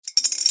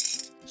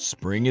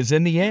Spring is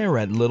in the air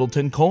at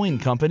Littleton Coin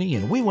Company,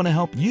 and we want to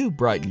help you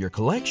brighten your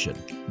collection.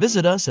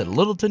 Visit us at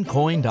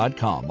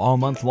littletoncoin.com all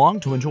month long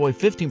to enjoy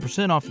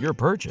 15% off your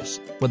purchase.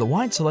 With a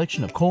wide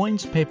selection of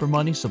coins, paper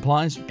money,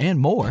 supplies, and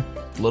more,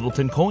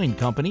 Littleton Coin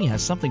Company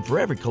has something for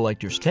every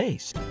collector's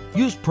taste.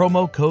 Use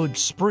promo code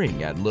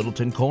SPRING at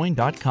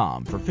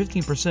littletoncoin.com for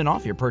 15%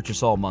 off your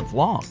purchase all month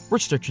long.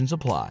 Restrictions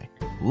apply.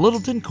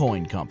 Littleton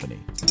Coin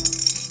Company.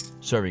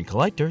 Serving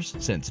collectors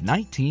since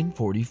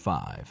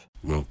 1945.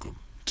 Welcome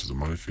to the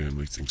My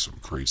Family Thinks I'm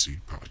Crazy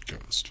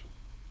podcast.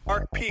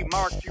 Mark P.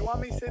 Mark, do you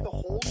want me to say the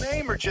whole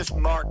name or just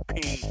Mark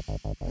P?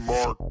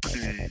 Mark P.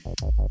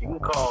 You can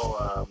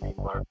call me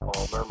Mark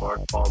Palmer.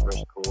 Mark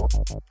Palmer's cool.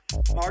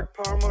 Mark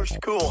Palmer's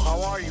cool. How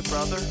are you,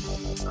 brother?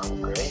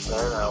 I'm great,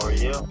 man. How are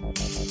you?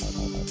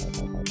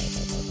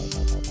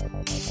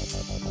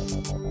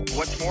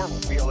 What's more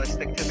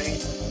realistic to me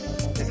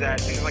is that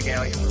things like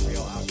aliens are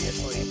real,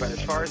 obviously, but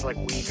as far as like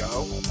we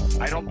go,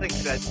 I don't think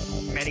that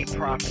many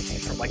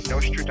prophecies from like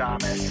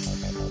Nostradamus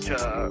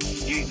to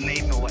you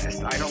name the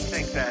list, I don't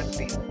think that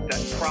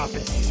that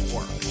prophecies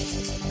work.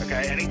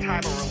 Okay,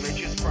 anytime a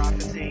religious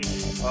prophecy,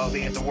 oh,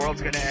 the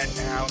world's gonna end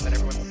now, and then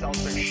everyone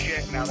sells their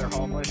shit, now they're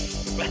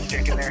homeless, with a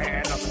stick in their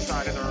hand on the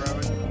side of the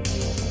road.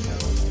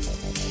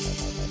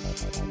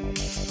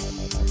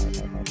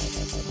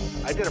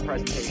 I did a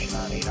presentation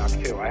on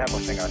Enoch too. I have a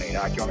thing on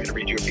Enoch. You want me to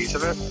read you a piece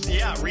of it?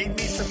 Yeah, read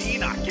me some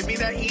Enoch. Give me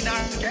that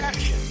Enoch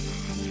action.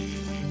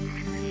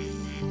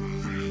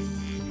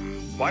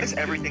 Why does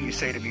everything you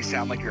say to me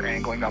sound like you're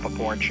angling up a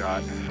porn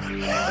shot?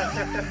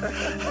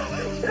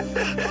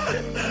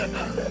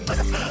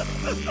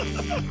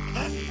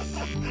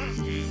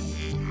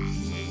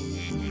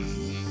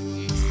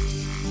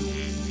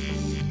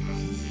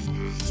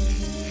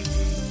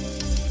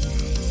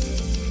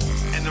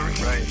 And the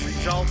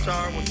results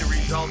are what the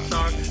results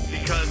are,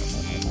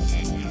 because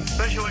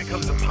especially when it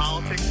comes to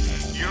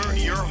politics,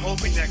 you're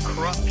hoping that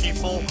corrupt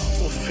people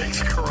will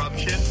fix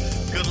corruption.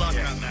 Good luck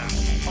on that.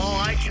 All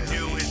I can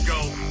do is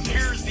go,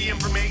 here's the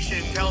information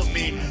it tells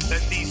me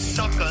that these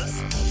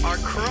suckers are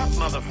corrupt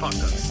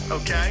motherfuckers,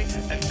 okay?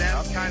 And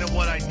that's kind of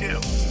what I do.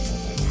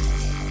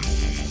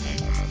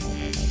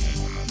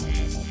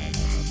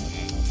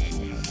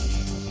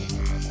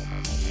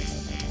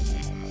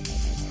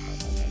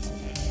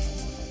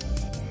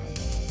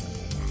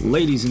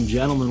 Ladies and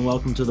gentlemen,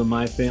 welcome to the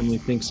My Family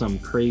Thinks I'm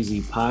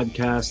Crazy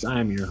podcast.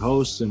 I'm your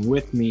host, and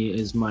with me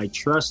is my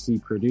trusty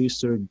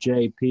producer,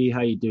 JP.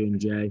 How you doing,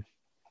 Jay?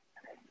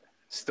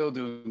 Still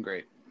doing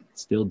great.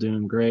 Still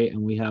doing great.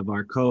 And we have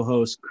our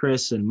co-hosts,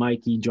 Chris and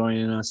Mikey,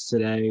 joining us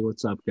today.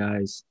 What's up,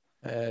 guys?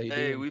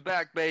 Hey, we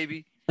back,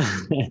 baby.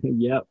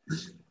 Yep.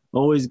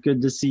 Always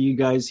good to see you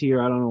guys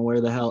here. I don't know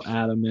where the hell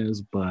Adam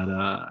is, but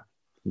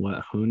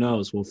who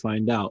knows? We'll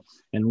find out.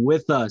 And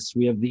with us,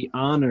 we have the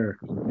honor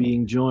of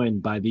being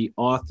joined by the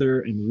author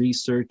and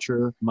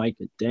researcher,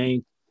 Micah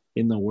Dank.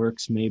 In the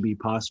works, maybe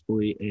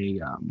possibly a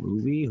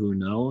movie. Who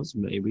knows?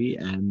 Maybe.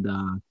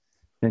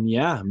 And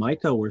yeah,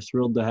 Micah, we're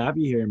thrilled to have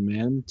you here,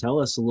 man. Tell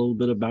us a little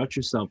bit about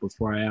yourself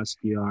before I ask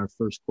you our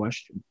first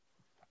question.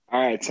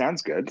 All right,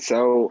 sounds good.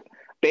 So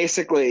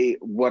basically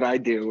what I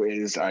do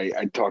is I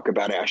talk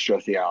about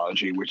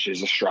astrotheology, which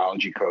is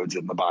astrology codes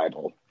in the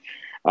Bible.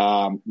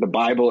 The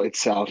Bible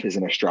itself is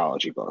an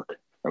astrology book,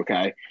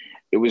 okay?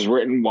 It was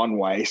written one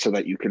way so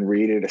that you can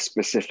read it a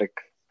specific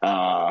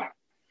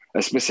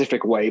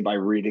way by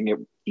reading it,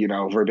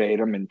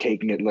 verbatim and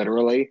taking it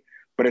literally.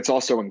 But it's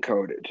also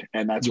encoded,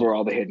 and that's where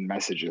all the hidden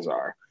messages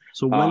are.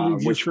 So when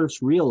did you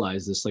first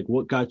realize this? Like,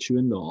 what got you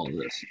into all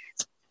this?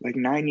 Like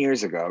 10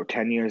 years ago,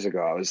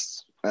 I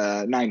was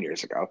 9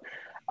 years ago.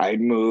 I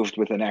moved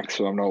with an ex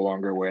who I'm no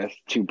longer with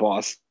to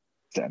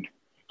Boston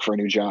for a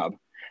new job.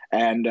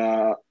 And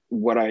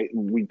we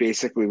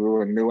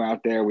were new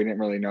out there. We didn't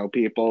really know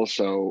people.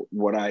 So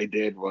what I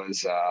did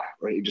was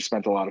I just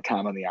spent a lot of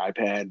time on the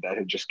iPad that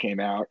had just came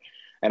out,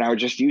 and I would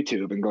just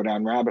YouTube and go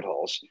down rabbit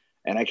holes.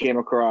 And I came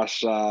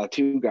across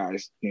two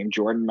guys named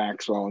Jordan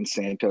Maxwell and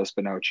Santos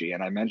Bonacci.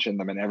 And I mentioned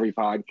them in every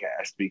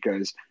podcast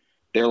because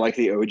they're like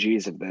the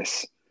OGs of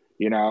this,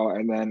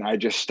 and then I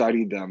just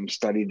studied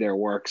their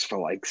works for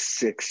like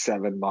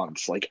 6-7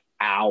 months, like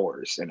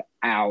hours and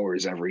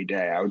hours every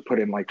day. I would put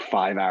in like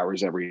 5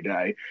 hours every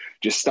day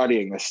just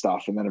studying this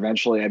stuff. And then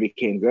eventually I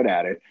became good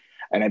at it,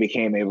 and I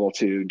became able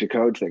to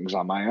decode things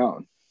on my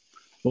own.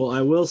 Well,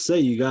 I will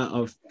say you got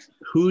a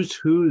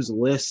who's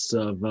list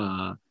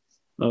of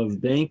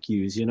thank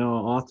yous.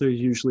 Authors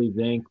usually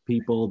thank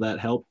people that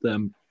help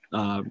them,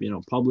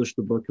 publish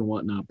the book and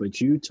whatnot.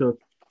 But you took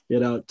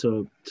it out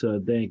to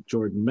thank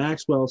Jordan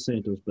Maxwell,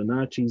 Santos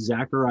Bonacci,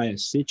 Zachariah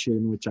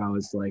Sitchin, which I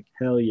was like,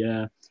 hell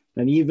yeah.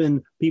 And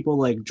even people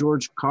like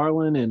George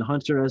Carlin and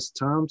Hunter S.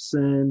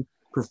 Thompson,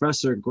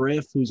 Professor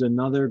Griff, who's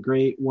another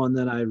great one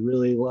that I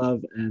really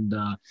love, and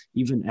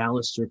even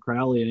Aleister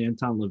Crowley and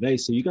Anton LaVey.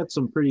 So you got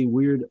some pretty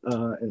weird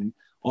and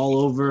all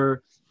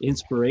over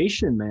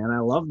inspiration, man. I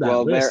love that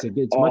list.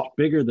 It's much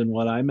bigger than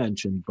what I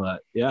mentioned,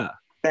 but yeah.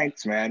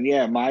 Thanks, man.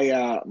 Yeah,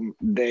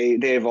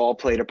 they've all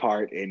played a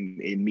part in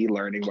me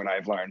learning what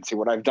I've learned. See,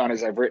 what I've done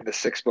is I've written a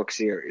 6-book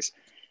series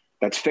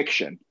that's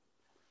fiction,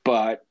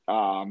 but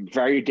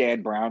very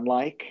Dan Brown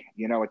like,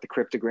 with the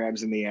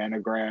cryptograms and the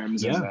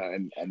anagrams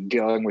and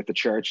dealing with the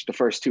church. The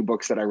first 2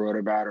 books that I wrote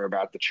about are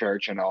about the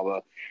church and all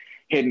the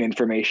hidden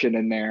information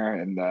in there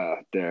and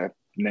the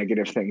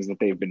negative things that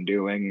they've been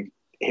doing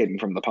hidden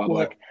from the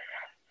public.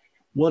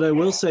 What I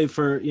will say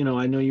for,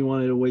 I know you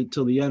wanted to wait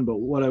till the end, but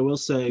what I will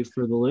say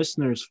for the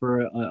listeners,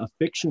 for a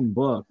fiction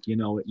book,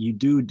 you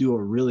do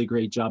a really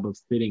great job of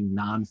fitting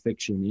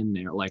nonfiction in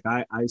there. Like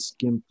I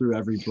skim through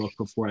every book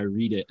before I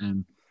read it,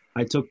 and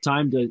I took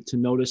time to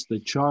notice the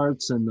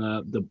charts and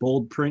the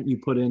bold print you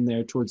put in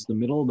there towards the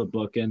middle of the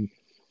book. And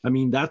I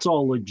mean, that's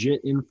all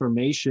legit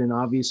information,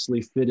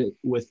 obviously fit it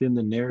within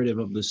the narrative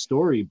of the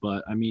story.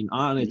 But I mean,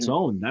 on its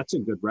own, that's a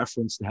good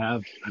reference to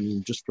have. I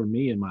mean, just for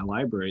me in my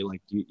library,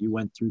 like you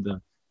went through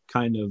the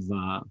kind of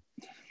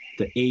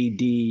the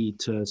AD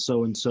to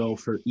so-and-so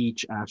for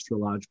each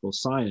astrological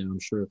sign. And I'm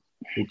sure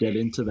we'll get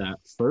into that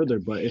further.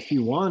 But if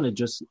you want to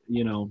just,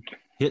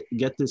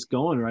 get this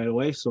going right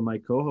away so my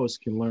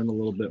co-host can learn a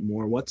little bit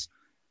more,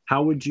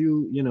 how would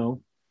you,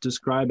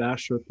 describe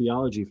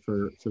astrotheology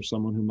for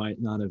someone who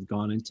might not have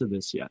gone into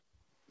this yet?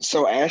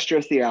 So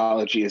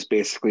astrotheology is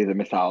basically the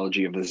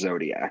mythology of the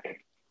zodiac.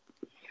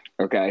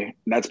 Okay,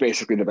 that's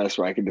basically the best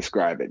way I can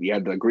describe it. You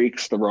had the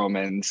Greeks, the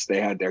Romans,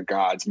 they had their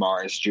gods,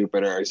 Mars,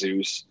 Jupiter,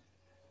 Zeus,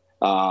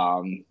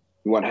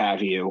 what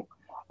have you,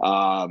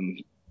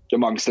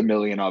 amongst a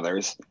million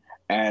others.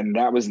 And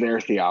that was their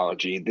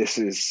theology. This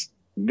is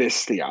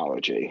this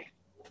theology.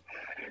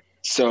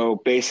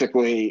 So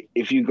basically,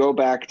 if you go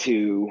back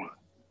to,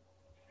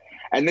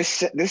 and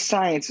this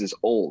science is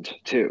old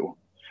too.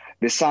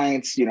 This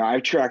science,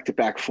 I've tracked it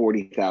back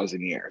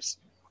 40,000 years.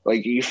 Like,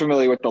 are you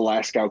familiar with the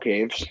Lascaux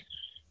Caves?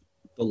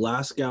 The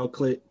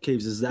Lascaux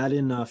Caves, is that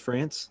in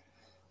France?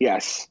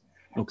 Yes.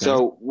 Okay.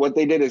 So what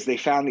they did is they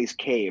found these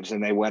caves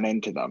and they went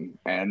into them.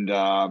 And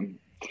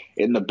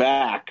in the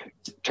back,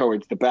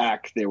 towards the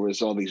back, there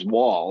was all these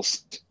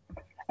walls.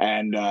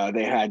 And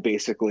they had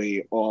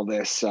basically all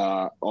these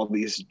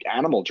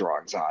animal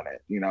drawings on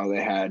it.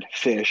 They had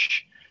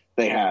fish,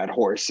 they had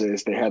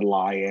horses, they had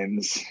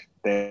lions,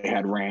 they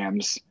had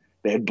rams,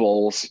 they had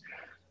bulls,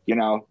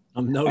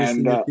 I'm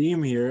noticing the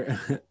theme here.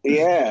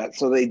 Yeah,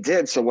 so they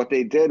did. So what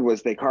they did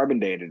was they carbon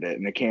dated it,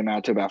 and it came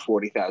out to about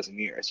 40,000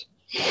 years.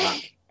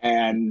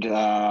 And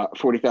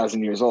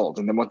 40,000 years old.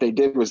 And then what they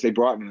did was they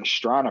brought in an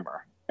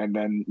astronomer, and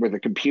then with a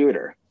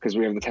computer, because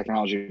we have the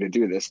technology to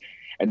do this,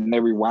 and they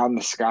rewound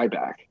the sky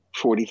back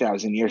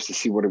 40,000 years to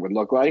see what it would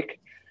look like.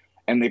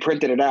 And they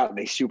printed it out, and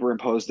they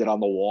superimposed it on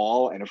the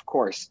wall. And of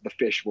course, the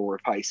fish were where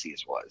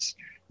Pisces was.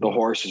 The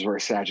horse was where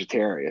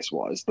Sagittarius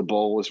was. The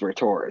bull was where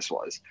Taurus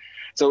was.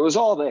 So it was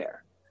all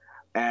there.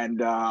 And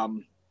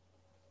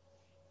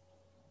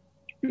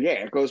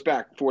it goes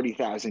back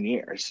 40,000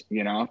 years,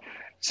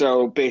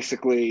 So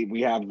basically,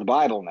 we have the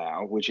Bible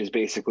now, which is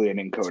basically an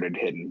encoded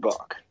hidden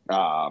book.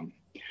 And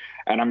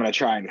I'm going to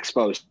try and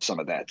expose some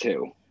of that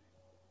too.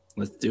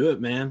 Let's do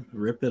it, man.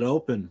 Rip it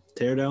open.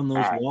 Tear down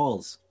those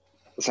walls.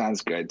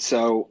 Sounds good.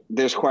 So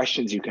there's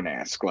questions you can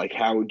ask, like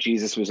how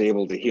Jesus was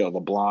able to heal the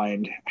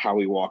blind, how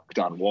he walked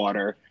on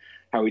water,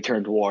 how he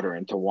turned water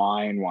into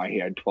wine, why he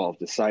had 12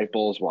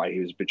 disciples, why he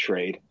was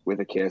betrayed with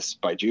a kiss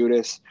by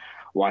Judas,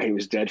 why he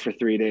was dead for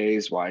 3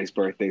 days, why his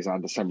birthday's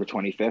on December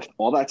 25th.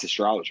 All that's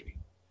astrology.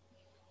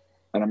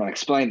 And I'm going to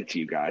explain it to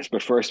you guys.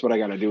 But first, what I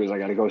got to do is I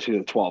got to go through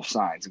the 12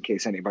 signs in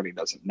case anybody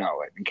doesn't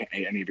know it. In case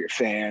any of your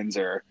fans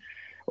or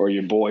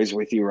your boys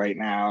with you right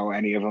now,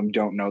 any of them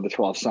don't know the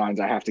 12 signs,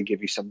 I have to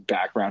give you some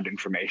background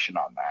information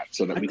on that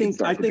so that we can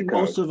start. I think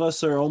most of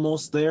us are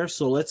almost there,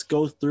 so let's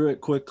go through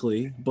it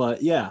quickly.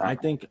 But yeah, I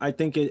think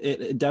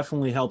it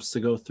definitely helps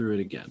to go through it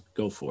again.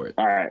 Go for it.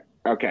 All right.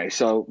 Okay.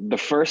 So the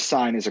first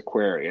sign is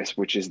Aquarius,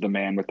 which is the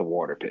man with the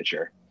water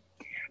pitcher.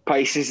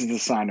 Pisces is the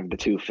sign of the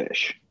 2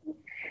 fish.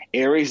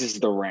 Aries is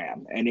the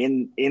ram. And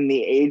in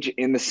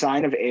the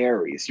sign of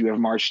Aries, you have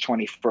March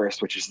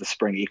 21st, which is the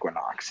spring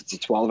equinox. It's a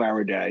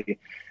 12-hour day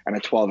and a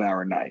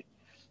 12-hour night.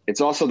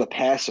 It's also the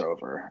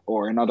Passover,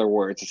 or in other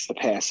words, it's the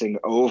passing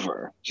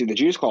over. See, the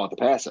Jews call it the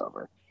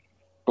Passover.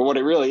 But what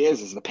it really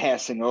is the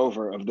passing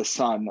over of the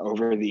sun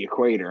over the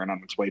equator and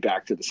on its way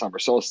back to the summer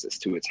solstice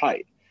to its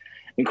height.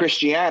 In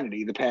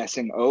Christianity, the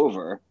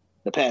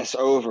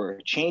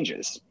Passover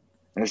changes.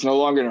 And it's no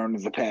longer known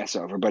as the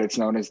Passover, but it's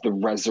known as the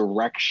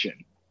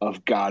resurrection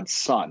of God's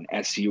Son,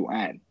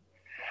 S-U-N.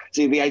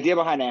 See, the idea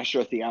behind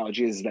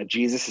astrotheology is that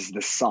Jesus is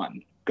the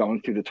sun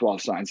going through the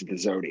 12 signs of the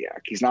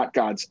zodiac. He's not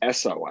God's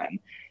S-O-N,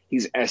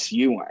 he's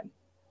S-U-N.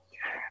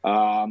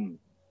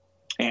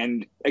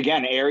 And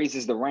again, Aries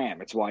is the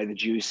ram. It's why the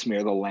Jews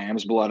smear the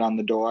lamb's blood on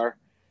the door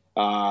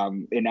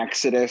in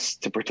Exodus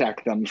to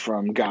protect them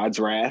from God's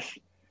wrath,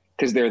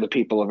 because they're the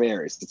people of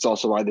Aries. It's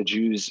also why the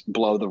Jews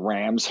blow the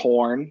ram's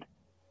horn.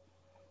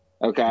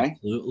 Okay?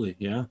 Absolutely,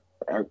 yeah.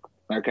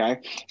 Okay,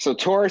 so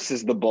Taurus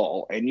is the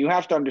bull, and you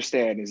have to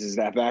understand is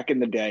that back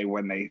in the day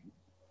when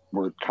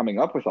were coming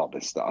up with all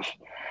this stuff.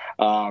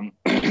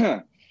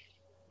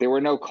 There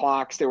were no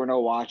clocks, there were no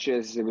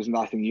watches, there was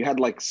nothing. You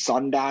had like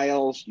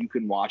sundials, you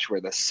can watch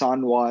where the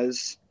sun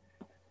was.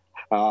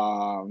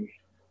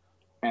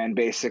 And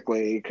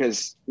basically,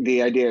 because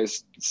the idea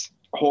is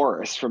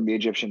Horus from the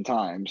Egyptian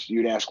times,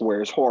 you'd ask,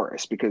 where's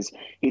Horus? Because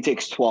he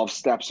takes 12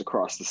 steps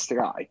across the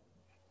sky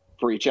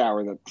for each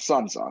hour that the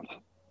sun's up.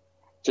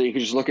 So you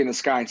could just look in the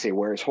sky and say,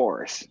 where's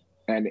Horus?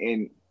 And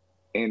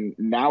in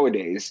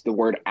nowadays, the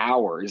word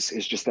hours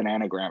is just an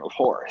anagram of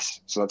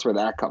Horus. So that's where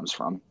that comes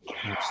from.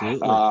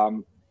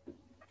 Absolutely.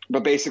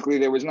 But basically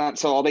there was not,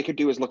 so all they could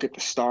do is look at the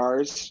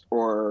stars,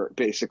 or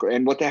basically,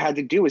 and what they had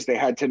to do is they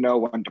had to know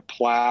when to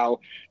plow,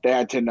 they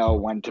had to know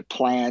when to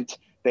plant,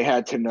 they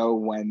had to know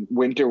when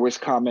winter was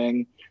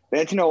coming, they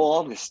had to know all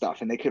of this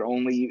stuff, and they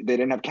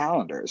didn't have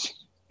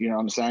calendars, you know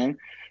what I'm saying?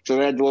 So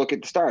they had to look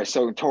at the stars.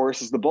 So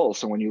Taurus is the bull.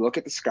 So when you look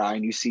at the sky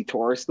and you see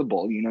Taurus the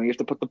bull, you know you have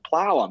to put the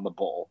plow on the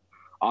bull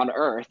on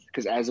Earth,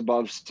 because as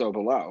above, so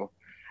below,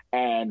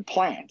 and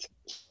plant,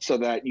 so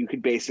that you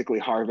could basically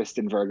harvest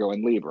in Virgo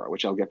and Libra,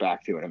 which I'll get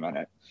back to in a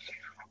minute.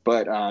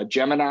 But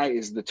Gemini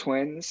is the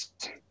twins.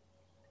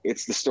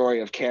 It's the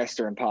story of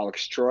Castor and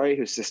Pollux Troy,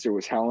 whose sister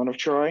was Helen of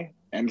Troy.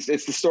 And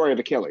it's the story of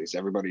Achilles.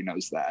 Everybody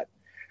knows that.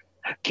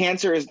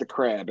 Cancer is the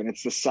crab, and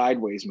it's the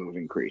sideways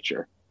moving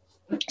creature.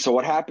 So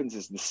what happens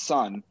is the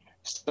sun,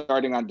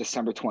 starting on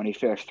December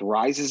 25th,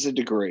 rises a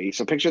degree.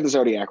 So picture the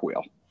zodiac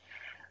wheel,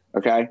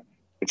 okay?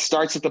 It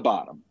starts at the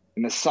bottom,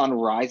 and the sun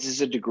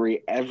rises a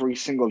degree every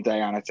single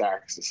day on its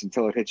axis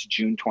until it hits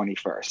June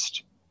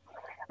 21st.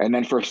 And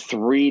then for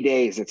 3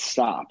 days, it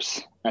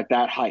stops at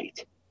that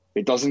height.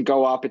 It doesn't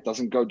go up, it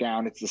doesn't go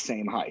down, it's the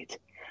same height.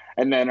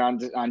 And then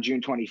on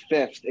June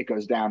 25th, it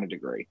goes down a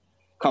degree,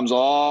 comes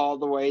all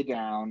the way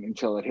down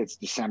until it hits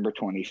December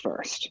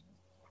 21st,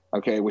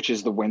 okay, which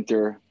is the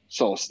winter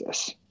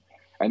solstice.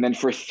 And then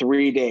for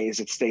 3 days,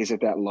 it stays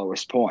at that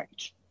lowest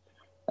point.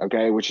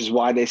 Okay, which is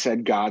why they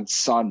said God's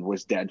son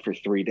was dead for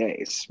 3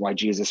 days. Why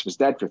Jesus was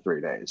dead for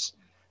 3 days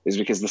is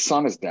because the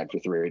sun is dead for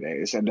 3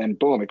 days. And then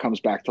boom, it comes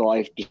back to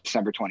life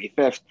December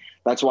 25th.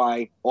 That's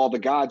why all the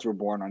gods were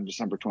born on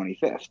December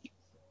 25th.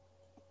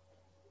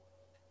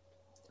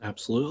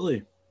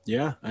 Absolutely.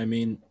 Yeah. I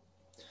mean,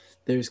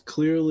 there's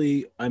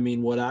clearly, I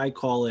mean, what I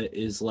call it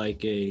is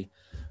like a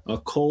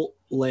cult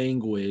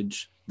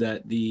language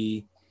that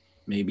the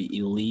maybe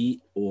elite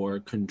or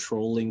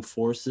controlling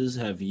forces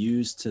have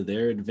used to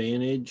their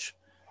advantage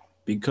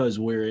because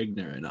we're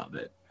ignorant of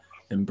it.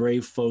 And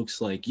brave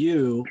folks like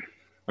you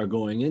are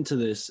going into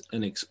this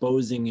and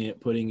exposing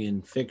it, putting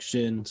in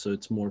fiction so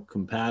it's more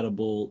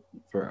compatible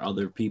for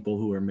other people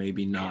who are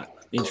maybe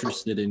not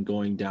interested in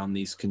going down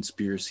these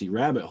conspiracy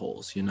rabbit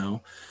holes, you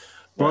know?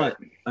 But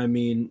I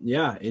mean,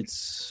 yeah,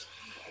 it's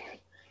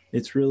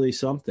really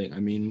something.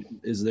 I mean,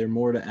 is there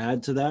more to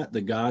add to that?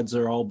 The gods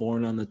are all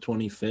born on the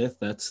 25th.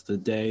 That's the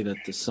day that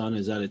the sun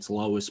is at its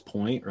lowest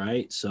point,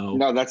 right? So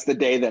no, that's the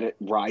day that it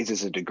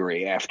rises a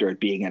degree after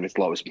it being at its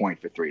lowest point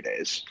for 3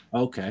 days.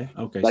 Okay.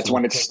 That's so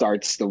when it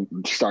starts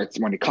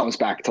when it comes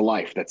back to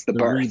life. That's the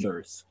birth.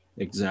 Rebirth.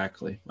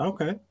 Exactly.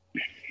 Okay.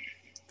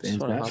 Just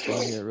want to hop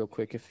on here real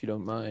quick, if you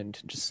don't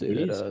mind. Just say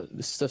that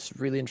this stuff's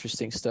really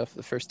interesting stuff.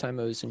 The first time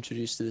I was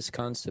introduced to this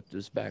concept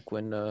was back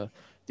when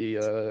the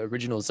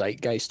original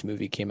Zeitgeist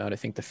movie came out. I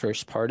think the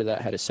first part of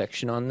that had a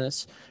section on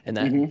this, and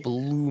that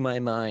blew my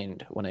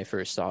mind when I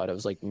first saw it. I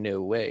was like,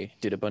 no way.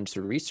 Did a bunch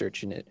of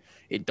research, and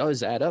it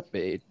does add up.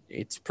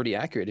 It's pretty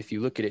accurate. If you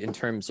look at it in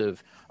terms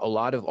of a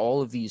lot of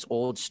all of these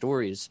old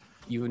stories,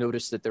 you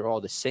notice that they're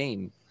all the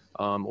same.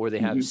 Or they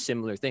have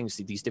similar things.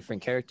 These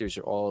different characters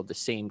are all the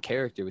same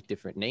character with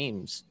different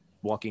names,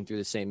 walking through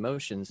the same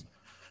motions.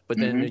 But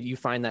then you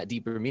find that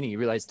deeper meaning. You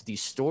realize that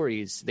these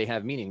stories, they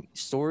have meaning.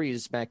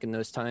 Stories back in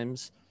those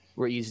times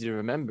were easy to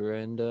remember.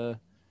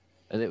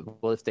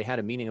 Well, if they had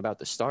a meaning about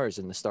the stars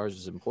and the stars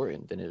was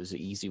important, then it was an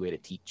easy way to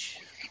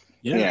teach.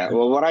 Yeah.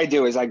 Well, what I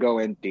do is I go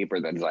in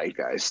deeper than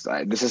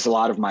Zeitgeist. This is a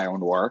lot of my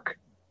own work,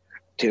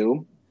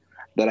 too,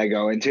 that I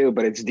go into,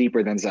 but it's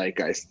deeper than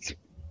Zeitgeist.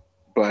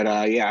 But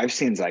yeah, I've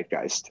seen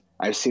Zeitgeist.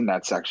 I've seen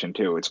that section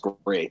too. It's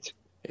great.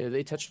 Yeah,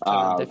 they touched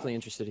on. I'm definitely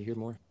interested to hear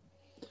more.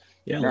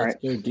 Yeah, let's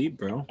go deep,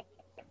 bro.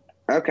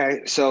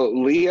 Okay, so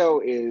Leo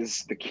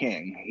is the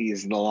king.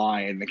 He's the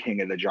lion, the king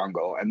of the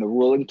jungle. And the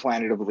ruling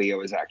planet of Leo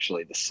is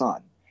actually the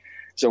sun.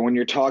 So when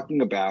you're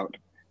talking about,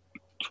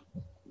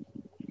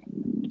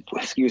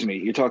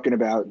 you're talking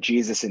about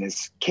Jesus in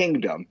his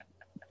kingdom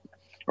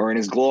or in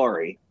his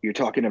glory, you're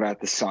talking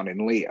about the sun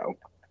in Leo.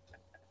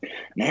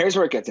 Now, here's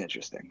where it gets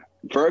interesting.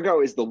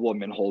 Virgo is the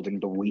woman holding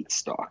the wheat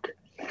stalk.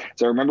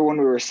 So remember when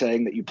we were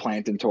saying that you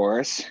plant in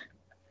Taurus?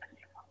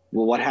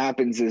 Well, what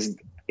happens is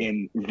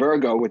in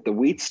Virgo with the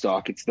wheat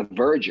stalk, it's the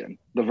virgin.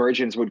 The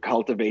virgins would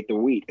cultivate the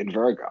wheat in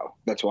Virgo.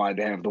 That's why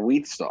they have the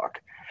wheat stalk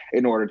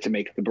in order to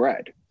make the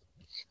bread.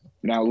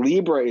 Now,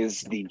 Libra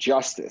is the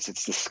justice.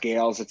 It's the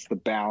scales. It's the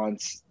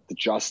balance, the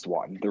just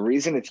one. The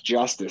reason it's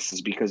justice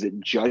is because it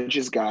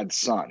judges God's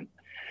sun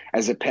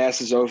as it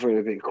passes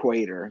over the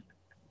equator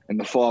in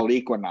the fall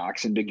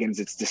equinox and begins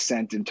its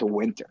descent into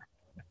winter.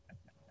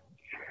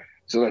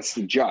 So that's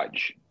the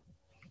judge.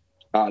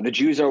 The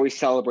Jews always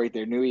celebrate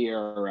their new year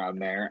around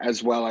there,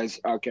 as well as,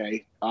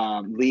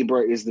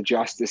 Libra is the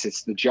justice.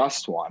 It's the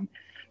just one.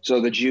 So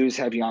the Jews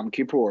have Yom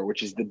Kippur,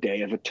 which is the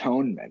Day of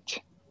Atonement.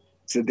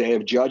 It's the Day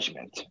of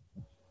Judgment.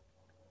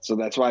 So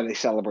that's why they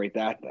celebrate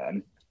that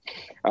then.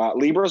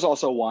 Libra is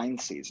also wine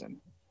season.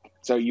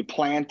 So you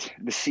plant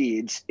the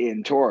seeds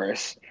in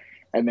Taurus,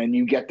 and then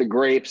you get the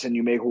grapes and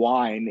you make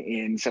wine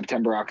in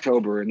September,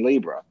 October in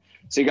Libra.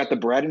 So you got the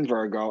bread in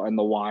Virgo and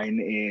the wine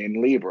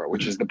in Libra,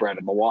 which is the bread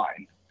and the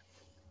wine.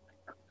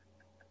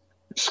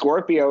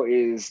 Scorpio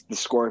is the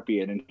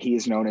scorpion, and he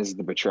is known as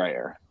the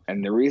betrayer.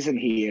 And the reason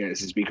he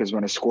is because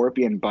when a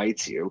scorpion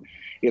bites you,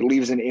 it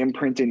leaves an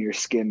imprint in your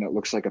skin that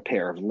looks like a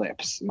pair of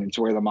lips. And it's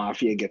where the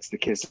mafia gets the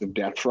kiss of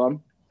death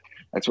from.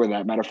 That's where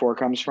that metaphor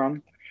comes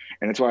from.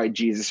 And it's why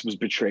Jesus was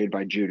betrayed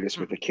by Judas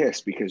with a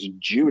kiss, because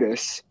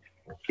Judas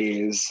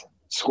is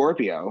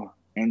Scorpio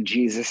and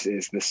Jesus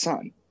is the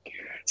sun.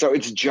 So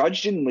it's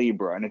judged in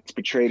Libra and it's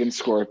betrayed in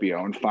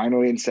Scorpio and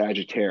finally in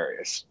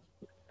Sagittarius.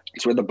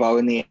 It's where the bow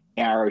and the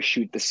arrow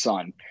shoot the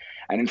sun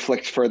and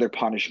inflict further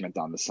punishment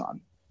on the sun.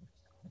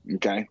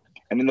 Okay?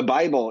 And in the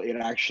Bible, it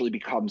actually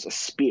becomes a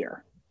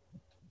spear.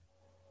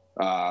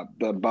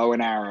 The bow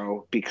and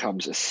arrow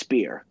becomes a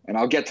spear. And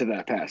I'll get to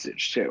that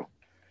passage too.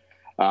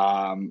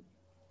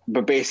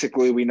 But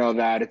basically, we know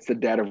that it's the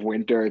dead of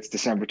winter. It's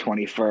December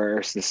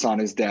 21st. The sun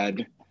is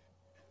dead.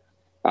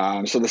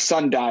 So the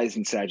sun dies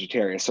in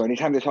Sagittarius. So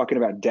anytime they're talking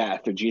about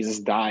death or Jesus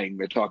dying,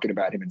 they're talking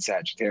about him in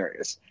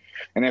Sagittarius.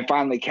 And then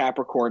finally,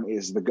 Capricorn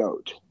is the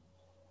goat.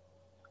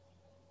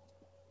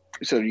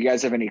 So do you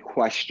guys have any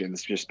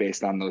questions just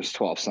based on those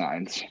 12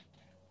 signs?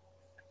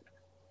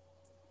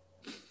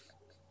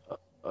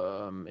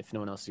 If no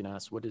one else can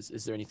ask,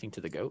 is there anything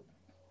to the goat?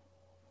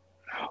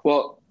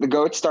 Well, the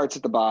goat starts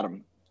at the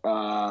bottom.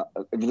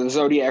 The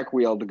zodiac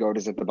wheel, the goat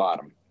is at the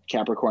bottom.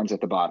 Capricorn's at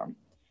the bottom.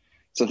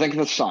 So think of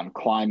the sun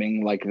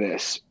climbing like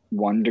this,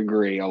 1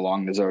 degree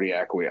along the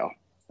zodiac wheel.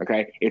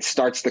 Okay, it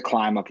starts to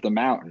climb up the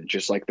mountain,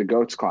 just like the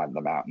goats climb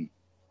the mountain.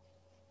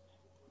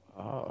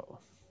 Oh,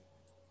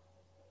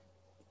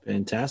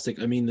 fantastic!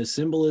 I mean, the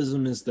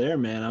symbolism is there,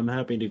 man. I'm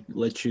happy to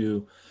let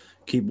you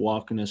keep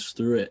walking us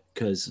through it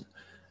because,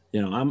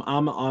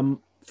 I'm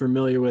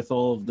familiar with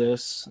all of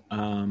this,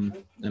 and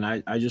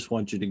I just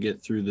want you to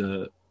get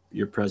through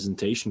your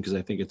presentation because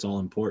I think it's all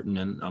important,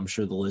 and I'm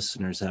sure the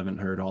listeners haven't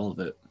heard all of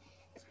it.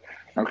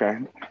 Okay.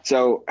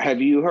 So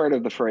have you heard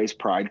of the phrase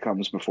pride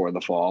comes before the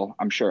fall?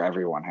 I'm sure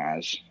everyone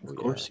has. Of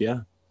course,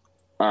 yeah.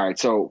 All right.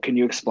 So can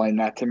you explain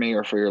that to me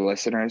or for your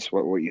listeners,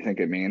 what you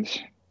think it means?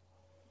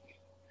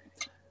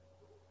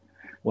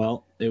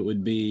 Well, it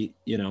would be,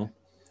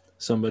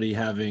 somebody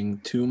having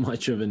too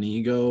much of an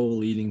ego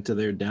leading to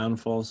their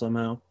downfall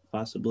somehow,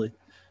 possibly,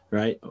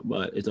 right?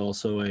 But it's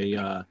also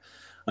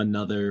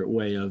another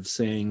way of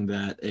saying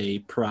that a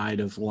pride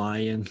of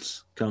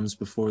lions comes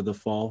before the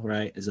fall,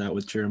 right? Is that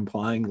what you're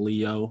implying?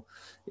 Leo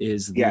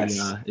is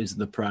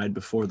the pride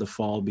before the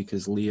fall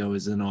because Leo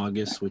is in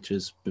August, which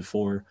is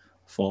before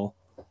fall.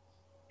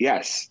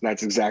 Yes,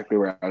 that's exactly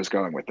where I was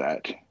going with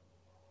that.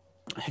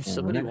 If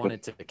somebody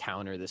wanted to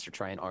counter this or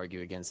try and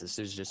argue against this,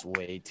 there's just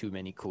way too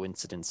many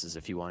coincidences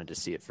if you wanted to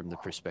see it from the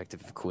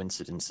perspective of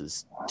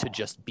coincidences to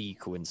just be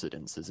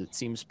coincidences. It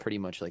seems pretty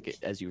much like,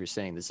 as you were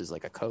saying, this is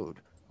like a code.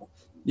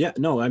 Yeah,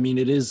 no, I mean,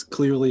 it is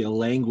clearly a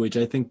language.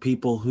 I think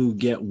people who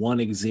get one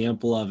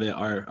example of it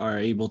are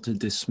able to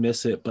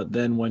dismiss it. But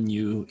then when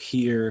you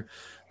hear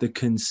the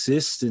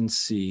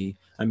consistency,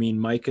 I mean,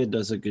 Micah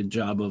does a good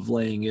job of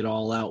laying it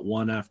all out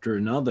one after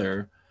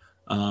another.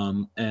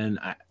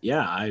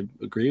 I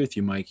agree with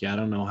you, Mike. I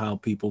don't know how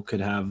people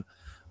could have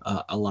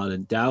a lot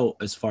of doubt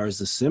as far as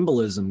the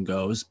symbolism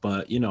goes,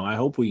 but I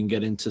hope we can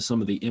get into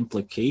some of the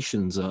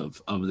implications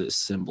of this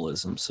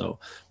symbolism. So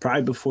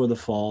pride before the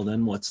fall,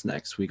 then what's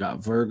next? We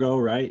got Virgo,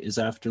 right? Is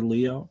after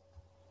Leo.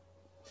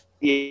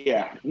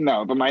 Yeah,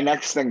 no, but my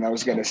next thing I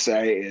was going to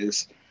say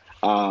is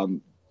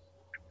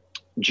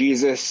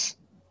Jesus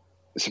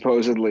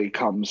supposedly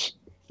comes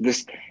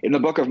this in the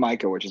book of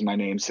Micah, which is my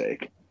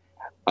namesake.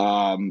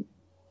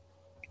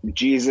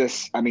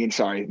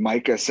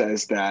 Micah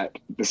says that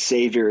the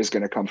Savior is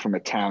going to come from a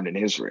town in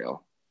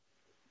Israel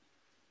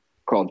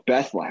called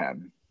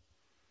Bethlehem.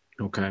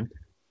 Okay.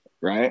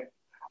 Right?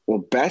 Well,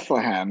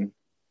 Bethlehem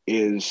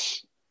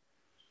is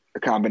a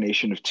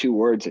combination of 2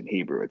 words in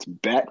Hebrew. It's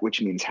bet, which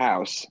means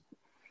house,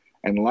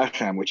 and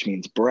lechem, which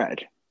means bread.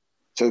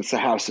 So it's the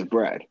house of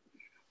bread.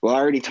 Well, I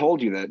already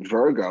told you that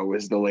Virgo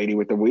is the lady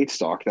with the wheat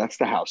stalk. That's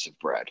the house of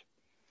bread.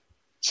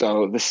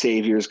 So the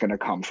Savior is going to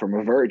come from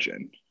a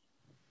virgin.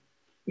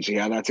 You see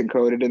how that's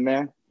encoded in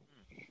there?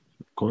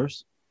 Of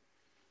course.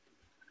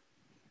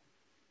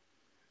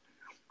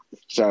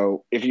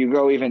 So if you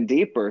go even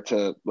deeper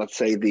to, let's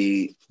say,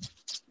 the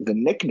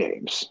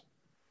nicknames,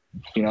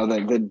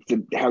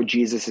 how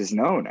Jesus is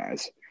known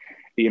as,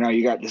 you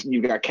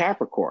got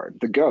Capricorn,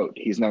 the goat.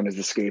 He's known as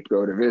the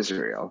scapegoat of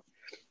Israel.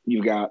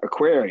 You got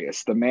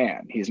Aquarius, the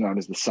man. He's known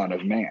as the son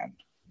of man.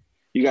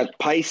 You got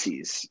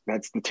Pisces.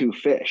 That's the 2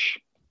 fish.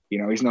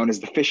 He's known as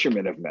the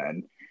fisherman of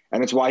men.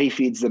 And it's why he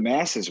feeds the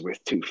masses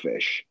with 2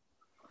 fish.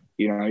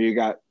 You know, you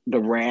got the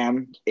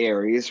ram,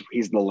 Aries.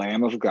 He's the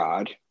Lamb of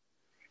God.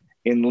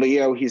 In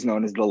Leo, he's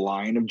known as the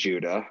Lion of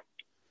Judah.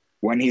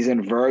 When he's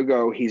in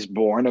Virgo, he's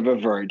born of a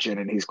virgin,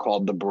 and he's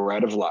called the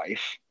Bread of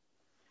Life.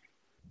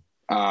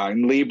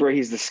 In Libra,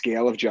 he's the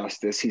Scale of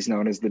Justice. He's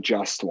known as the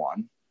Just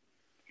One.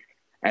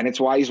 And it's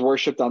why he's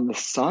worshipped on the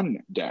Sun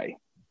day.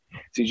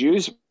 So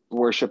Jews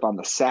worship on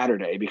the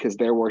Saturday because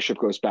their worship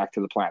goes back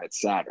to the planet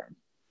Saturn.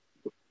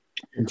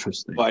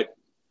 Interesting. But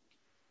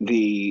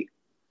the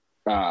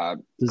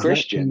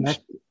Christians...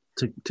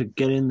 To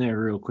get in there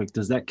real quick,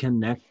 does that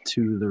connect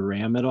to the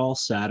ram at all?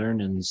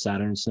 Saturn and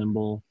Saturn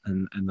symbol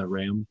and the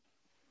ram?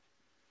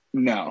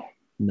 No.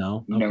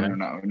 No? Okay.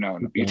 No.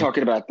 Okay. You're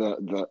talking about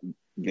the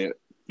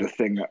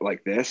thing that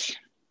like this?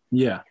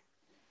 Yeah.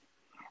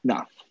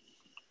 No.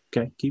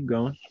 Okay, keep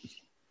going.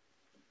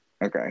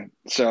 Okay,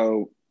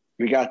 so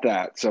we got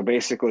that. So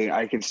basically,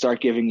 I can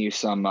start giving you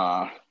some,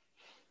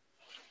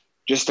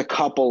 just a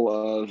couple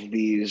of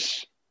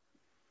these,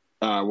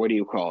 what do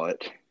you call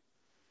it?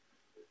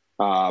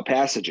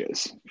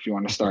 Passages, if you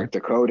want to start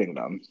decoding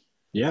them.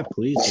 Yeah,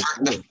 please.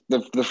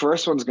 The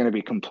first one's going to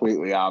be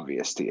completely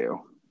obvious to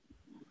you.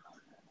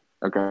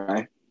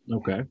 Okay.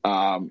 Okay.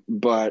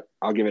 But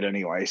I'll give it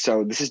anyway.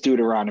 So this is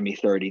Deuteronomy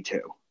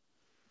 32.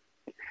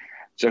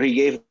 So he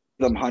gave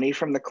them honey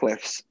from the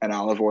cliffs and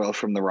olive oil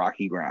from the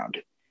rocky ground.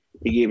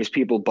 He gave his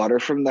people butter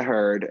from the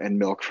herd and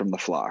milk from the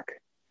flock.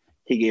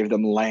 He gave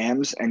them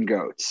lambs and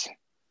goats.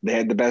 They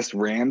had the best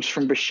rams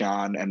from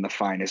Bashan and the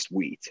finest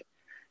wheat.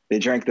 They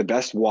drank the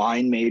best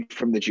wine made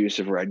from the juice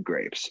of red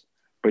grapes.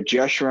 But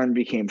Jeshurun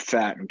became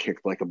fat and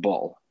kicked like a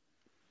bull.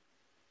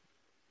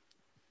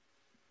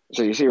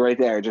 So you see right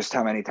there just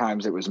how many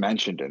times it was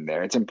mentioned in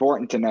there. It's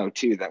important to know,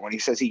 too, that when he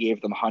says he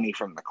gave them honey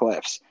from the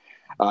cliffs,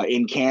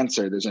 in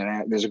Cancer, there's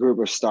a group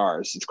of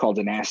stars. It's called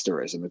an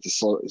asterism.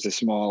 It's a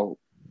small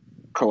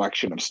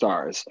collection of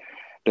stars.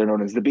 They're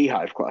known as the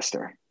Beehive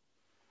Cluster.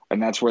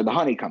 And that's where the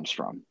honey comes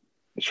from.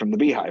 It's from the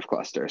Beehive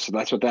Cluster. So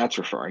that's what that's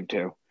referring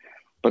to.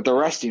 But the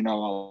rest you know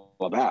all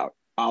about.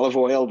 Olive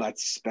oil,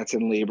 that's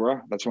in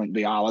Libra. That's when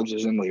the olives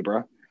is in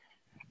Libra.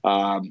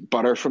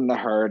 Butter from the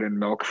herd and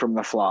milk from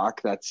the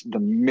flock. That's the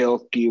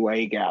Milky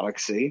Way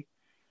galaxy,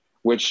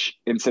 which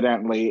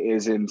incidentally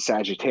is in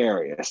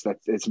Sagittarius.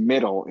 It's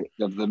middle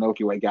of the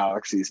Milky Way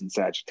galaxies in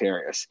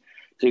Sagittarius.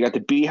 So you got the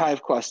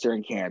Beehive Cluster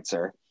in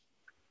Cancer,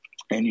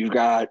 and you've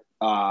got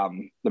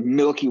the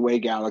Milky Way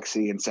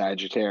galaxy in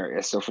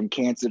Sagittarius. So from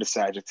Cancer to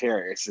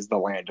Sagittarius is the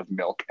land of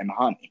milk and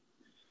honey.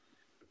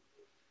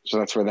 So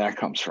that's where that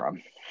comes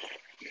from.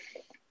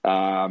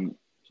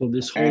 So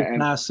this whole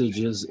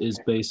passage is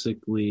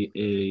basically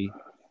a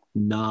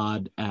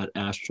nod at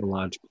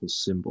astrological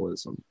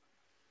symbolism.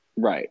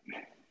 Right.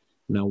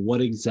 Now, what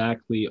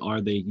exactly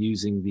are they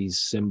using these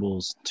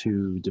symbols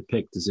to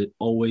depict? Is it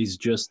always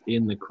just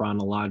in the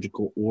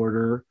chronological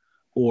order,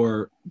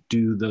 or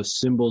do the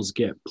symbols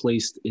get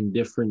placed in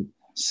different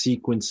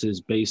sequences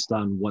based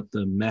on what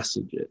the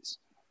message is?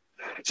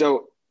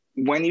 So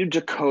when you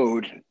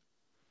decode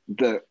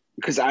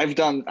because I've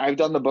done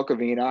the Book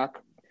of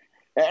Enoch,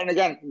 and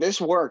again,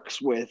 this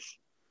works with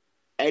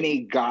any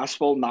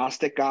gospel,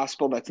 Gnostic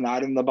gospel that's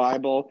not in the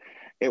Bible.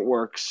 It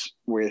works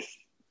with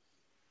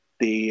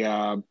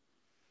the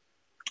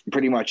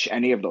pretty much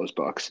any of those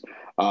books.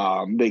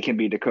 They can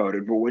be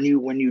decoded. But when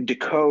you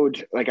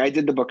decode, like I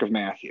did the Book of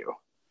Matthew,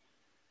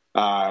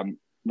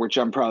 which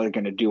I'm probably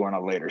going to do on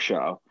a later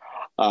show.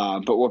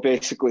 But what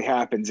basically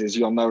happens is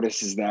you'll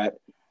notice is that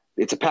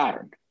it's a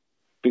pattern.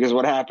 Because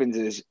what happens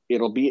is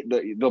they'll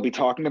be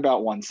talking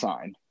about one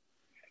sign,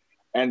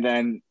 and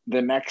then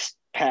the next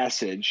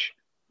passage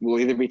will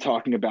either be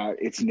talking about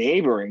its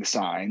neighboring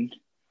sign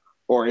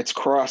or its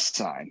cross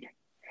sign.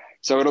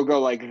 So it'll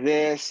go like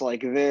this,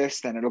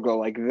 then it'll go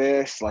like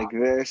this, like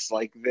this,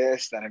 like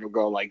this, then it'll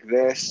go like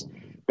this.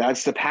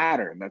 That's the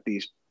pattern that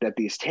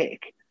these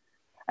take.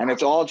 And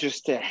it's all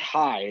just to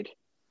hide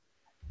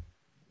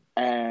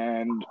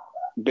and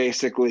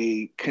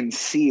basically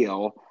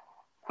conceal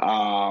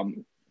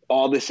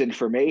all this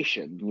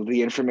information.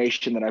 The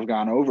information that I've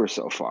gone over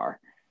so far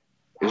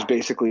is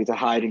basically to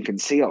hide and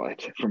conceal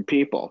it from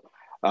people.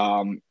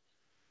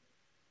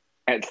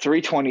 At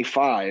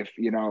 325,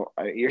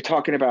 you're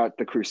talking about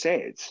the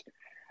Crusades.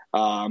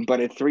 But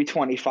at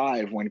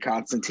 325, when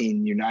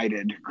Constantine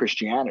united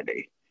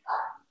Christianity,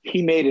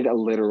 he made it a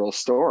literal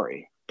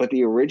story. But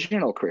the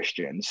original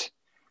Christians,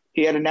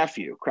 he had a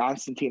nephew.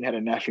 Constantine had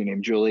a nephew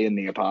named Julian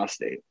the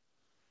Apostate.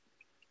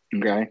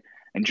 Okay?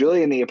 And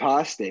Julian the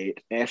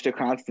Apostate, after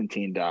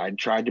Constantine died,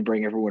 tried to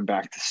bring everyone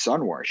back to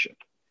sun worship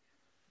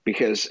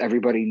because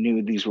everybody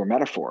knew these were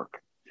metaphoric.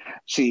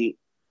 See,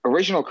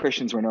 original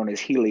Christians were known as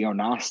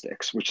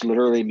Helionostics, which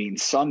literally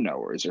means sun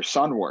knowers or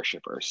sun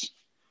worshipers.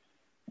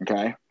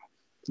 Okay?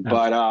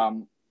 But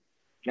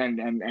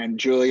and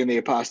Julian the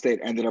Apostate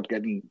ended up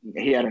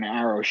he had an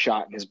arrow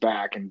shot in his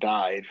back and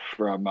died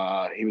from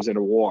he was in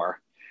a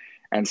war,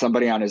 and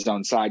somebody on his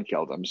own side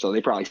killed him, so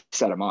they probably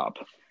set him up.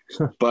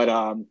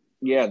 But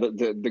yeah,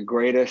 the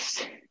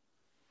greatest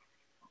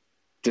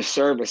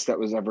disservice that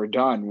was ever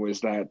done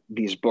was that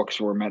these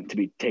books were meant to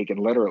be taken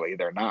literally.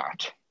 They're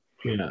not.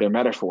 Yeah. They're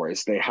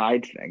metaphors. They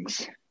hide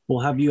things. Well,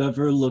 have you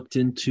ever looked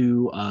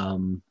into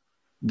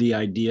the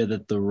idea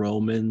that the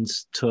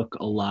Romans took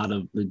a lot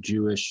of the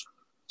Jewish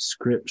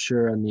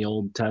scripture and the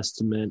Old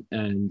Testament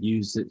and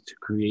used it to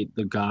create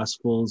the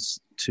Gospels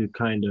to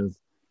kind of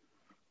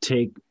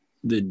take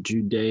the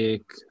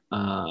Judaic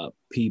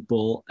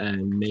people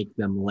and make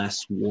them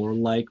less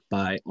warlike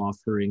by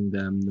offering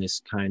them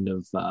this kind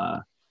of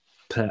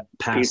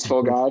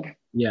Peaceful God?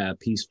 Yeah,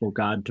 peaceful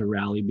God to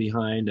rally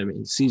behind. I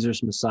mean,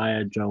 Caesar's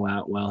Messiah, Joe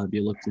Atwell, have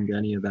you looked into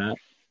any of that?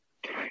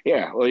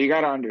 Yeah, well, you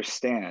got to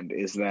understand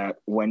is that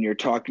when you're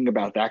talking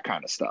about that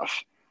kind of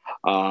stuff,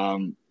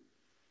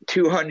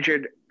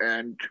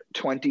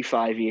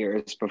 225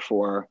 years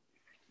before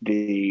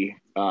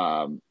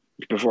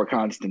before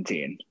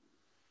Constantine,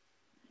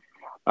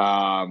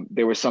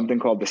 there was something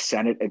called the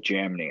Senate at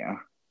Jamnia.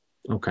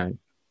 Okay.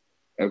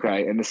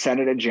 And the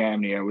Senate at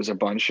Jamnia was a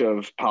bunch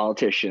of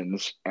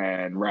politicians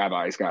and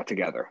rabbis got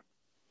together.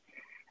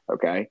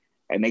 Okay.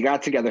 And they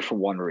got together for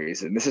one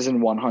reason. This is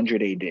in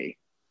 100 AD.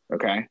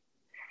 Okay.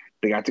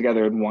 They got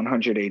together in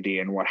 100 AD.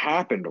 And what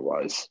happened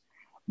was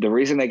the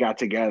reason they got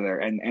together,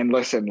 and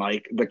listen,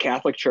 like the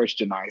Catholic Church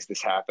denies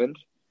this happened,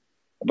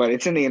 but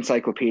it's in the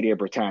Encyclopedia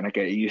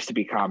Britannica. It used to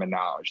be common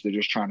knowledge. They're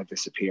just trying to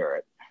disappear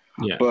it.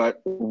 Yeah.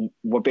 But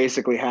what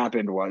basically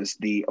happened was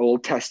the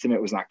Old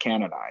Testament was not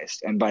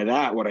canonized. And by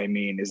that, what I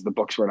mean is the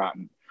books were not,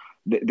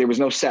 there was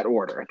no set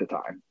order at the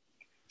time.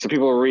 So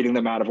people were reading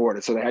them out of order.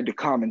 So they had to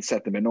come and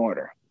set them in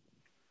order.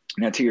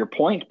 Now, to your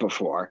point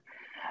before,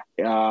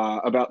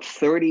 about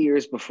 30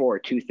 years before,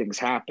 two things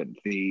happened.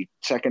 The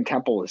Second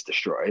Temple was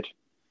destroyed.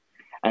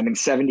 And in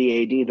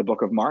 70 AD, the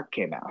book of Mark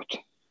came out.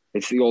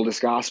 It's the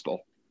oldest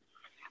gospel.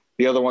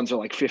 The other ones are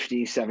like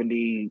 50,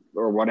 70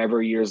 or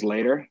whatever years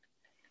later.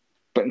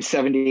 But in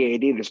 70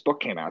 AD, this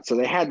book came out. So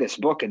they had this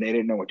book and they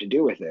didn't know what to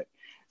do with it.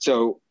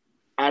 So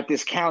at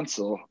this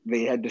council,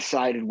 they had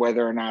decided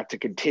whether or not to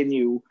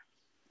continue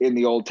in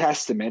the Old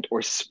Testament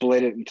or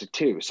split it into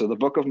two. So the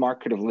book of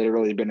Mark could have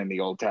literally been in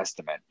the Old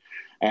Testament.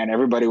 And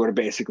everybody would have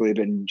basically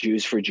been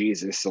Jews for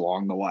Jesus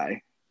along the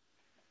way.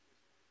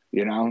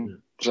 You know?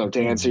 So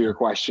to answer your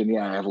question,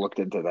 yeah, I've looked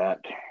into that.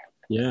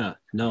 Yeah,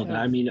 no,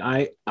 I mean,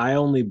 I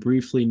only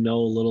briefly know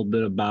a little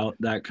bit about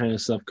that kind of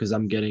stuff because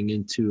I'm getting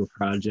into a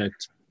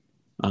project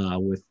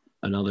with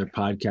another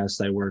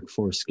podcast I work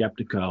for,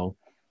 Skeptico,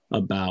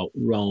 about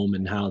Rome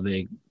and how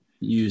they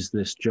use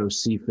this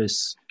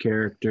Josephus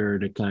character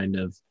to kind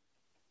of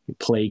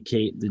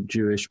placate the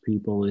Jewish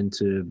people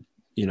into,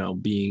 you know,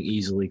 being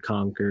easily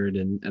conquered.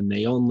 And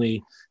they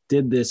only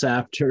did this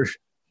after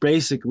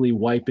basically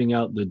wiping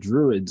out the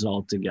Druids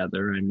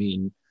altogether. I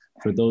mean,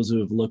 for those who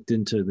have looked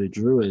into the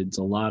Druids,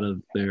 a lot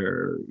of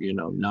their, you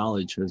know,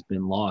 knowledge has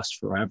been lost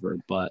forever.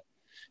 But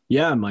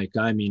yeah, Mike,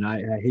 I mean,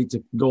 I hate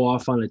to go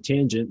off on a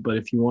tangent, but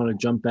if you want to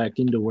jump back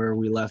into where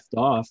we left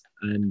off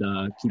and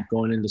keep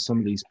going into some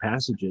of these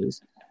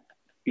passages.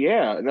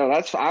 Yeah, no,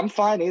 I'm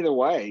fine either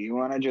way. You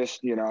want to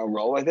just, you know,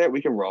 roll with it?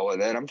 We can roll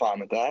with it. I'm fine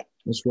with that.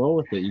 Let's roll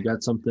with it. You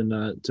got something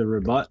to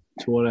rebut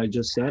to what I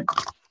just said?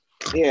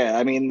 Yeah,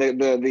 I mean, the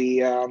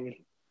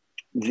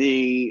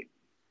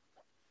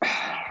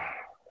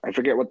I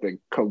forget what the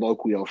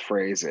colloquial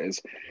phrase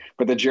is,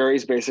 but the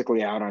jury's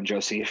basically out on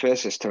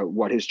Josephus as to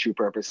what his true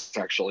purpose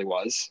actually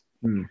was.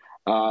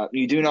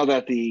 You do know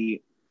that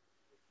the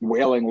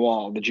Wailing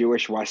Wall, the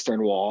Jewish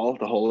Western Wall,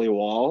 the Holy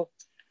Wall,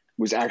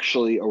 was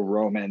actually a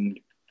Roman.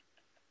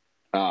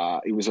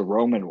 It was a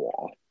Roman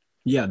wall.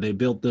 Yeah, they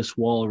built this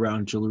wall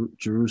around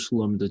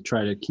Jerusalem to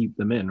try to keep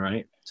them in,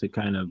 right? To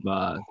kind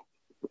of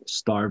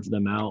starve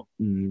them out,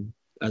 and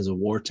as a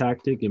war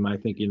tactic. Am I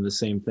thinking the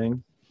same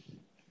thing?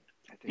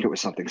 I think it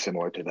was something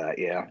similar to that.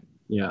 Yeah.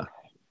 Yeah.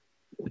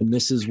 And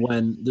this is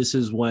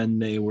when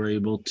they were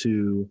able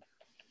to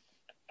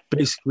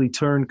basically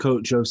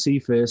turncoat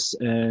Josephus,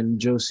 and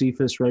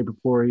Josephus, right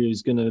before he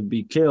was going to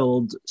be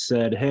killed,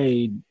 said,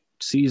 "Hey,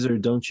 Caesar,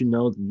 don't you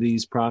know that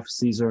these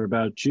prophecies are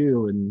about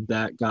you?" And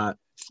that got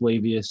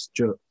Flavius,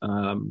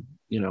 or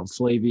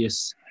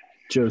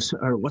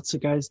what's the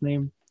guy's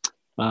name?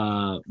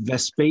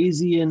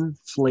 Vespasian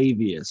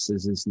Flavius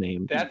is his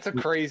name. That's a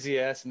crazy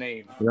ass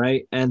name,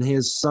 right? And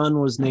his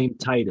son was named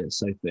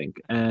Titus, I think.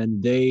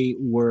 And they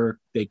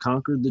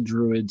conquered the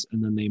Druids,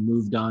 and then they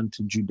moved on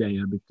to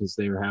Judea because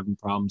they were having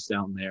problems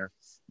down there.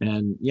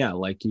 And yeah,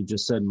 like you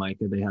just said,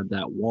 Micah, they had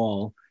that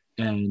wall.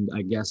 And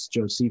I guess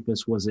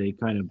Josephus was a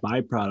kind of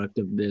byproduct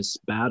of this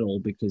battle,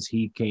 because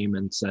he came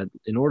and said,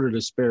 in order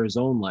to spare his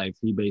own life,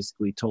 he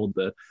basically told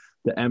the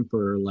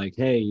emperor, like,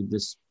 hey,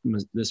 this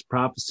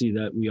prophecy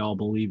that we all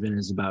believe in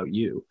is about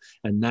you.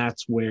 And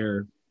that's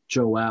where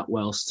Joe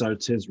Atwell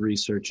starts his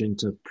research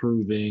into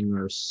proving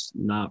or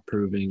not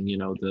proving, you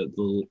know,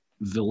 the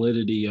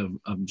validity of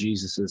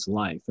Jesus's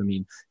life. I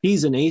mean,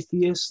 he's an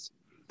atheist.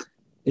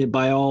 With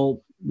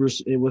all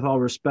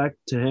respect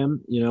to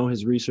him, you know,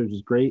 his research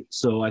is great.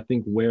 So I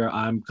think where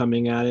I'm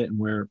coming at it, and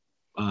where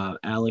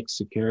Alex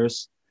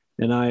Sakaris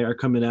and I are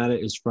coming at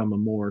it, is from a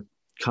more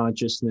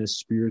consciousness,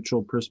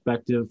 spiritual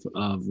perspective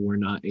of we're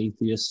not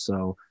atheists,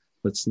 so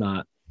let's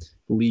not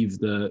leave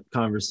the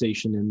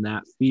conversation in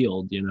that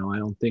field. You know, I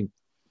don't think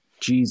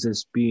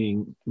Jesus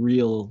being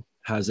real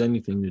has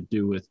anything to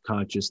do with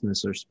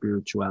consciousness or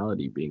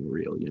spirituality being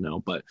real, you know,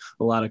 but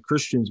a lot of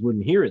Christians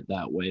wouldn't hear it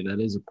that way. That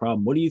is a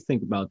problem. What do you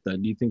think about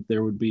that? Do you think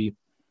there would be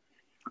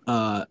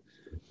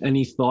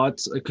any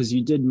thoughts? Because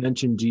you did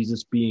mention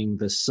Jesus being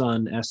the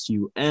Son,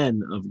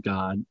 S-U-N, of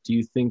God. Do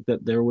you think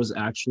that there was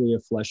actually a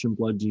flesh and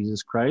blood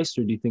Jesus Christ,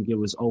 or do you think it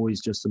was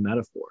always just a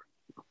metaphor?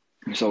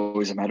 It's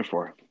always a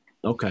metaphor.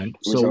 Okay.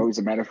 It was always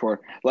a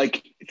metaphor.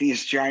 Like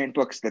these giant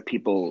books that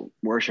people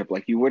worship,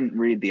 like you wouldn't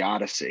read the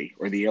Odyssey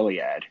or the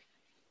Iliad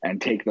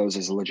and take those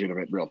as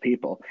legitimate real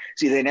people.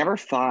 See, they never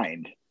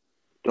find,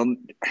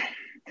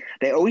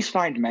 they always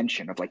find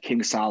mention of like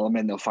King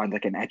Solomon. They'll find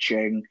like an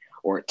etching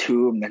or a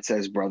tomb that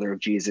says brother of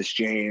Jesus,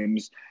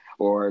 James,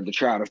 or the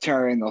Shroud of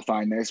Turin. They'll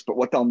find this. But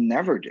what they'll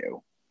never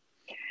do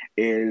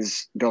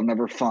is they'll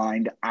never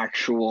find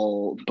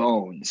actual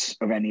bones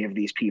of any of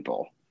these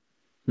people.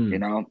 You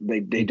know,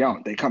 they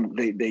don't. They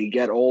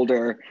get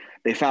older.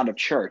 They found a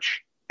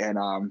church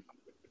in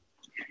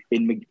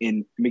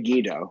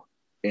Megiddo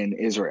in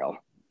Israel.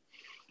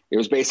 It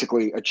was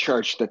basically a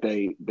church that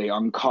they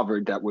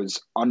uncovered that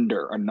was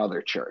under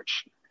another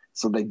church.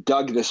 So they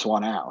dug this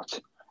one out,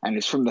 and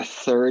it's from the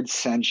 3rd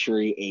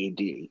century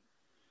AD.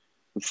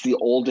 It's the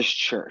oldest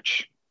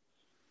church.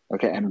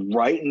 Okay, and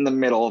right in the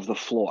middle of the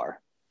floor,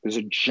 there's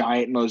a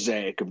giant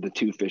mosaic of the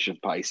 2 fish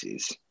of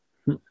Pisces.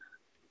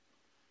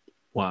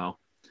 Wow.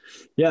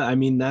 Yeah, I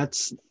mean,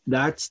 that's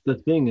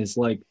the thing is,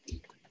 like,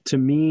 to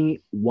me,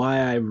 why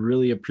I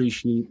really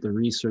appreciate the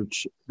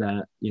research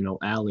that, you know,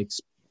 Alex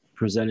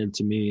presented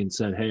to me and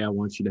said, hey, I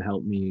want you to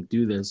help me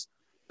do this,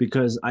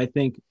 because I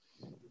think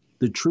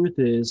the truth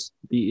is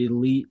the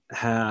elite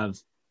have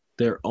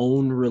their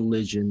own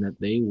religion that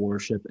they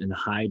worship and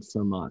hide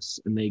from us.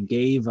 And they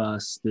gave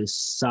us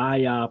this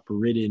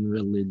psyop-ridden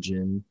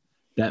religion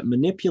that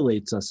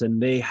manipulates us, and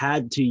they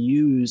had to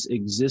use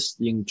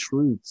existing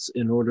truths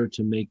in order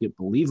to make it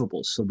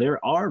believable. So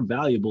there are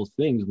valuable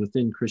things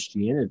within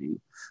Christianity.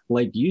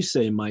 Like you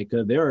say,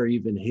 Micah, there are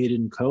even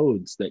hidden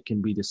codes that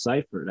can be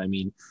deciphered. I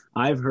mean,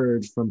 I've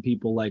heard from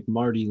people like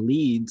Marty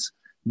Leeds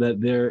that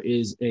there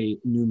is a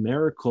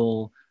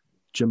numerical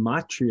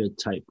gematria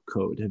type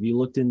code. Have you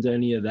looked into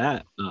any of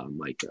that,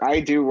 Micah? I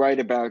do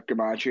write about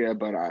gematria,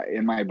 but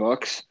in my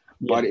books.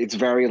 Yeah. But it's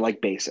very like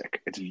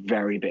basic. It's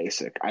very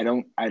basic. I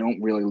don't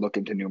really look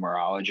into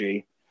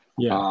numerology.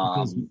 Yeah,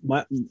 because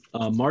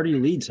Marty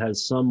Leeds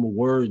has some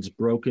words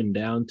broken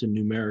down to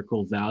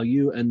numerical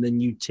value, and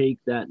then you take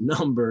that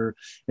number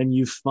and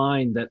you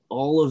find that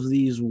all of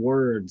these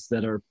words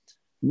that are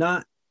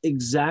not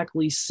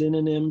exactly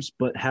synonyms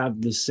but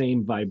have the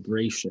same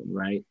vibration,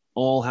 right?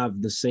 All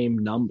have the same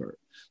number.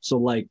 So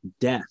like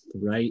death,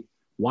 right?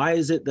 Why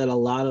is it that a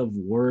lot of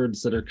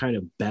words that are kind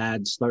of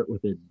bad start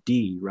with a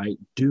D, right?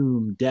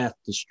 Doom, death,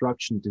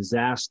 destruction,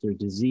 disaster,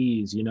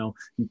 disease. You know,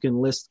 you can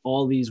list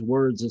all these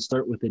words that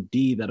start with a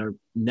D that are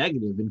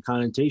negative in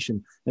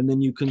connotation. And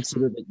then you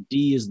consider that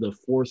D is the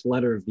 4th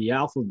letter of the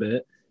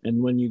alphabet.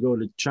 And when you go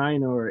to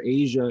China or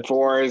Asia,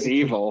 4 is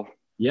evil.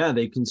 Yeah,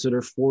 they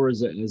consider 4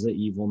 as an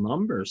evil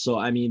number. So,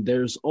 I mean,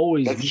 there's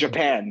always... That's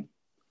Japan.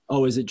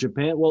 Oh, is it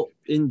Japan? Well,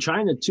 in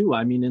China too.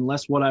 I mean,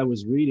 unless what I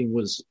was reading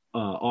was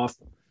off...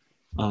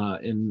 No,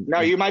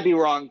 you might be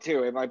wrong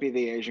too. It might be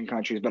the Asian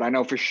countries, but I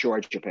know for sure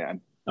it's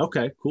Japan.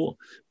 Okay, cool.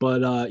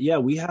 But yeah,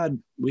 we had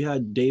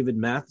David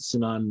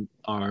Matheson on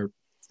our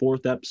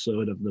 4th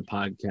episode of the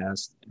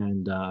podcast,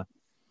 and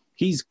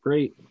he's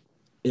great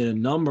in a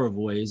number of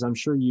ways. I'm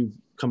sure you've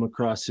come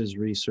across his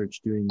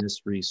research doing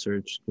this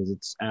research because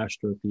it's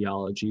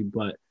astrotheology.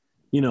 But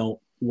you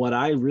know what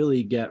I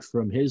really get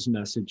from his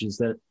message is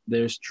that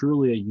there's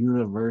truly a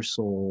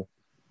universal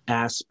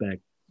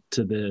aspect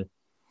to the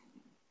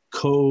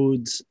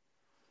codes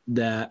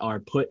that are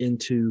put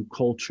into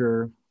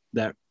culture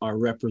that are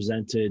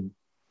represented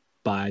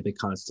by the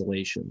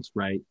constellations,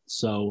 right?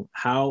 So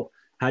how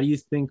do you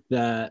think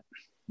that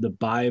the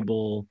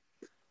Bible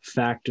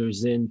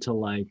factors into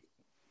like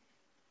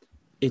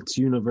its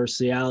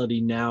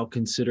universality now,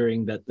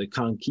 considering that the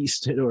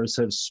conquistadors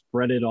have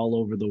spread it all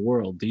over the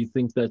world? Do you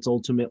think that's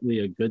ultimately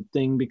a good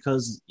thing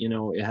because, you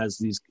know, it has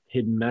these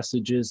hidden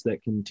messages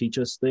that can teach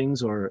us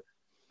things? Or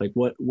like,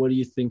 what do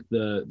you think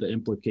the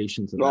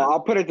implications of that? Well,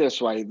 I'll put it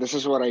this way. This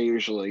is what I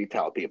usually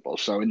tell people.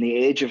 So in the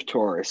age of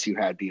Taurus, you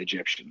had the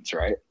Egyptians,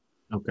 right?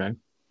 Okay.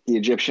 The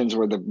Egyptians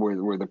were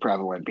the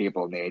prevalent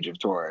people in the age of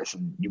Taurus.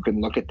 And you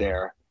can look at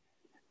their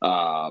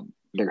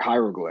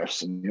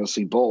hieroglyphs and you'll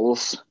see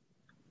bulls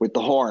with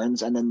the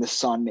horns and then the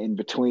sun in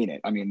between it.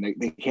 I mean,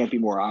 they can't be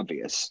more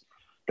obvious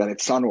that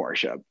it's sun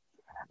worship.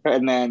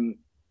 And then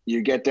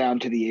you get down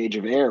to the age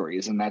of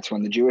Aries, and that's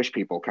when the Jewish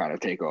people kind of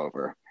take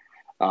over.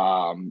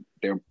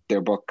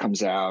 Their book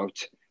comes out.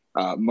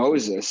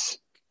 Moses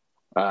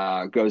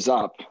goes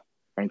up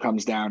and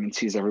comes down and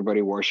sees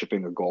everybody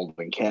worshiping a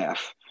golden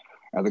calf.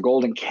 Now, the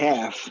golden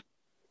calf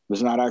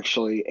was not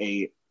actually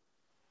a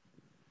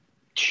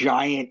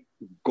giant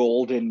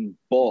golden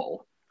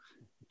bull.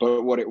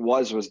 But what it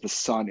was the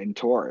sun in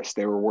Taurus.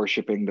 They were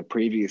worshiping the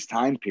previous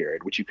time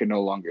period, which you can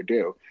no longer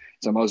do.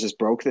 So Moses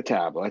broke the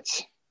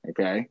tablets.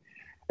 Okay.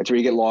 That's where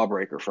you get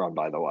lawbreaker from,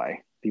 by the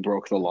way. He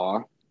broke the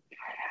law.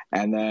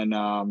 And then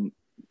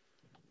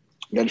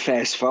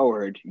fast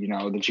forward,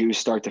 the Jews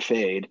start to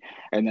fade.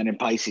 And then in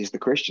Pisces, the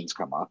Christians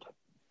come up,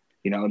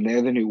 and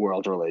they're the new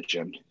world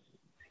religion,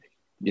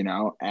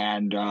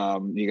 and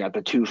you got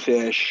the two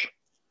fish,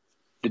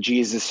 the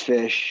Jesus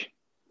fish.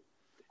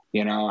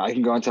 I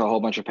can go into a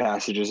whole bunch of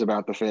passages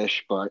about the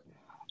fish, but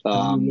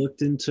have you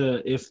looked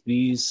into if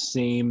these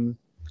same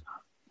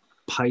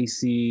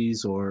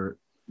Pisces or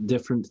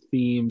different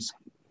themes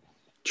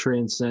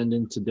transcend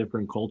into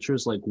different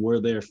cultures? Like,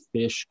 were there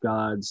fish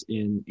gods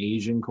in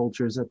Asian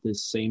cultures at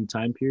this same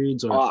time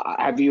periods? Or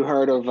have you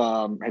heard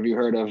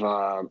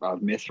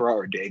of Mithra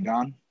or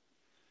Dagon?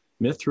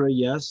 Mithra,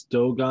 yes.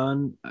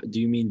 Dogon. Do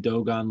you mean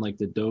Dogon like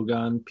the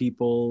Dogon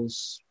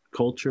people's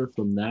culture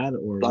from that,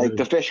 or like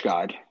the fish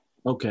god?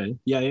 Okay.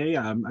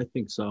 Yeah. I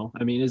think so.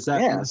 I mean, is that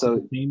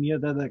Mesopotamia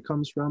that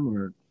comes from,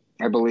 or?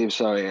 I believe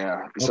so,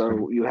 yeah. Okay.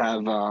 So you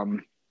have,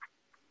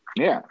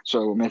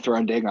 so Mithra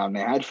and Dagon, they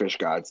had fish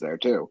gods there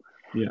too.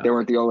 Yeah. They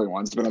weren't the only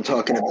ones, but I'm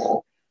talking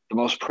about the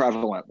most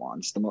prevalent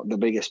ones, the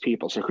biggest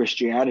people. So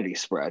Christianity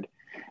spread.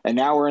 And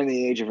now we're in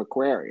the age of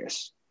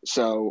Aquarius.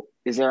 So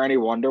is there any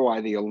wonder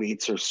why the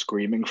elites are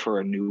screaming for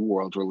a new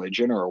world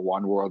religion or a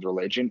one world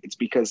religion? It's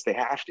because they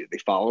have to. They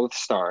follow the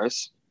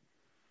stars.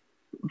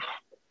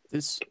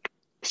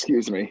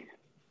 Excuse me.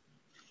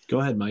 Go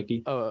ahead,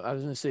 Mikey. Oh, I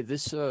was going to say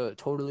this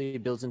totally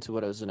builds into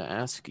what I was going to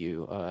ask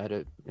you. I had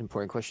an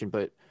important question,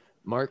 but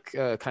Mark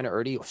kind of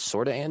already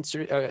sort of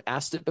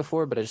asked it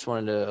before, but I just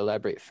wanted to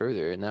elaborate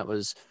further. And that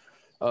was,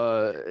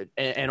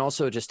 and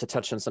also just to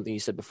touch on something you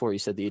said before, you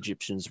said the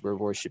Egyptians were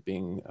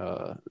worshiping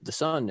the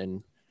sun.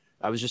 And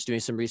I was just doing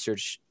some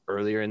research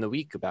earlier in the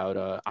week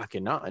about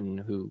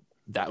Akhenaten, who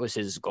that was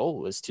his goal,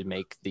 was to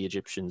make the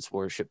Egyptians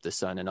worship the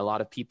sun. And a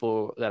lot of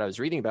people that I was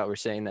reading about were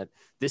saying that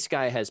this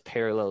guy has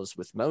parallels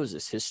with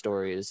Moses. His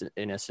story is,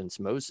 in essence,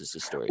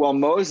 Moses' story. Well,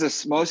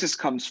 Moses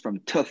comes from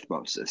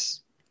Tuthmosis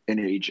in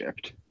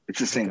Egypt. It's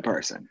the same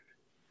person.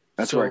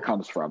 That's where it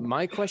comes from.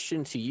 My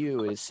question to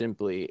you is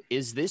simply,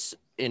 is this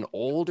an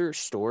older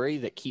story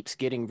that keeps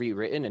getting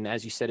rewritten? And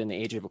as you said, in the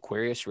age of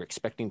Aquarius, we're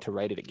expecting to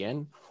write it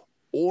again?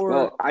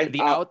 Or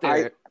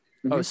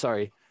Oh,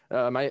 sorry.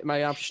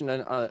 My option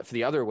for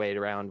the other way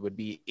around would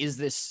be, is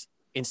this,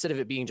 instead of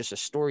it being just a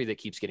story that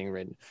keeps getting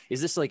written, is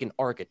this like an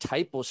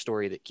archetypal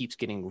story that keeps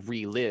getting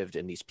relived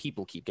and these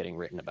people keep getting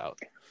written about?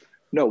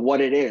 No,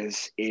 what it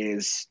is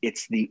it's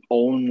the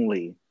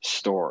only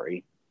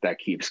story that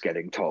keeps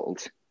getting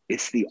told.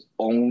 It's the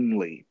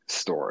only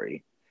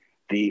story.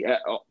 The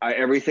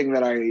everything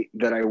that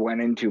I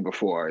went into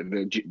before,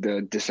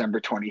 the December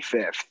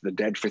 25th, the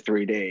dead for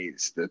 3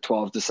 days, the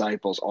 12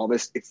 disciples, all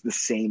this, it's the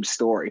same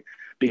story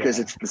because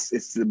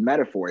it's the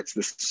metaphor. It's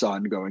the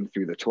sun going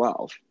through the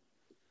 12.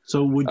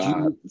 So would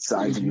you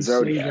signs of the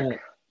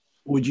zodiac?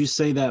 Would you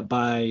say that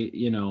by,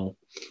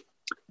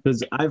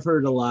 because I've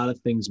heard a lot of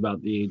things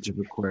about the age of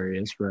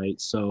Aquarius,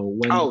 right? So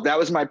that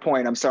was my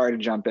point. I'm sorry to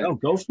jump in. Oh,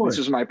 go for it. This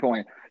was my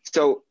point.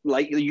 So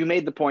like you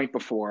made the point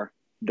before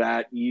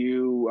that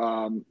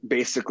you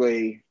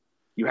basically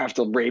you have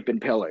to rape and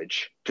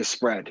pillage to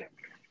spread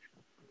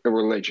a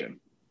religion.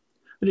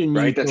 I didn't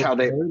right. That's how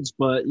words,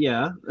 but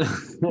yeah.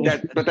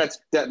 but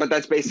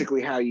that's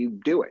basically how you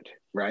do it,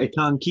 right? The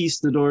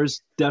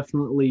conquistadors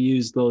definitely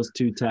use those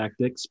two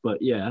tactics,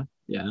 but yeah.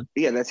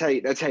 That's how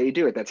you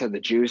do it. That's how the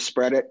Jews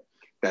spread it.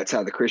 That's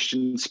how the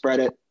Christians spread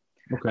it.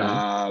 Okay.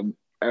 All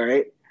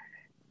right.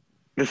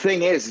 The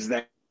thing is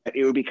that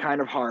it would be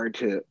kind of hard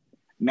to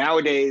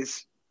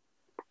nowadays.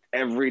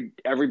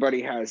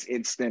 Everybody has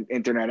instant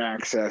internet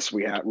access.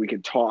 We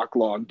could talk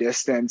long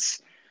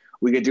distance.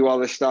 We could do all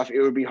this stuff. It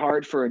would be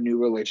hard for a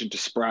new religion to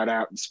spread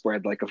out and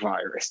spread like a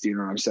virus. Do you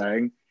know what I'm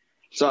saying?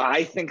 So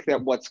I think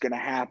that what's going to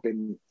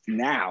happen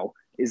now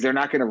is they're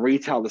not going to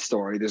retell the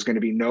story. There's going to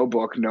be no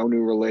book, no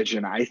new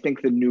religion. I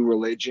think the new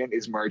religion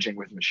is merging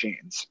with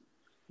machines.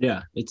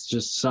 Yeah, it's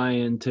just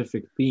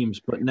scientific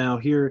themes. But now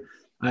here,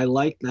 I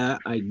like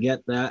that. I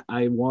get that.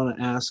 I want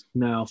to ask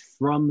now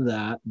from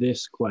that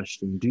this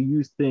question. Do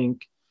you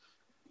think,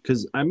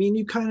 because I mean,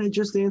 you kind of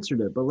just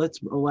answered it, but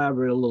let's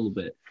elaborate a little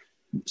bit.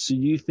 So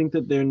you think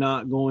that they're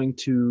not going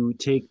to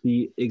take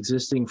the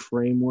existing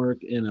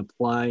framework and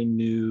apply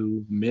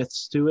new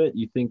myths to it?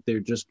 You think they're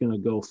just going to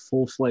go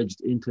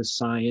full-fledged into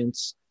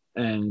science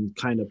and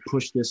kind of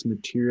push this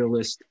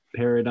materialist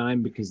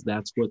paradigm because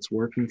that's what's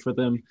working for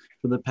them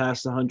for the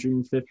past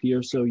 150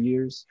 or so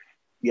years?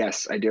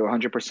 Yes, I do.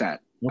 100%.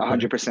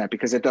 100%,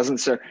 because it doesn't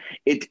serve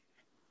it.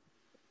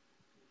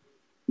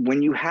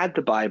 When you had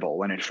the Bible,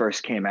 when it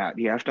first came out,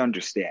 you have to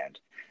understand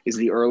is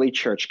the early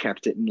church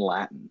kept it in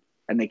Latin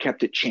and they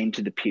kept it chained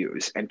to the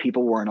pews and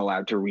people weren't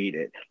allowed to read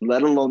it,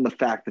 let alone the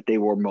fact that they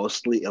were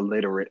mostly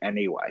illiterate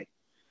anyway.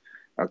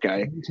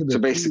 Okay, To the so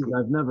basically, pews,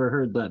 I've never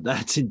heard that.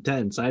 That's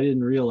intense. I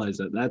didn't realize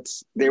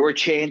that. they were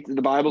chained.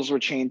 The Bibles were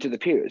chained to the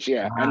pews.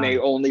 Yeah, and they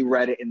only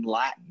read it in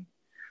Latin.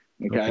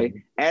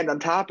 Okay, and on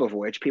top of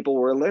which, people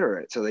were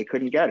illiterate, so they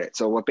couldn't get it.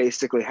 So what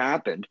basically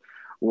happened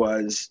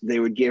was they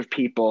would give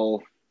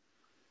people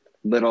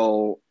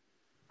little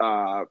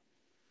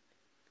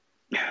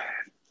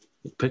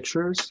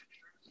pictures.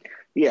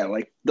 Yeah,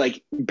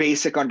 like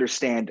basic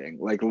understanding,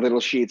 like little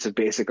sheets of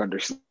basic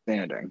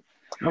understanding.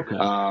 Okay.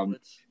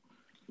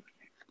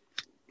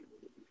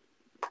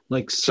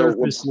 Like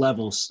surface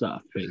level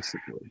stuff,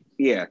 basically.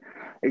 Yeah,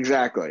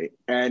 exactly.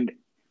 And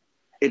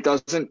it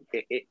doesn't.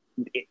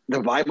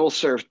 The Bible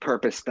served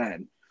purpose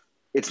then.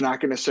 It's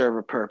not going to serve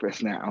a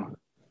purpose now.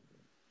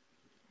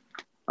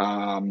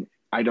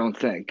 I don't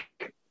think,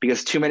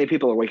 because too many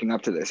people are waking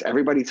up to this.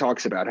 Everybody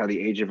talks about how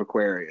the age of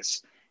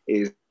Aquarius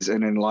is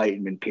an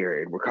enlightenment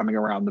period. We're coming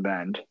around the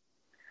bend,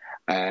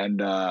 and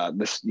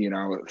this,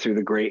 through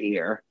the great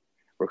year,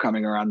 we're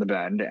coming around the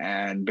bend,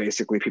 and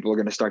basically people are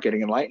going to start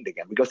getting enlightened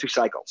again. We go through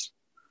cycles.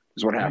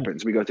 Is what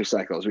happens. We go through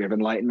cycles. We have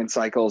enlightenment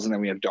cycles, and then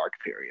we have dark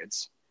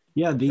periods.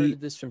 Yeah, I've heard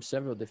this from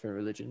several different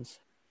religions.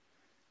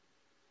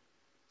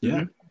 Yeah.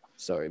 Mm-hmm.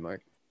 Sorry,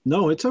 Mark.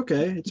 No, it's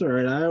okay. It's all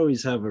right. I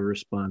always have a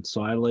response,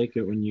 so I like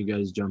it when you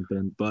guys jump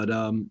in. But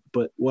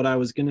what I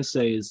was gonna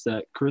say is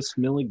that Chris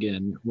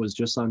Milligan was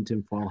just on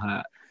Tinfoil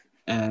Hat,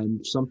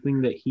 and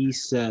something that he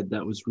said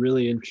that was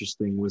really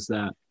interesting was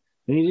that,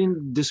 and he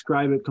didn't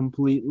describe it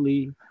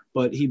completely,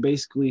 but he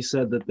basically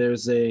said that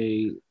there's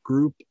a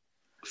group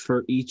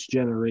for each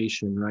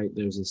generation, right?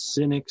 There's a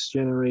cynics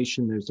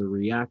generation, there's a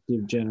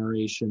reactive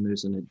generation,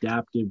 there's an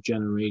adaptive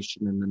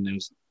generation, and then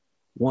there's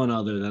one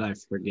other that I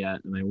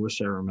forget, and I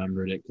wish I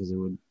remembered it because it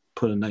would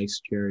put a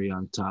nice cherry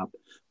on top.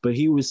 But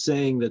he was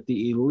saying that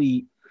the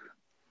elite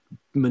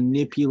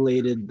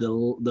manipulated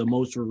the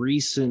most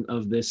recent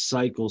of this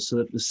cycle so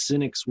that the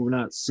cynics were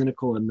not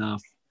cynical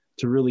enough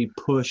to really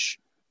push,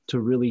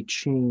 to really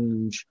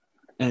change.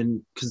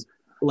 And because,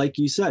 like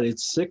you said,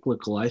 it's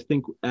cyclical. I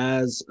think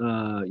as,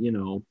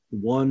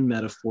 one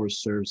metaphor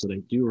serves that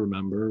I do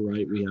remember,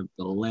 right? We have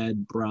the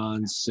lead,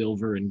 bronze,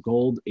 silver, and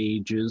gold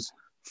ages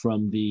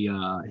from the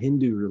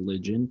Hindu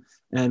religion.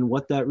 And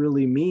what that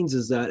really means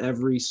is that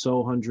every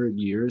 100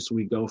 years,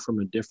 we go from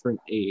a different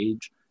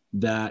age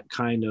that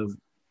kind of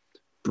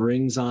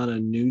brings on a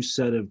new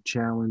set of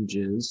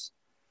challenges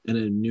and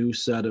a new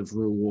set of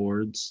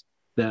rewards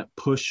that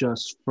push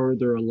us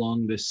further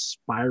along this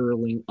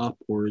spiraling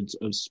upwards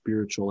of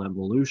spiritual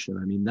evolution.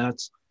 I mean,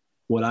 that's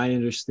what I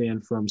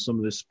understand from some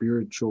of the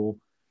spiritual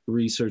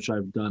research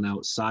I've done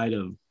outside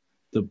of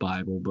the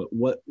Bible. But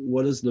what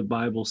does the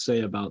Bible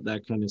say about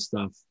that kind of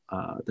stuff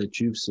that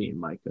you've seen,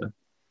 Micah?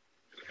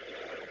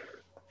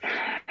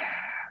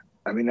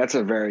 I mean, that's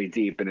a very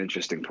deep and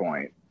interesting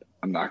point.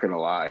 I'm not going to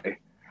lie.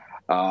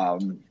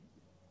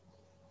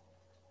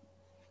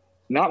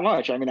 Not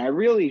much. I mean, I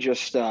really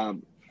just,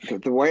 the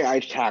way I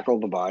tackle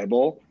the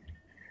Bible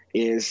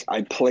is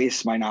I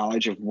place my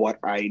knowledge of what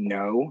I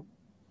know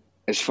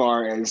as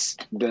far as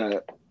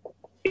the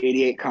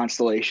 88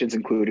 constellations,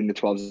 including the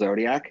 12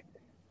 zodiac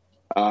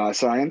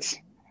science.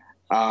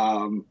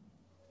 And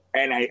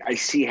I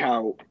see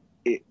how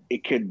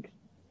it could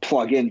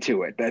plug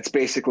into it. That's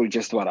basically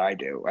just what I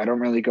do. I don't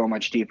really go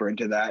much deeper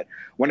into that.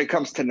 When it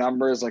comes to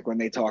numbers, like when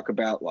they talk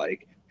about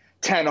like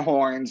 10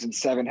 horns and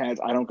 7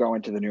 heads, I don't go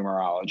into the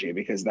numerology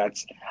because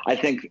I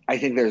think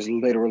there's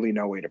literally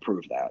no way to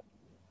prove that.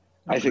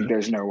 Okay. I think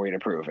there's no way to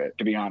prove it,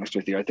 to be honest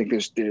with you. I think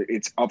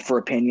it's up for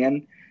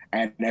opinion,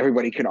 and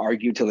everybody can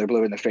argue till they're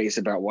blue in the face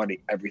about what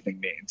everything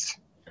means.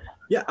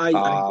 Yeah,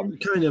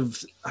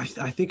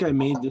 I think I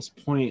made this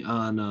point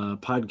on a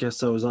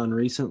podcast I was on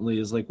recently,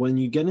 is like when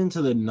you get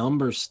into the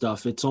number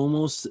stuff, it's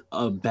almost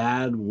a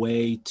bad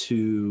way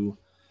to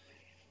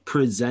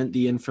present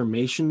the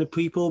information to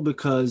people,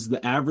 because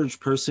the average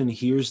person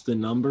hears the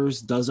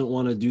numbers, doesn't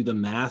want to do the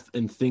math,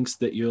 and thinks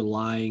that you're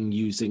lying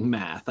using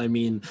math. I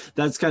mean,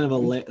 that's kind of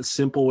a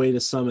simple way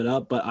to sum it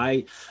up, but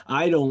I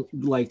don't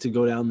like to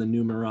go down the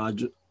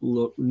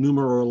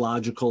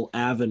numerological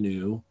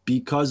avenue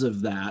because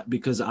of that,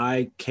 because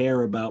I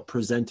care about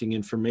presenting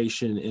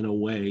information in a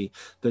way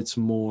that's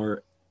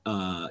more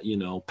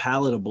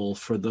palatable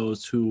for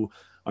those who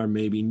are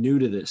maybe new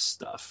to this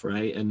stuff,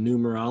 right? And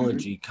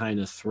numerology kind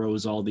of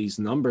throws all these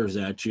numbers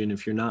at you, and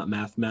if you're not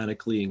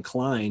mathematically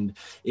inclined,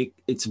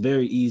 it's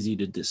very easy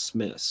to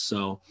dismiss.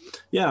 So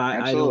yeah,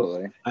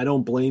 I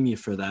don't blame you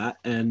for that.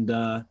 And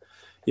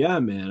yeah,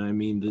 man, I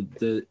mean,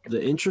 the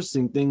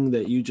interesting thing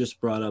that you just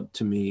brought up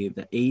to me,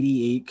 the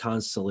 88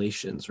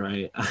 constellations,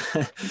 right?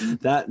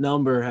 That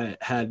number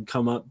had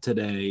come up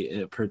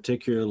today.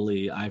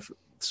 Particularly, I've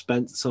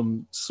spent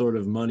some sort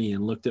of money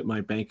and looked at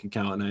my bank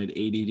account, and I had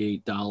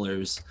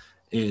 $88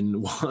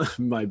 in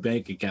my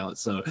bank account.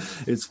 So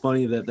it's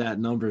funny that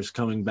number is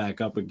coming back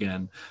up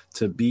again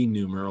to be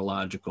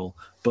numerological.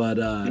 But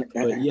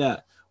yeah.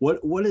 What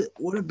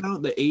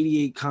about the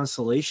 88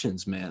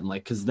 constellations, man?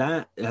 Like, cause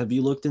have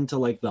you looked into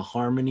like the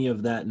harmony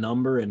of that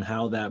number and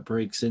how that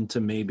breaks into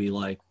maybe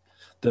like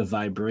the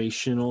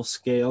vibrational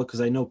scale?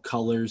 Because I know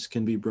colors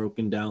can be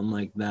broken down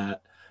like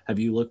that. Have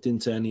you looked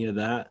into any of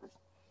that?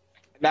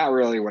 Not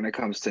really when it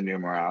comes to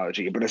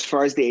numerology, but as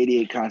far as the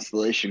 88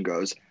 constellation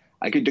goes,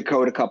 I could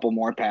decode a couple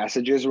more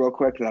passages real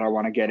quick that I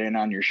want to get in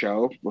on your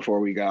show before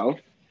we go.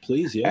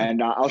 Please, yeah.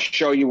 And I'll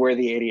show you where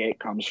the 88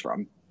 comes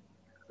from.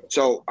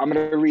 So I'm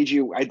going to read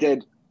you.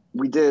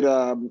 We did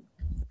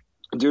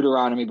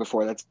Deuteronomy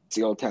before. That's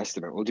the Old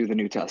Testament. We'll do the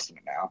New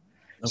Testament now.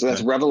 So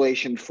that's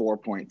Revelation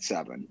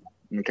 4.7.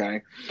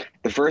 Okay.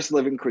 The first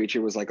living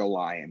creature was like a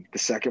lion. The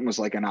second was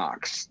like an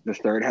ox. The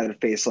third had a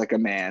face like a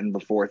man.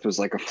 The fourth was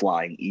like a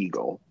flying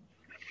eagle.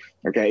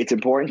 Okay. It's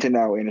important to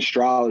know in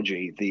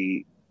astrology,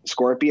 the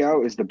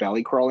Scorpio is the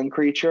belly crawling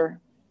creature.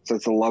 So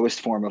it's the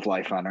lowest form of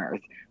life on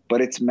earth.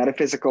 But it's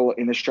metaphysical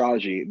in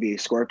astrology. The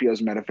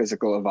Scorpio's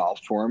metaphysical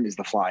evolved form is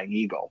the flying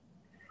eagle.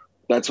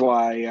 That's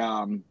why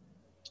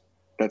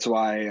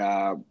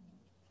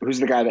who's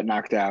the guy that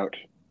knocked out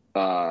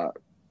Conor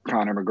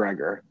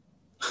McGregor?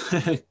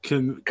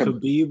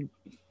 Khabib.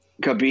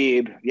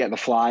 Khabib, yeah, the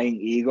flying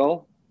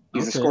eagle.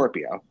 He's a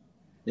Scorpio.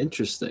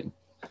 Interesting.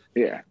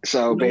 Yeah.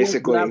 So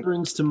basically, that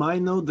brings to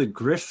mind though the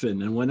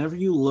griffin. And whenever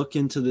you look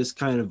into this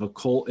kind of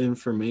occult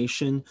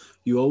information,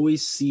 you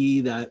always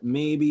see that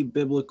maybe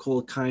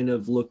biblical kind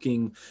of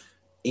looking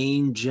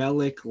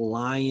angelic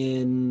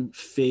lion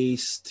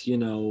faced,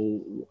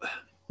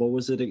 what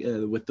was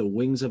it with the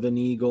wings of an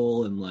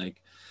eagle, and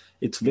like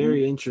it's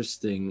very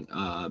interesting.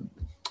 I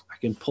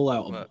can pull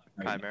out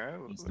Chimera?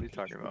 What are you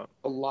talking about?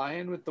 A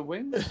lion with the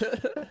wings?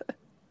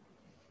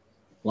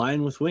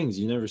 Lion with wings.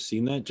 You never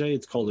seen that, Jay?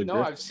 It's called a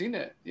griffin. No, I've seen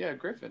it. Yeah,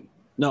 griffin.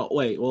 No,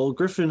 wait. Well,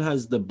 griffin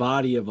has the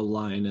body of a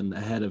lion and the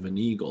head of an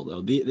eagle,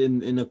 though.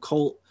 In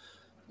occult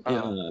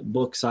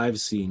books I've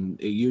seen,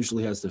 it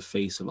usually has the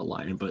face of a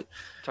lion. But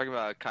Talking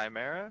about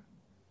Chimera?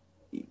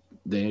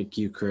 Thank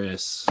you,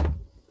 Chris.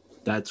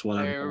 That's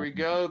what There we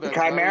go. the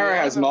Chimera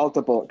has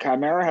multiple.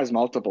 Chimera has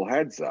multiple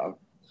heads, though.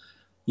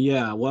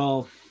 Yeah,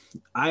 well,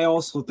 I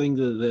also think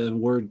that the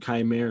word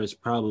chimera is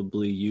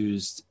probably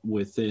used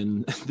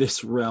within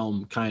this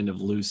realm kind of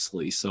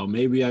loosely. So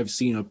maybe I've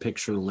seen a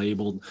picture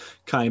labeled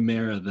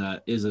chimera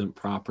that isn't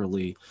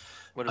properly.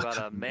 What about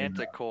a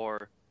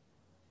manticore?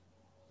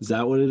 Is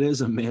that what it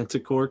is? A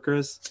manticore,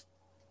 Chris?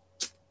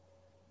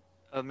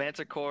 A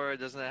manticore,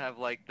 doesn't it have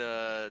like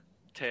the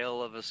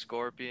tail of a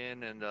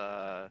scorpion and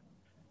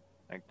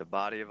like the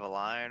body of a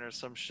lion or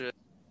some shit?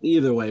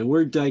 Either way,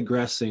 we're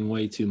digressing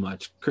way too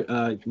much.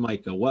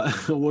 Micah,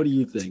 what do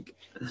you think?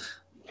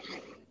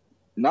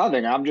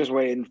 Nothing. I'm just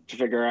waiting to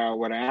figure out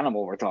what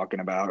animal we're talking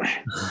about.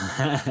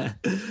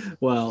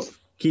 Well,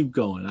 keep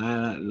going.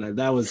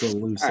 That was a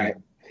loose. All right.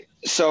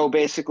 So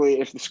basically,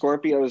 if the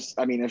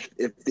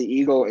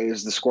eagle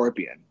is the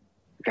scorpion,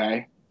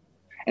 okay?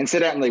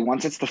 Incidentally,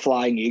 once it's the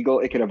flying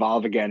eagle, it could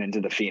evolve again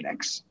into the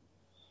phoenix.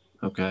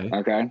 Okay.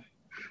 Okay.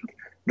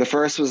 The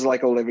first was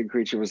like a living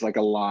creature, was like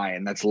a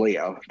lion. That's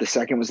Leo. The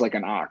second was like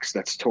an ox.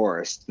 That's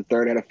Taurus. The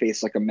third had a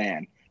face like a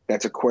man.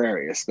 That's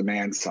Aquarius, the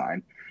man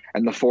sign.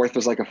 And the fourth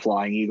was like a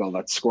flying eagle.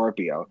 That's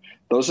Scorpio.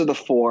 Those are the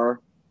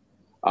four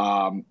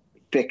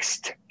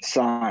fixed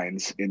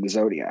signs in the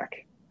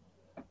zodiac.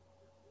 Do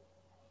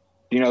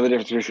you know the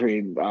difference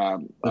between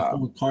the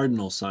four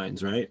cardinal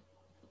signs, right?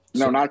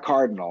 No, not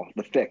cardinal.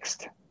 The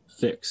fixed.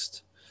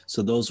 Fixed.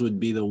 So those would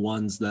be the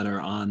ones that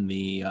are on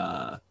the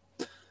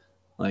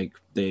like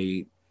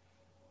they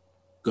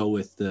go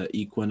with the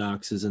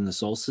equinoxes and the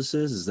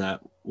solstices. Is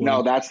that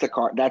no? That's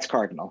that's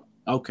cardinal.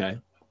 Okay,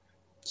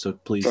 so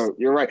please. So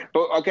you're right.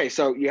 But okay,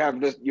 so you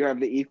have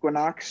the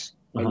equinox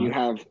and you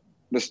have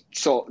the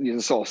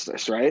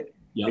solstice, right?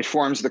 Yep. It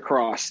forms the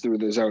cross through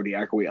the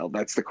zodiac wheel.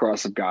 That's the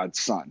cross of God's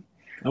son.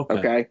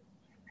 Okay.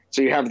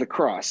 So you have the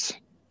cross.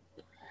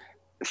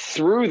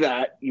 Through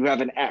that, you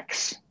have an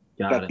X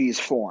these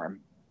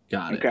form.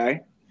 Got it.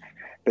 Okay.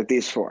 That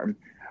these form.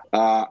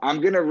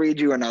 I'm going to read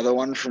you another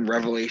one from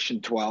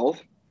Revelation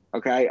 12.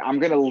 Okay. I'm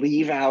going to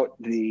leave out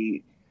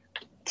the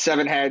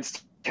 7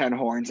 heads, 10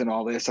 horns and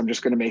all this. I'm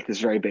just going to make this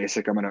very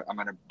basic. I'm going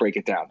to break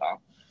it down though.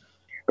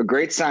 A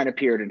great sign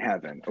appeared in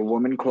heaven, a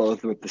woman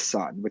clothed with the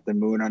sun, with the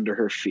moon under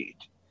her feet.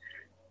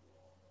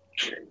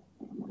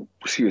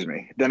 Excuse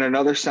me. Then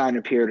another sign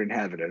appeared in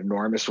heaven, an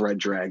enormous red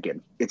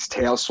dragon. Its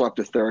tail swept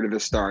a third of the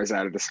stars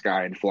out of the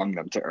sky and flung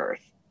them to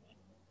earth.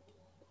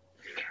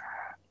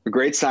 A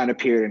great sign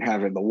appeared in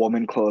heaven, the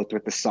woman clothed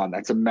with the sun.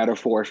 That's a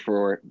metaphor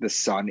for the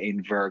sun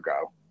in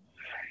Virgo.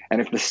 And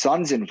if the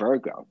sun's in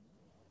Virgo,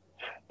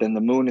 then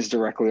the moon is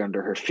directly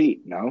under her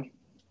feet, no?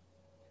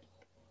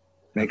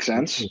 Make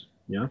sense?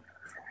 Yeah.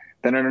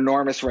 Then an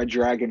enormous red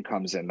dragon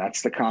comes in.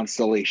 That's the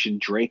constellation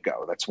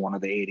Draco. That's one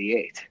of the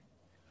 88.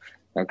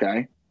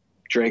 Okay?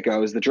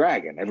 Draco is the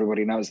dragon.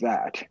 Everybody knows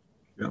that.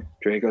 Yeah.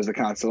 Draco is the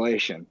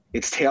constellation.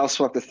 Its tail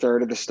swept a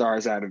third of the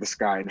stars out of the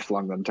sky and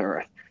flung them to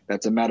earth.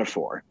 That's a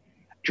metaphor.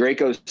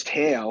 Draco's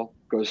tail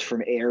goes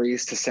from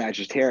Aries to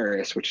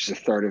Sagittarius, which is a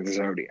third of the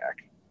zodiac.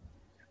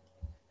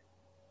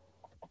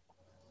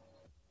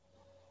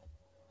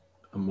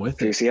 I'm with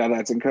Do you see how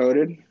that's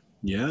encoded?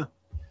 Yeah.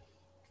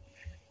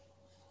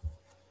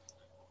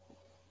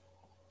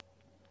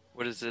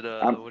 What does it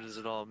what does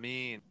it all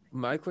mean?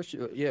 My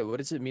question, yeah, what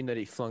does it mean that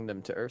he flung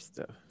them to Earth,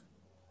 though?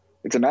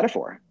 It's a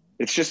metaphor.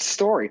 It's just a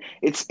story.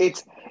 It's.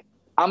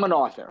 I'm an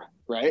author,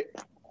 right?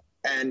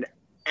 And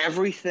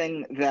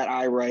everything that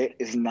I write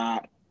is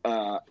not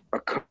a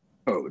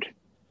code,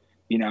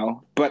 you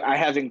know. But I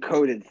have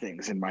encoded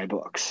things in my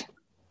books.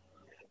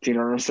 Do you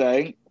know what I'm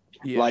saying?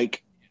 Yeah.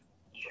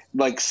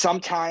 Like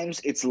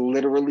sometimes it's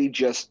literally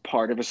just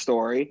part of a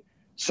story.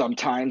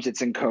 Sometimes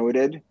it's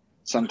encoded.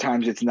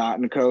 Sometimes it's not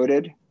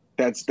encoded.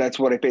 That's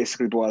what it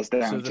basically boils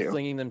down So the to.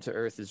 flinging them to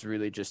Earth is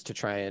really just to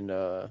try and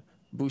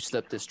boost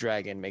up this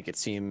dragon, make it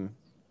seem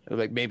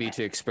like maybe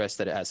to express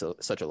that it has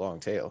such a long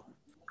tail.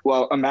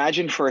 Well,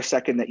 imagine for a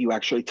second that you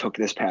actually took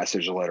this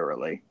passage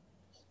literally.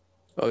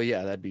 Oh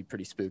yeah, that'd be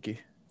pretty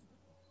spooky.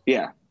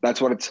 Yeah, that's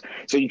what it's.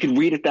 So you can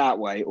read it that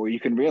way, or you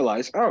can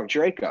realize, oh,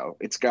 Draco,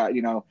 it's got,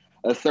 you know,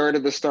 a third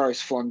of the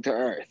stars flung to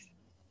Earth.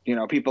 You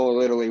know, people are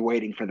literally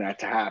waiting for that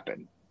to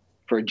happen,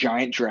 for a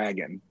giant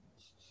dragon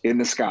in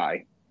the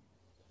sky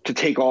to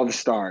take all the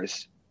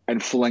stars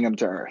and fling them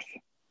to Earth.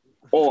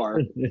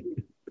 Or,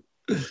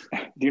 do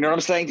you know what I'm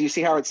saying? Do you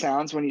see how it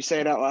sounds when you say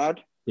it out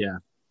loud? Yeah.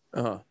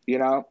 Uh-huh. You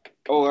know,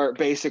 or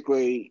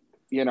basically,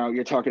 you know,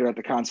 you're talking about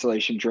the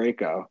constellation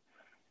Draco,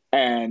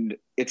 and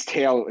its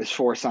tail is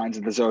 4 signs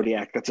of the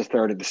zodiac. That's a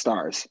third of the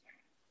stars.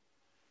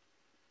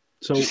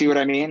 So do you see what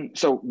I mean?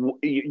 So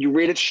you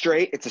read it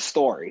straight, it's a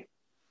story.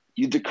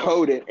 You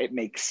decode it, it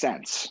makes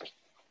sense.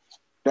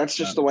 That's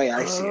just the way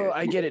I see it.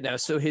 I get it now.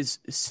 So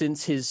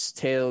since his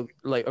tail,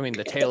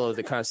 the tail of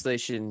the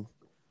constellation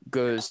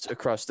goes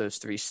across those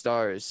 3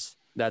 stars,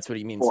 that's what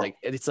he means. 4. Like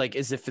it's like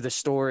as if the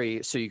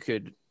story, so you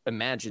could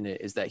imagine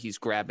it, is that he's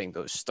grabbing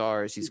those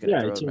stars. He's going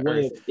to throw it's a them way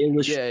to of Earth.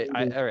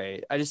 illustrating. All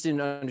right. I just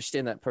didn't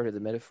understand that part of the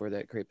metaphor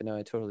that great, but now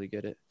I totally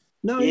get it.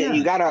 No, yeah,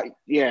 you gotta.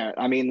 Yeah,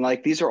 I mean,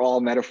 like these are all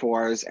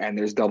metaphors, and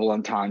there's double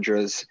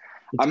entendres.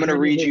 I'm going to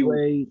read you a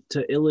way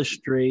to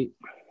illustrate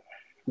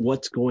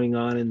what's going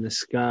on in the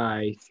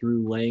sky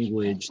through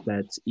language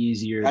that's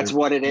easier. That's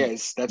what it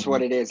is. That's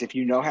what it is. If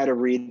you know how to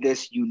read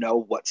this, you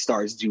know what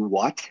stars do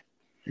what.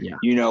 Yeah.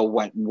 You know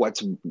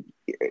what's.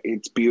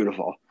 It's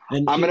beautiful.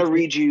 And I'm going to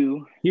read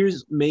you.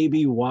 Here's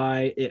maybe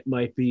why it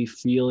might be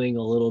feeling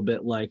a little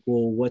bit like,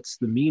 well, what's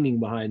the meaning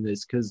behind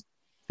this? Because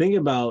think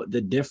about the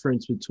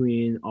difference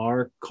between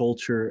our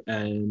culture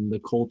and the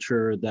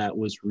culture that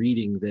was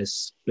reading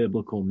this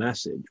biblical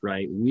message,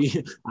 right?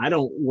 I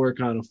don't work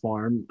on a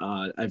farm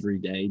every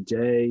day.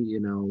 Jay, you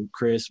know,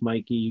 Chris,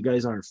 Mikey, you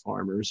guys aren't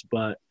farmers,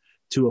 but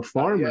to a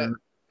farmer,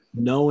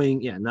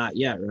 knowing, not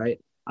yet, right?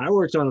 I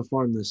worked on a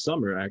farm this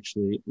summer,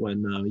 actually,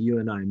 when you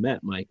and I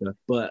met, Micah.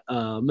 But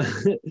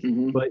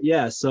but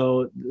yeah,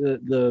 so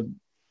the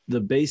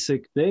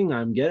basic thing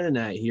I'm getting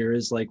at here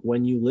is like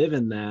when you live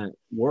in that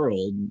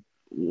world,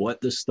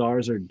 what the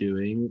stars are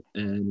doing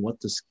and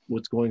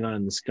what's going on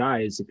in the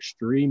sky is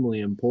extremely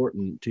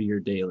important to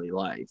your daily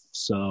life.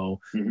 So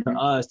to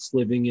us,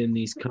 living in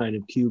these kind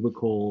of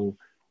cubicle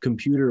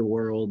computer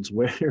worlds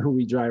where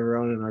we drive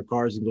around in our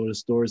cars and go to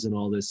stores and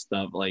all this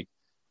stuff, like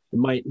it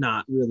might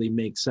not really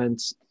make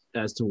sense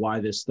as to why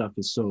this stuff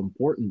is so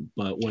important.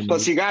 But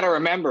plus you got to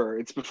remember,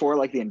 it's before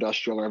like the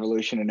Industrial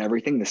Revolution and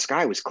everything. The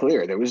sky was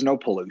clear. There was no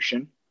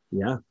pollution.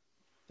 Yeah,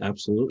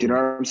 absolutely. Do you know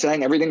what I'm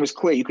saying? Everything was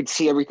clear. You could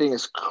see everything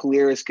as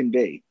clear as can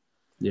be.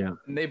 Yeah.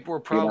 And they were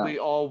probably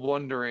all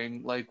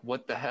wondering, like,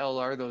 what the hell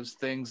are those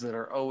things that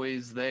are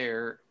always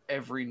there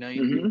every night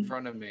in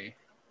front of me?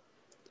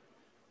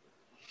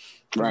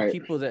 For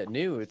people that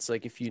knew, it's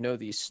like if you know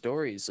these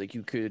stories, like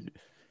you could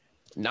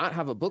not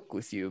have a book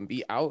with you and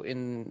be out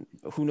in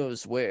who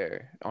knows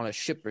where on a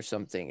ship or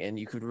something, and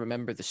you could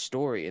remember the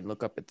story and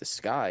look up at the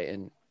sky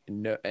and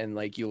know, and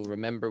like you'll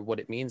remember what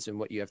it means and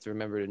what you have to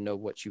remember to know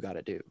what you got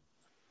to do.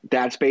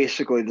 That's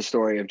basically the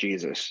story of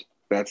Jesus.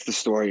 That's the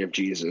story of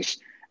Jesus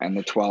and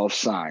the 12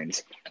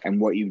 signs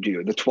and what you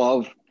do. The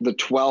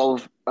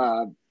 12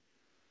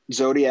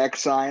 zodiac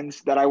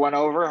signs that I went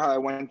over, how I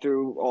went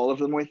through all of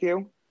them with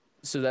you.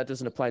 So that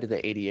doesn't apply to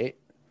the 88?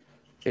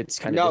 It's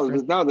kind of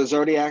different? No, the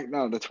zodiac,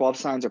 no, the 12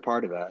 signs are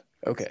part of that.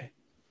 Okay.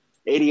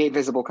 88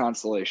 visible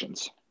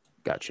constellations.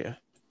 Gotcha.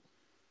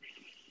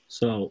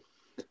 So,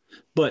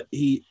 but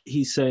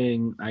he's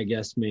saying, I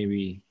guess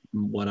maybe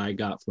what I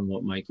got from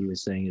what Mikey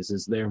was saying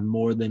is there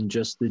more than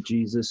just the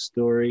Jesus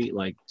story?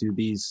 Like, do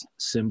these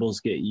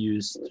symbols get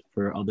used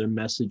for other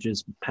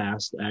messages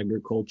past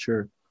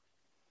agriculture,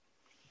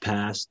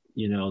 past,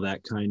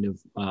 that kind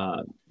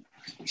of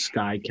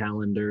sky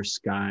calendar,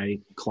 sky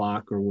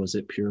clock, or was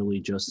it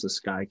purely just a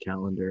sky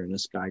calendar and a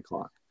sky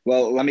clock?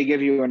 Well, let me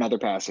give you another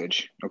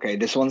passage. Okay,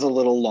 this one's a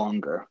little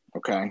longer.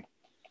 Okay,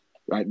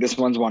 right. This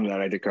one's one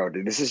that I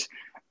decoded.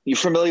 You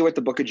familiar with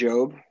the Book of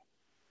Job?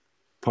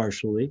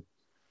 Partially.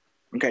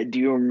 Okay. Do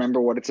you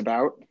remember what it's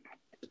about?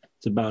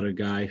 It's about a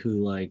guy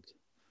who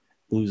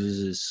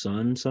loses his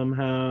son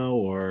somehow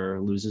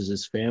or loses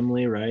his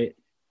family, right?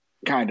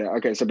 Kinda.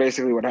 Okay. So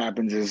basically, what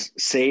happens is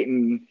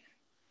Satan.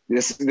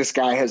 This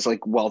guy has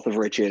wealth of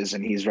riches,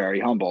 and he's very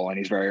humble and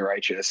he's very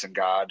righteous.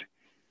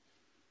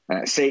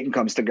 And Satan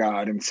comes to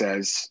God and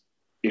says,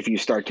 if you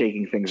start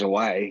taking things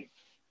away,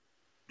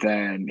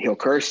 then he'll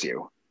curse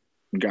you.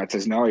 And God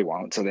says, no, he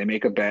won't. So they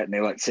make a bet and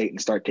they let Satan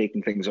start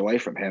taking things away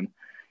from him.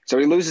 So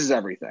he loses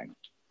everything.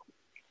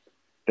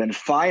 Then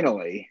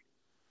finally,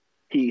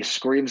 he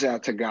screams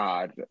out to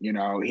God. You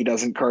know, he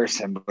doesn't curse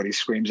him, but he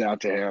screams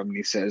out to him and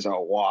he says,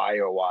 oh, why,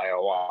 oh, why,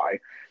 oh, why?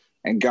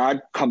 And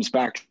God comes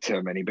back to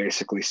him and he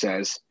basically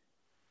says,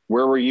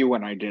 where were you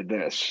when I did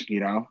this? You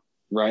know,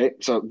 right?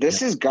 So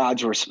this is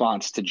God's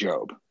response to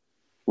Job,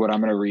 what I'm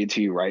going to read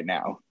to you right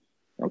now.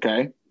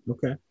 Okay?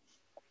 Okay.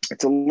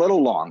 It's a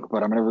little long,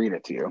 but I'm going to read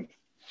it to you.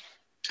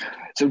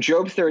 So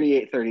Job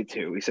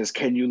 38:32, he says,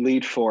 can you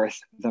lead forth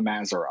the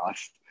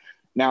Mazzaroth?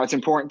 Now, it's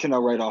important to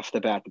know right off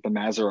the bat that the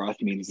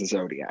Mazzaroth means the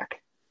zodiac.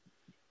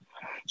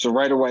 So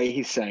right away,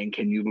 he's saying,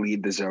 can you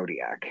lead the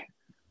zodiac?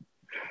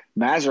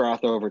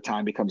 Mazzaroth over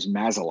time becomes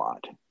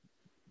Mazalot.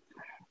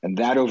 And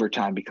that over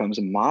time becomes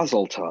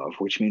Mazel Tov,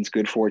 which means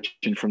good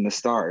fortune from the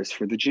stars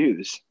for the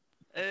Jews.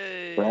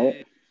 Hey.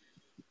 Right?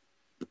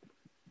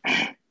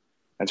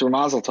 That's where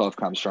Mazel Tov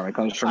comes from. It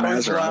comes from I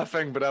was Mazzaroth.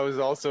 laughing, but I was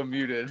also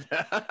muted.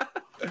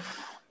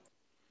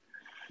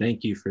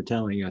 Thank you for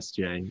telling us,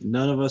 Jay.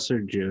 None of us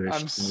are Jewish.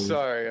 I'm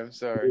sorry.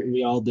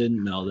 We all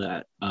didn't know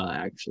that,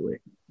 actually.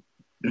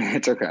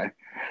 It's okay.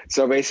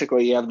 So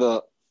basically, you have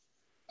the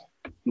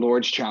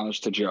Lord's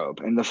challenge to Job.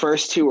 And the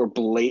first two are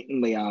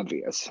blatantly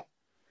obvious.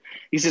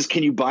 He says,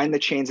 can you bind the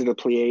chains of the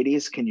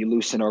Pleiades? Can you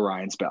loosen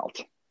Orion's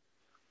belt?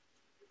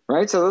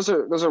 Right? So those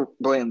are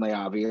blatantly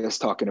obvious,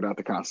 talking about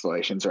the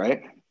constellations,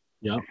 right?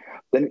 Yeah.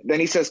 Then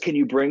he says, can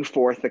you bring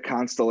forth the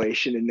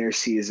constellation in their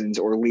seasons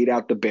or lead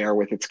out the bear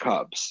with its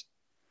cubs?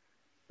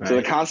 Right. So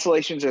the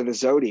constellations are the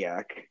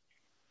zodiac,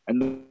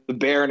 and the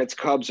bear and its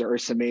cubs are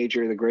Ursa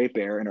Major, the Great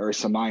Bear, and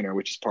Ursa Minor,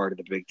 which is part of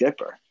the Big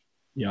Dipper.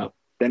 Yeah.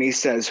 Then he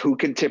says, who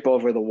can tip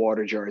over the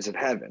water jars of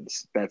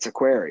heavens? That's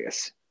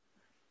Aquarius.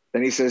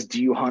 Then he says,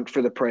 do you hunt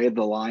for the prey of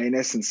the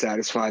lioness and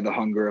satisfy the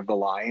hunger of the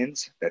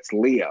lions? That's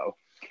Leo.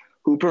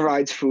 Who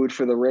provides food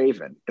for the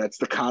raven? That's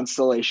the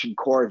constellation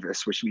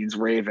Corvus, which means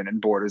raven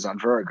and borders on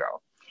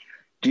Virgo.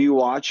 Do you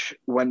watch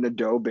when the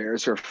doe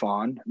bears her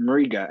fawn?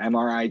 Mriga,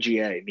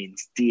 M-R-I-G-A,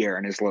 means deer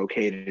and is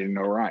located in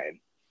Orion.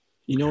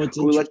 You know what's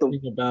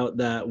interesting about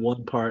that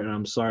one part, and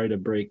I'm sorry to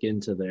break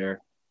into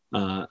there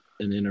and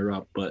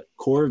interrupt, but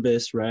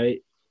Corvus,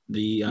 right?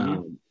 The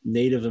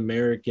Native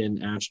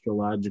American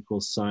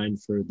astrological sign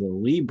for the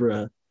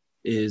Libra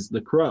is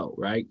the crow,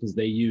 right? Because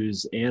they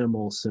use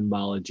animal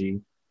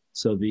symbology.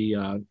 So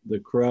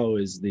the crow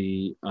is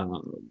the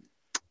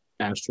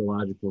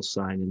astrological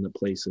sign in the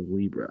place of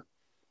Libra.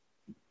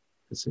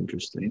 That's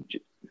interesting.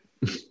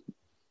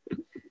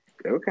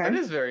 Okay. That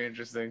is very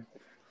interesting.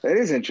 That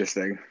is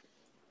interesting.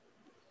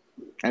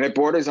 And it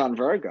borders on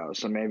Virgo,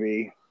 so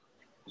maybe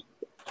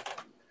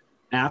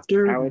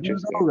after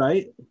Virgo,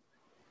 right?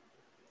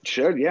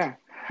 Should, yeah.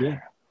 Yeah.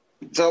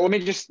 So let me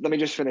just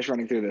finish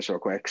running through this real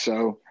quick.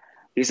 So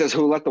he says,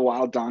 who let the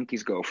wild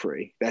donkeys go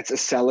free? That's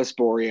Acellus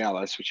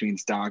borealis, which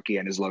means donkey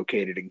and is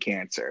located in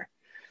Cancer.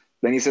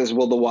 Then he says,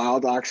 will the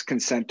wild ox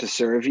consent to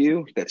serve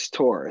you? That's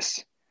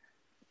Taurus.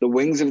 The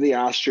wings of the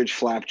ostrich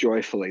flap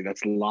joyfully.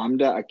 That's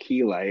Lambda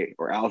Achille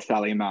or Al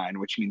Thaliman,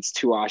 which means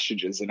two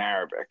ostriches in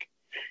Arabic.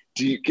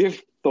 Do you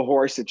give the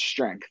horse its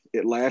strength?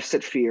 It laughs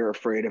at fear,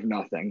 afraid of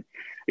nothing.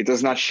 It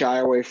does not shy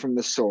away from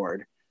the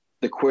sword.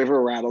 The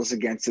quiver rattles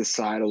against his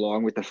side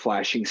along with the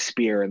flashing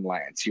spear and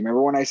lance. You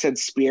remember when I said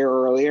spear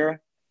earlier? It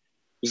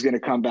was going to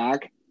come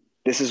back?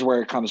 This is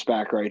where it comes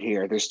back right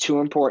here. There's two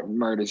important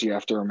murders you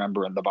have to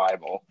remember in the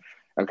Bible,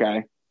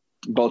 okay?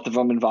 Both of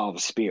them involve a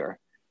spear.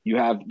 You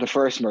have the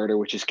first murder,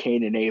 which is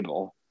Cain and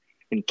Abel.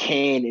 And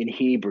Cain in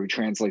Hebrew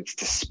translates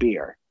to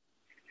spear,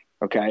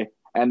 okay?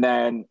 And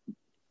then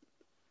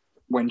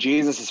when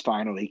Jesus is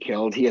finally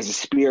killed, he has a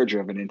spear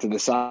driven into the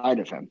side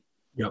of him.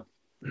 Yep.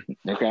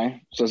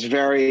 Okay, so it's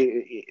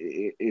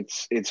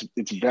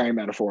very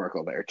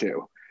metaphorical there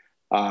too.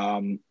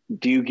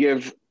 Do you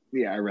give?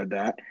 Yeah, I read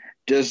that.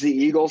 Does the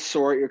eagle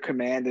soar at your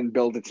command and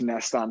build its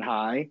nest on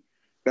high?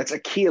 That's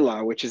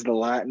Aquila, which is the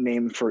Latin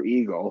name for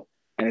eagle,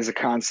 and is a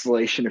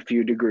constellation a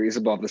few degrees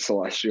above the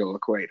celestial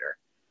equator.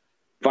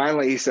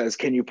 Finally, he says,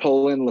 "Can you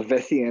pull in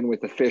Leviathan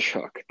with a fish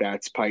hook?"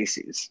 That's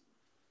Pisces.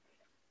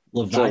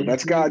 Leviathan, so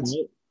that's God's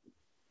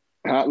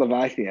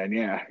Leviathan,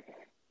 yeah.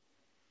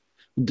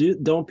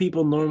 Don't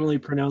people normally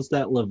pronounce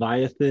that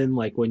Leviathan?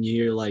 Like when you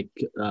hear like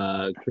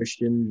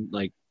Christian,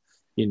 like,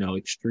 you know,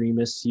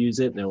 extremists use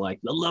it, they're like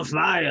the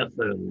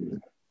Leviathan.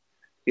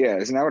 Yeah,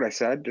 isn't that what I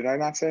said? Did I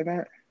not say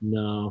that?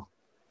 No.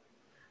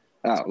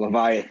 Oh,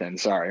 Leviathan.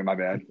 Sorry, my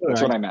bad.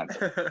 That's what I meant.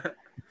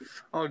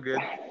 All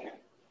good.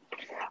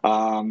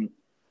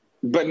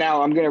 But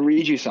now I'm going to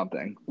read you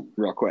something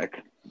real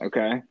quick.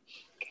 Okay.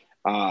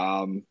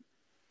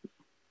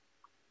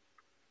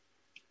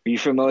 Are you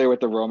familiar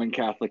with the Roman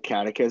Catholic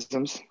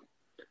catechisms?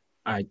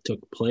 I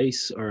took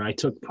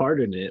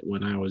part in it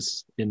when I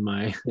was in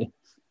my,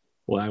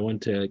 I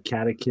went to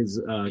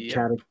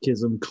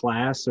catechism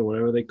class or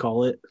whatever they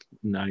call it,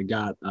 and I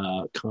got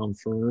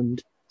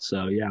confirmed.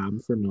 So yeah, I'm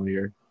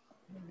familiar.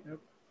 Yep.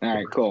 All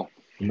right, cool.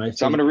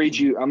 So I'm going to read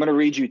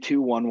you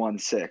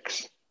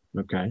 2116.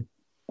 Okay.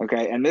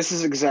 Okay, and this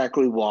is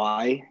exactly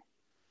why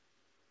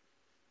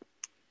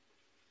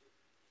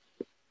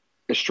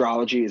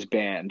astrology is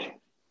banned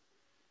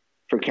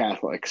for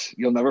Catholics.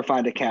 You'll never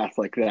find a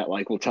Catholic that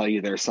will tell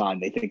you their sign.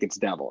 They think it's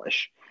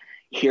devilish.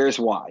 Here's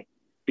why.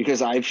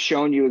 Because I've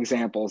shown you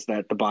examples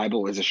that the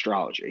Bible is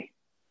astrology.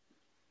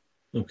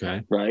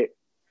 Okay. Right?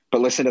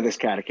 But listen to this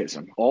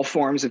catechism. All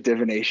forms of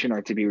divination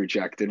are to be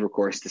rejected,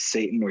 recourse to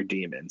Satan or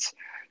demons.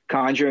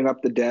 Conjuring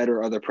up the dead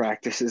or other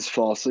practices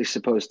falsely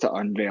supposed to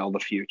unveil the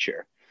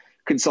future.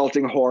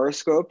 Consulting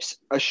horoscopes,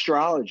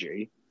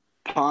 astrology,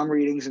 palm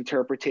readings,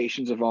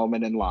 interpretations of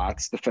omen and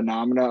lots, the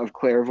phenomena of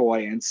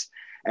clairvoyance,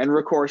 and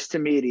recourse to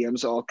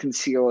mediums all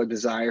conceal a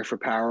desire for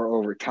power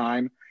over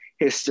time,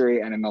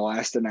 history, and in the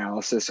last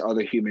analysis,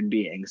 other human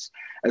beings,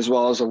 as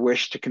well as a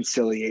wish to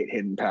conciliate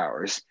hidden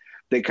powers.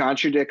 They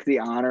contradict the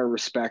honor,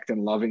 respect,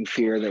 and loving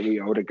fear that we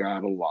owe to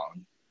God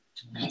alone.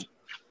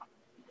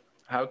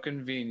 How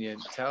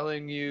convenient.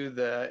 Telling you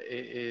that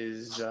it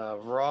is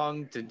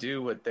wrong to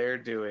do what they're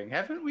doing.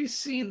 Haven't we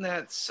seen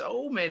that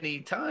so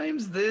many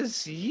times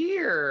this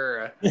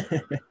year?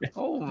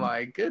 Oh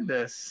my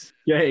goodness.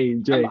 Jay,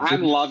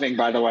 I'm loving,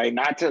 by the way,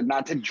 not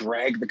to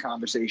drag the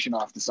conversation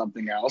off to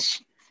something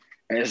else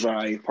as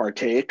I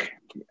partake.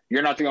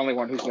 You're not the only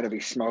one who's going to be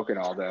smoking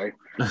all day.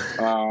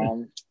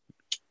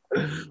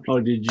 Oh,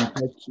 did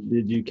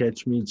you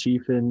catch me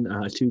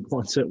chiefing 2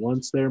 points at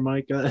once there,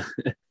 Micah?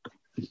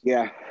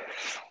 Yeah.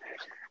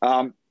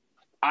 I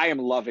am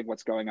loving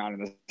what's going on in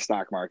the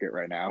stock market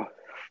right now.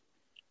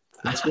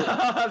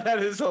 That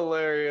is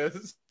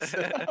hilarious.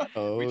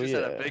 We just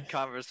had a big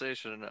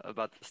conversation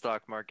about the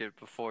stock market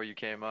before you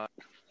came on.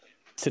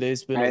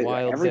 Today's been a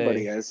wild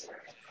everybody day. Is.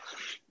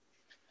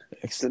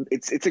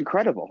 It's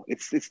incredible.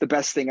 It's the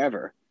best thing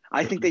ever.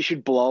 I think they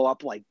should blow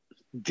up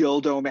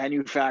dildo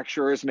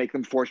manufacturers, make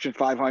them Fortune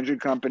 500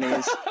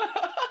 companies.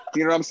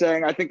 You know what I'm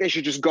saying? I think they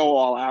should just go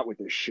all out with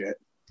this shit.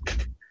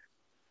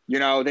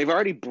 They've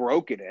already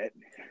broken it.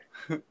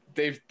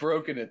 They've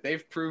broken it.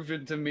 They've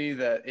proven to me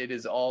that it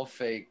is all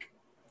fake.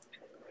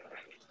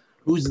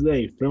 Who's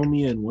they? Fill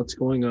me in. What's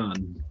going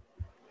on?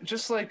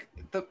 Just like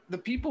the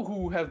people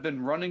who have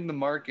been running the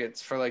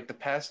markets for the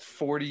past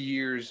 40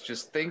 years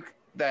just think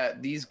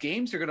that these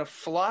games are going to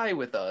fly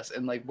with us.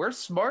 And we're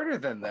smarter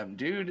than them,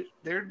 dude.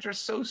 They're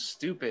just so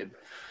stupid.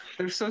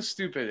 They're so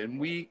stupid. And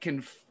we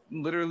can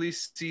literally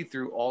see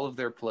through all of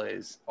their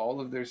plays, all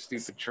of their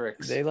stupid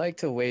tricks. They like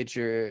to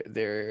wager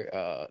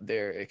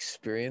their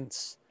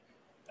experience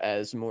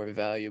as more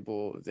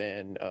valuable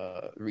than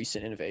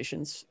recent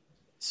innovations.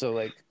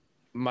 So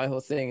my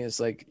whole thing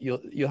is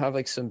you'll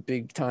have some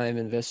big time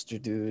investor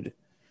dude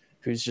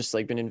who's just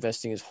been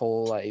investing his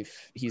whole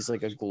life. He's a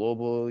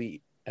global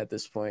elite at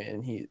this point,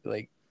 and he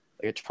like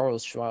a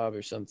Charles Schwab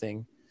or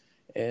something.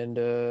 And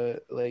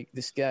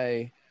this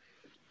guy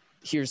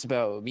hears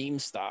about meme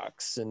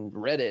stocks and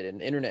Reddit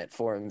and internet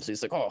forums.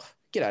 He's like, oh,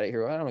 get out of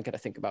here. I don't got to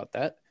think about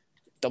that.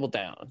 Double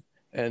down.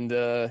 And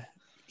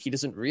he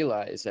doesn't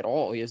realize at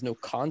all. He has no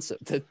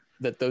concept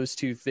that those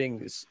two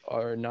things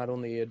are not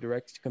only a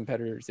direct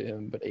competitor to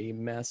him, but a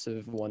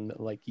massive one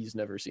he's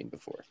never seen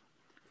before.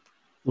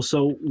 Well,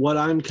 so what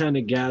I'm kind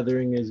of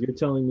gathering is you're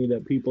telling me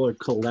that people are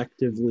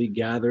collectively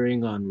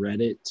gathering on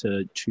Reddit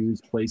to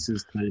choose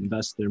places to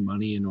invest their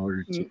money in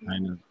order to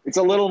kind of... It's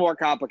a little more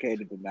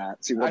complicated than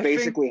that. See, what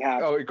basically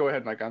happens... Oh, go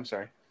ahead, Mike. I'm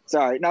sorry.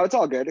 Sorry. No, it's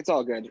all good. It's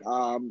all good.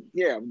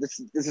 Yeah, this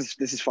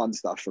is fun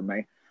stuff for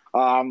me.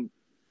 Not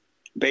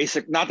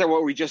that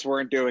what we just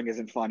weren't doing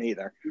isn't fun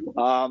either.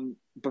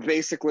 But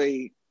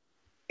basically,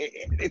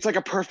 it's like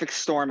a perfect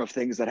storm of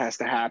things that has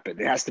to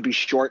happen. It has to be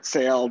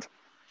short-sailed.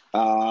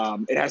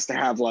 It has to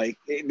have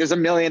there's a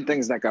million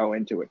things that go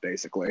into it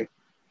basically,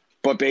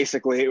 but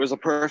basically it was a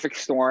perfect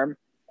storm,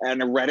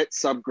 and a Reddit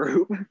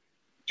subgroup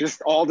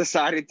just all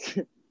decided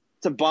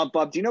to bump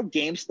up. Do you know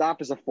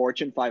GameStop is a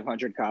Fortune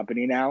 500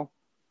 company now?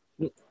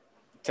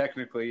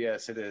 Technically,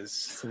 yes, it is.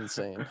 It's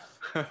insane.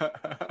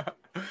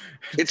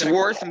 It's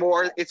worth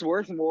more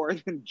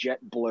than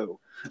JetBlue.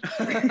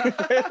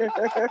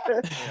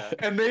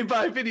 And they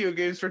buy video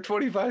games for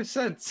 25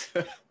 cents.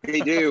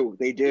 They do.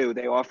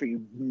 They offer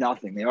you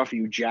nothing. They offer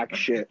you jack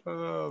shit.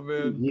 Oh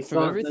man.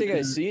 From everything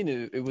I've seen,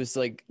 it was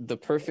the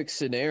perfect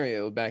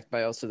scenario, backed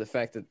by also the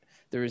fact that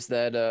there was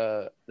that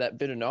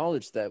bit of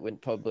knowledge that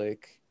went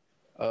public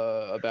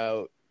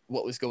about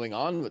what was going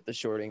on with the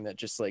shorting that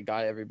just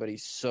got everybody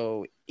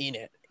so in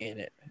it,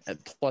 and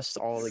plus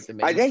all the.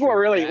 I think what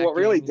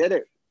really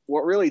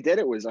did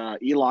it was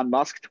Elon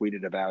Musk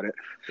tweeted about it.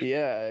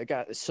 Yeah, it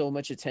got so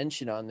much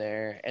attention on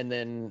there, and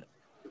then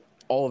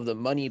all of the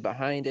money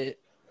behind it.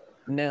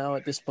 Now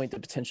at this point, the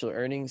potential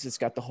earnings, it's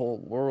got the whole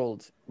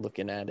world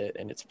looking at it,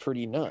 and it's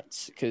pretty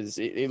nuts because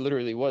it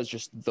literally was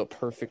just the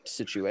perfect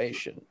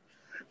situation.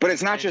 But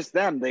it's not just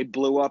them. They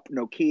blew up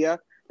Nokia.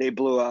 They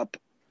blew up.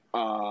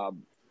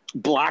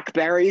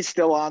 BlackBerry's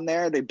still on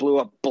there. They blew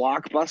up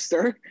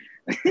Blockbuster.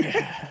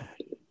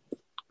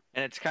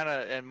 And it's kind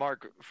of, and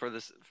Mark, for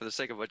the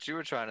sake of what you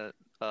were trying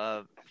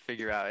to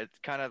figure out, it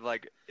kind of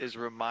is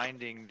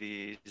reminding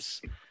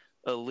these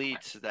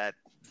elites that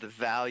the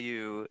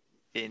value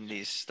in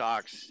these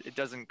stocks, it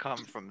doesn't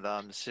come from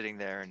them sitting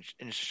there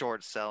and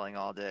short selling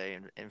all day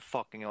and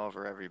fucking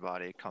over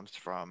everybody. It comes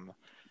from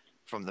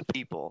the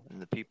people,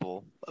 and the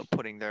people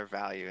putting their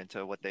value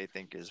into what they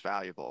think is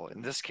valuable.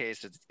 In this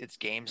case, it's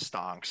game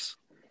stonks.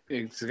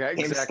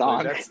 Exactly.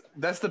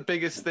 That's the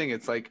biggest thing.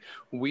 It's like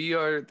we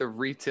are the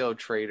retail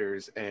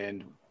traders,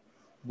 and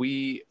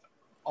we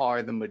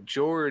are the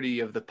majority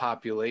of the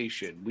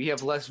population. We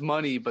have less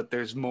money, but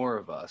there's more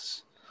of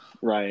us.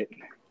 Right.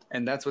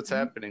 And that's what's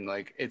happening.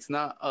 Like, it's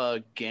not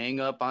a gang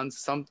up on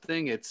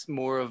something. It's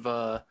more of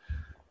a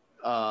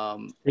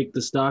take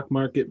the stock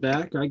market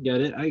back. I get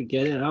it.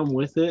 I'm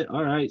with it.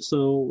 All right.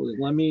 So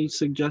let me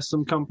suggest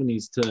some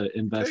companies to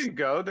invest.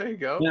 There you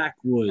go.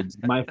 Backwoods,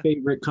 my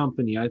favorite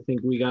company. I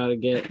think we got to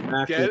get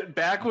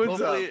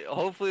Backwoods.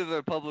 Hopefully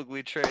they're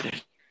publicly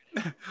traded.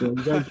 So you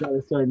guys got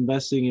to start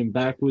investing in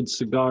Backwoods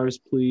cigars,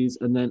 please.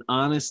 And then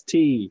Honest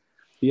Tea.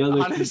 The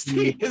other Honest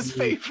Tea, his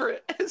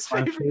favorite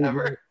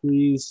ever.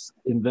 Please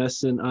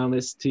invest in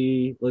Honest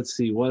Tea. Let's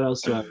see. What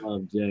else do I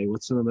love, Jay?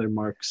 What's another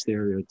Mark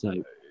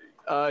stereotype?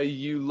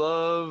 You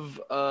love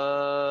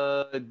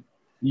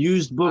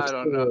used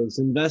bookstores.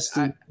 Invest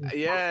in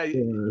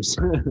bookstores.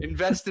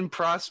 Invest in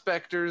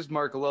prospectors.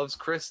 Mark loves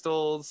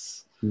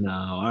crystals. No,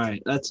 all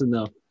right, that's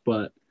enough.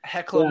 But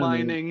Hecla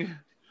mining.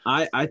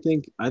 I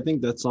think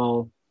that's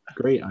all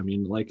great. I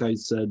mean, like I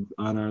said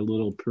on our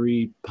little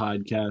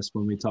pre-podcast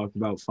when we talked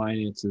about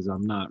finances,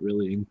 I'm not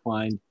really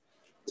inclined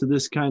to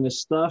this kind of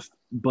stuff.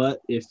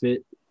 But if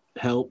it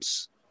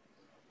helps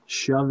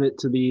shove it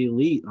to the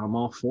elite, I'm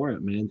all for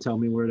it, man. Tell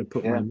me where to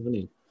put my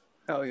money.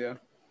 Hell yeah.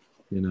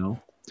 You know?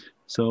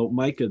 So,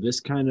 Micah, this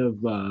kind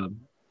of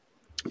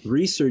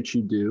research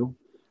you do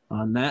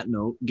on that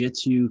note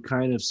gets you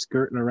kind of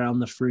skirting around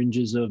the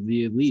fringes of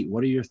the elite.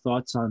 What are your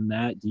thoughts on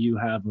that? Do you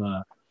have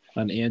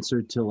an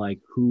answer to, like,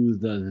 who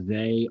the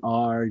they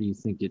are? Do you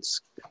think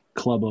it's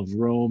Club of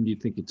Rome? Do you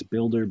think it's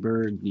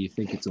Bilderberg? Do you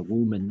think it's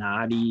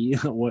Illuminati?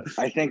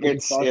 I think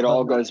it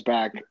all goes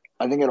back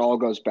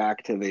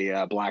to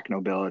the black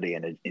nobility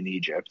in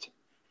Egypt.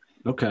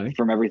 Okay.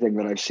 From everything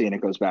that I've seen, it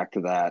goes back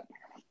to that.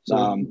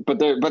 But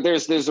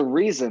there's a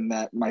reason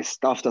that my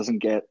stuff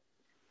doesn't get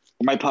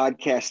my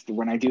podcast,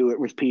 when I do it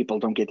with people,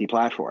 don't get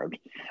deplatformed.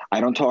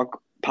 I don't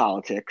talk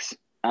politics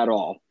at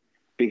all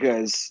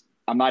because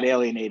I'm not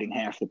alienating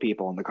half the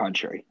people in the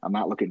country. I'm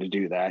not looking to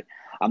do that.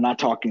 I'm not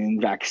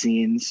talking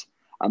vaccines.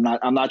 I'm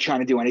not trying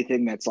to do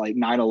anything that's like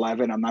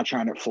 9/11. I'm not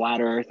trying to flat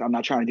Earth. I'm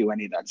not trying to do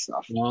any of that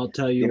stuff. Well, I'll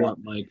tell you what,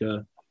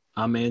 Micah,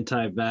 I'm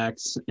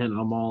anti-vax and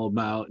I'm all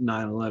about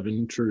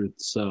 9/11 truth.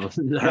 So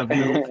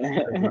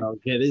I'll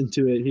get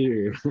into it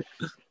here.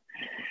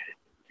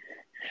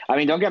 I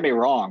mean, don't get me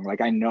wrong.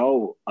 Like, I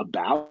know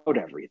about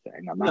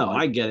everything.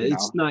 I get it.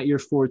 It's not your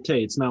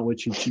forte. It's not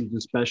what you choose to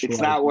specialize.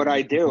 It's not what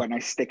I do, and I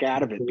stick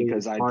out of it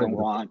because I don't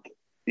want.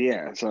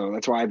 Yeah, so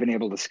that's why I've been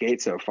able to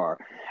skate so far.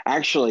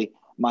 Actually,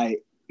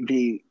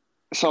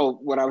 so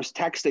what I was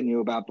texting you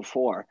about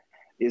before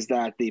is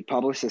that the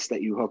publicist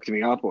that you hooked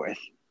me up with,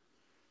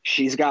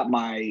 she's got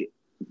my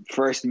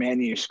first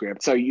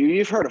manuscript. So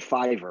you've heard of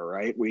Fiverr,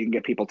 right? Where you can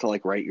get people to,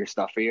 like, write your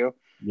stuff for you.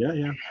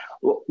 Yeah.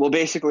 Well,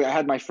 basically, I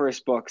had my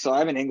first book, so I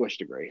have an English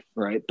degree,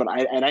 right? But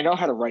I know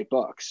how to write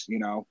books. You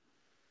know,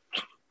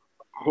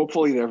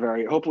 hopefully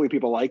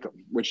people like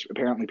them, which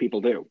apparently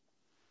people do.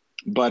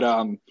 But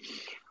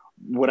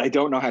what I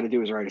don't know how to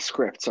do is write a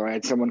script. So I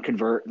had someone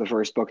convert the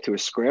first book to a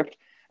script,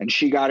 and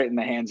she got it in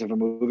the hands of a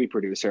movie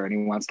producer, and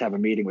he wants to have a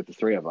meeting with the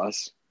three of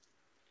us.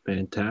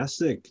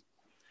 Fantastic.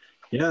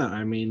 Yeah,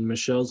 I mean,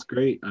 Michelle's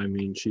great. I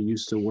mean, she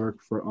used to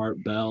work for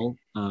Art Bell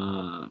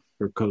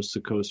for Coast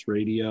to Coast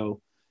Radio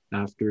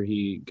after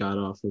he got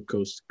off of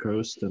Coast to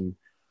Coast. And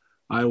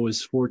I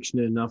was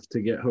fortunate enough to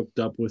get hooked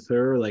up with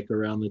her, like,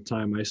 around the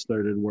time I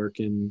started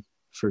working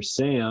for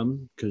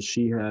Sam, because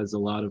she has a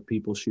lot of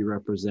people she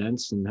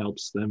represents and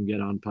helps them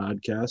get on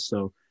podcasts.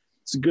 So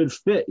it's a good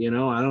fit, you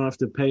know. I don't have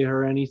to pay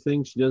her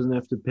anything. She doesn't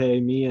have to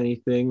pay me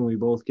anything. We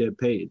both get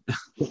paid.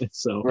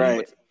 So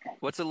right.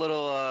 What's a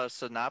little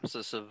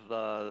synopsis of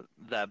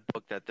that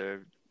book that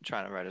they're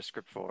trying to write a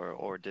script for,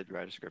 or did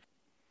write a script?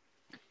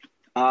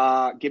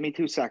 Give me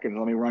 2 seconds.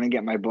 Let me run and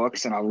get my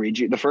books, and I'll read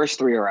you. The first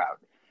three are out.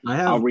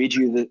 I'll read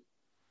you the.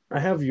 I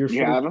have your.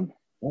 You have them?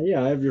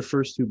 Yeah, I have your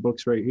first two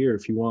books right here.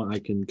 If you want, I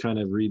can kind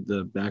of read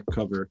the back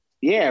cover.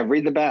 Yeah,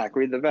 read the back.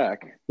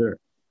 Sure.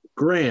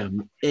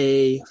 Graham,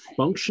 a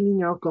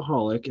functioning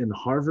alcoholic and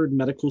Harvard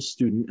medical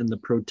student and the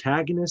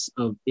protagonist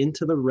of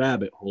Into the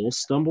Rabbit Hole,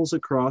 stumbles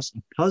across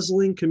a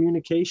puzzling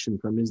communication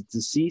from his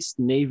deceased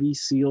Navy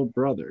SEAL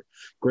brother.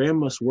 Graham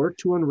must work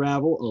to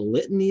unravel a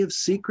litany of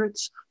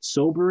secrets,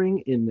 sobering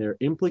in their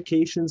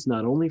implications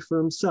not only for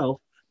himself,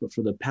 but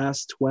for the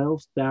past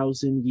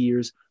 12,000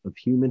 years of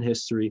human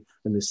history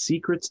and the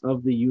secrets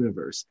of the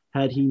universe.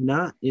 Had he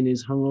not, in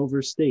his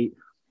hungover state,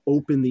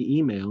 opened the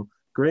email,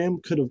 Graham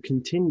could have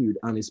continued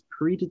on his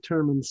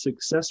predetermined,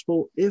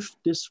 successful, if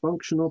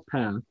dysfunctional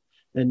path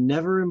and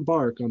never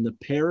embark on the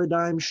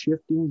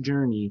paradigm-shifting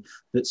journey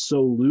that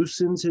so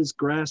loosens his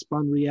grasp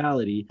on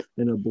reality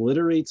and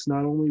obliterates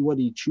not only what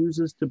he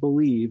chooses to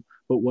believe,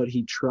 but what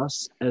he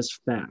trusts as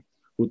fact.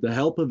 With the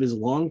help of his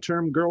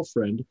long-term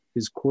girlfriend,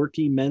 his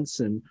quirky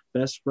Menson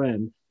best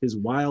friend, his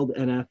wild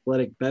and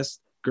athletic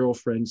best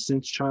girlfriend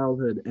since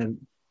childhood, and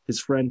his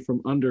friend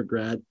from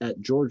undergrad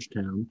at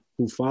Georgetown,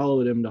 who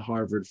followed him to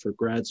Harvard for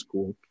grad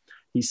school,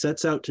 he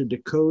sets out to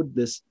decode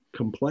this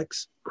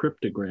complex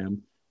cryptogram,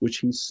 which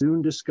he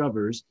soon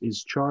discovers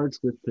is charged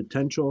with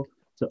potential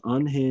to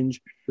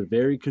unhinge the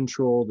very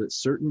control that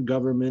certain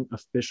government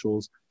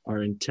officials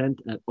are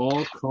intent at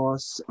all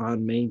costs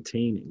on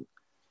maintaining.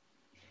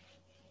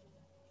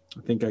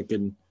 I think I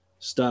can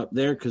stop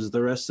there because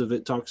the rest of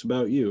it talks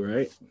about you,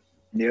 right?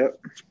 Yep.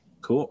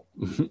 Cool.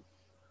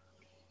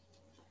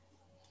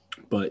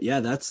 But yeah,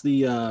 that's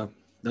the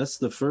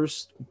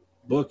first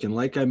book, and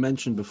like I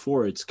mentioned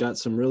before, it's got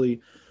some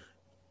really,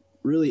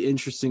 really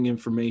interesting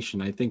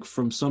information. I think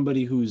from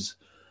somebody who's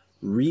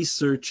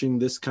researching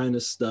this kind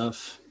of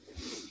stuff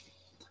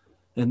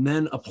and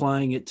then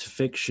applying it to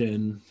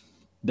fiction,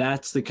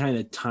 that's the kind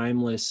of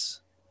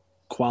timeless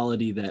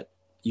quality that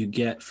you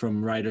get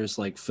from writers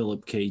like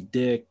Philip K.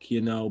 Dick,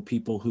 you know,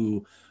 people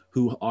who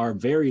are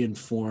very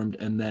informed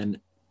and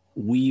then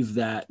weave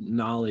that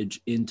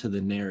knowledge into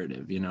the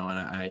narrative, you know.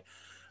 And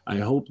I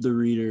hope the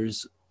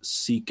readers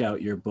seek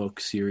out your book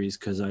series,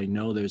 because I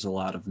know there's a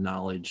lot of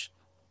knowledge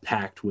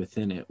packed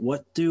within it.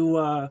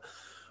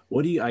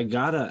 I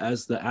gotta,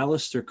 as the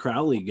Aleister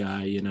Crowley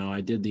guy, you know,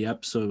 I did the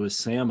episode with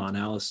Sam on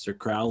Aleister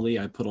Crowley.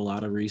 I put a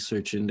lot of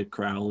research into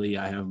Crowley.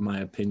 I have my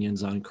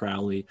opinions on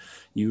Crowley.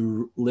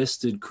 You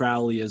listed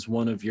Crowley as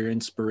one of your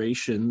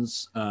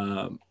inspirations.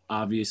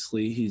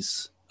 Obviously,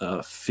 he's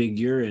a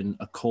figure in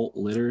occult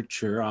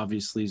literature.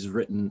 Obviously, he's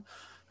written,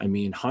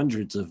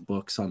 hundreds of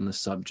books on the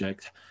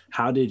subject.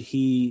 How did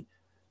he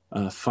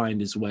find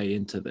his way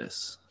into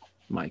this,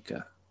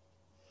 Micah?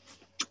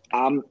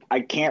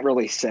 I can't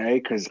really say,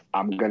 because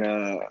I'm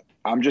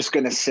just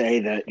gonna say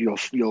that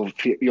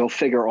you'll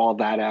figure all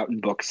that out in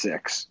book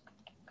 6.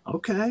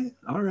 Okay,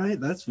 all right,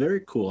 that's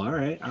very cool. All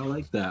right, I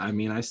like that.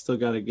 I still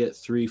got to get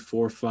 3,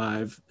 4,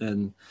 5,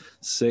 and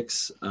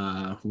 6.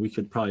 We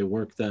could probably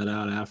work that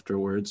out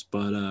afterwards,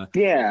 but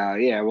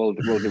yeah, we'll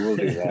do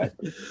that.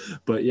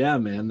 But yeah,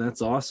 man,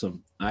 that's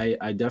awesome.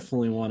 I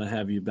definitely want to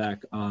have you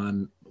back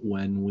on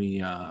when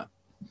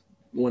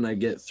I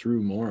get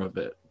through more of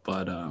it.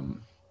 But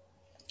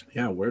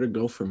yeah, where to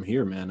go from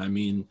here,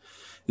 man?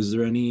 Is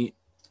there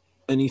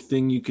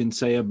anything you can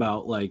say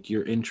about like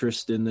your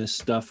interest in this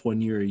stuff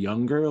when you were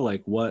younger?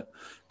 Like what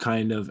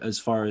kind of, as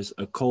far as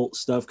occult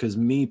stuff? Because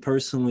me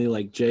personally,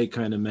 like Jay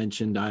kind of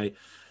mentioned, I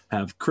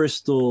have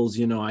crystals.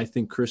 You know, I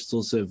think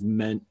crystals have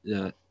meant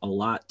a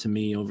lot to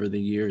me over the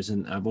years,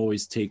 and I've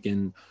always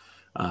taken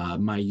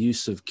my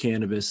use of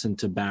cannabis and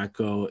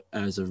tobacco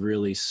as a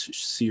really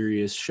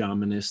serious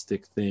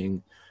shamanistic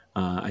thing.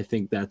 I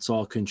think that's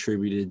all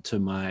contributed to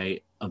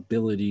my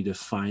ability to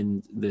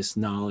find this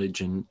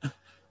knowledge and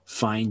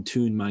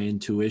fine-tune my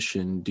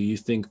intuition. Do you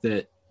think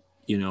that,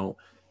 you know,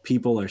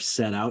 people are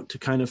set out to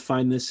kind of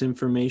find this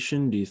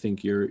information? Do you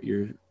think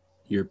your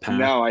path?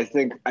 No, I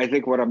think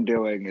what I'm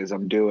doing is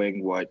I'm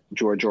doing what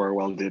George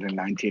Orwell did in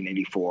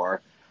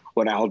 1984,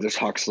 what Aldous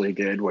Huxley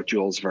did, what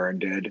Jules Verne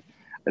did.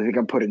 I think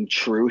I'm putting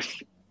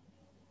truth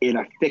in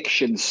a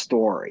fiction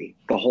story.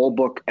 The whole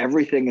book,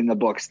 everything in the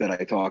books that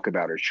I talk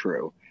about are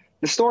true.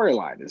 The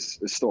storyline is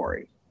a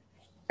story,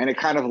 and it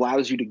kind of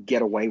allows you to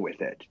get away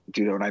with it.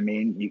 Do you know what I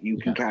mean? You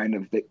can kind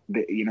of,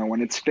 you know,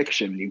 when it's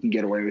fiction, you can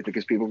get away with it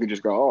because people can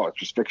just go, oh, it's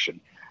just fiction.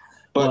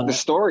 But the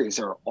stories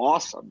are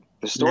awesome.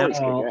 The stories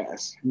kick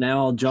ass.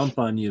 Now I'll jump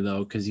on you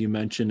though, because you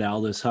mentioned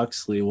Aldous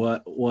Huxley.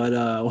 What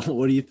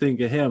do you think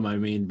of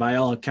him? By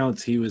all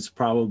accounts, he was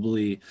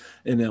probably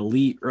an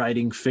elite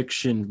writing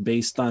fiction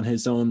based on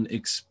his own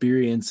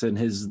experience and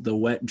the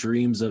wet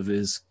dreams of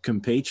his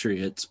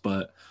compatriots.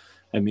 But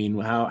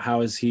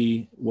how is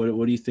he?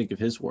 What do you think of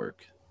his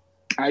work?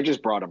 I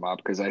just brought him up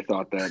because I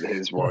thought that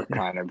his work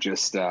kind of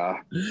just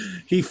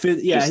he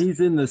fit. Yeah, he's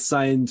in the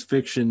science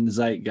fiction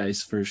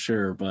zeitgeist for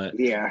sure. But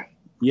yeah,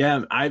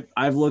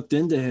 I've looked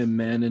into him,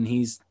 man, and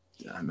he's,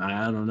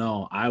 I don't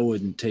know. I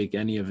wouldn't take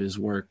any of his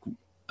work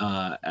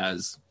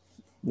as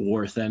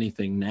worth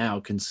anything now,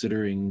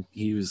 considering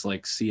he was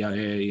like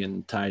CIA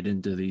and tied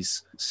into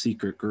these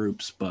secret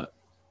groups. But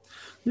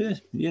yeah,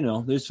 you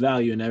know, there's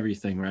value in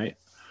everything, right?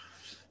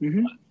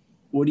 Mm-hmm.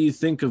 What do you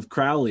think of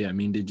Crowley?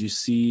 Did you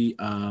see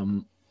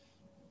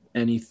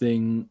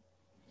anything?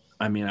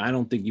 I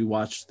don't think you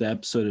watched the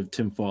episode of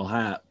Tinfoil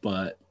Hat,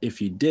 but if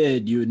you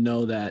did, you would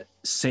know that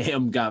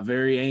Sam got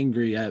very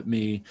angry at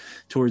me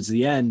towards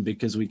the end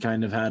because we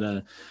kind of had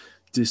a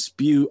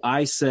dispute.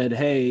 I said,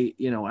 hey,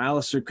 you know,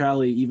 Aleister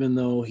Crowley, even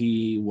though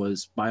he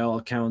was by all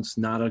accounts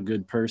not a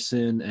good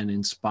person and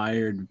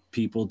inspired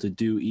people to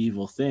do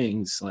evil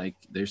things, like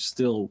there's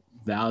still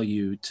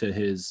value to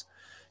his,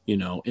 you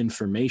know,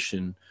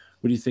 information.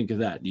 What do you think of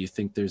that? Do you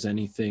think there's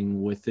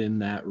anything within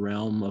that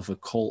realm of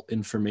occult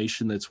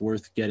information that's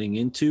worth getting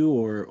into,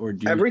 or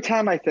do you... Every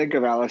time I think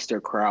of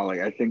Aleister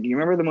Crowley, I think, you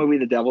remember the movie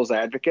The Devil's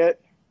Advocate?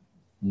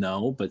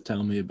 No, but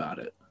tell me about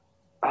it.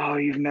 Oh,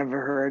 you've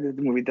never heard of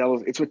the movie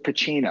Devil's? It's with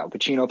Pacino.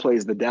 Pacino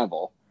plays the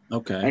devil.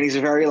 Okay. And he's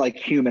a very like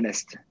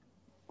humanist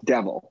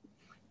devil.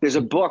 There's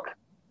a book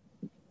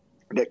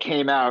that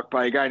came out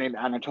by a guy named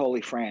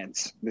Anatole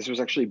France. This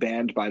was actually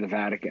banned by the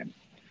Vatican.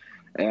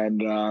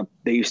 And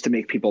they used to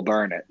make people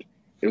burn it.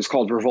 It was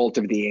called Revolt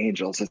of the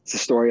Angels. It's a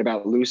story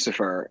about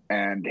Lucifer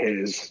and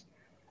his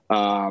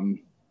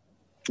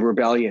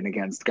rebellion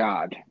against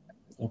God.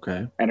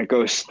 Okay. And it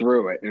goes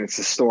through it, and it's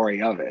the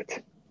story of it.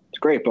 It's a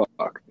great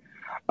book.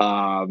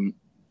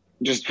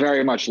 Just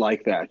very much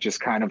like that. Just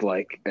kind of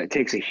like, it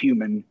takes a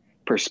human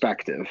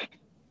perspective.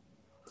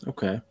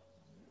 Okay.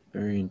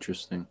 Very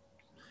interesting.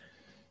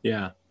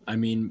 Yeah. I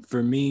mean,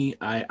 for me,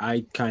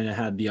 I kind of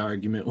had the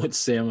argument with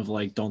Sam of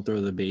like, don't throw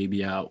the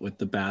baby out with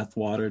the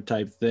bathwater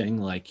type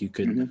thing. Like you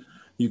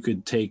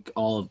could take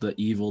all of the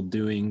evil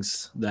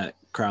doings that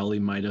Crowley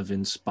might have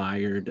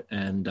inspired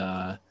and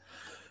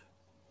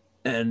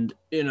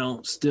you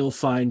know, still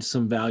find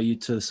some value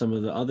to some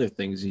of the other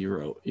things he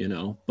wrote, you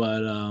know.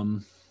 But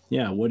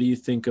yeah, what do you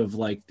think of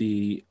like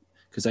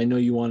because I know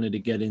you wanted to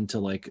get into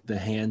like the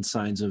hand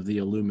signs of the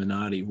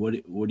Illuminati.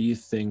 What do you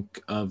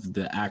think of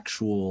the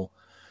actual,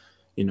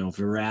 you know,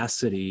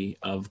 veracity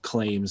of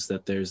claims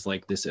that there's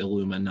like this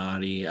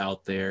Illuminati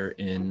out there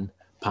in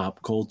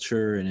pop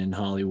culture and in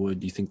Hollywood?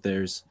 Do you think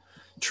there's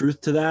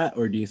truth to that,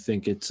 or do you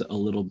think it's a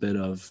little bit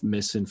of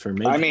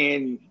misinformation? I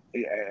mean,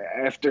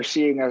 after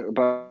seeing a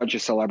bunch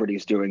of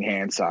celebrities doing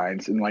hand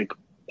signs and like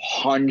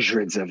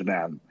hundreds of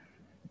them,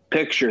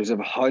 pictures of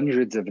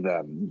hundreds of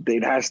them,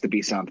 it has to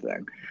be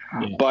something.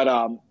 Yeah. But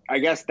I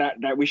guess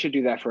that we should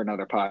do that for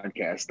another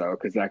podcast though,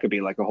 because that could be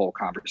like a whole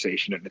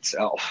conversation in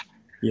itself.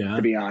 Yeah.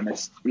 To be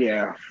honest.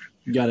 Yeah.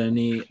 You got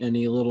any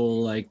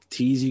little like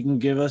tease you can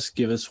give us?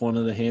 Give us one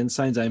of the hand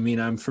signs. I mean,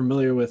 I'm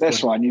familiar with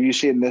this one. You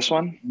seen this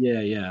one?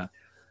 Yeah.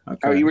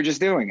 Okay. Oh, you were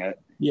just doing it.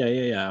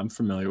 Yeah. I'm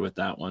familiar with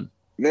that one.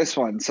 This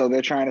one. So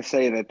they're trying to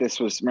say that this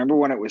was, remember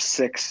when it was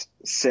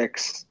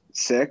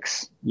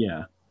 666?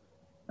 Yeah.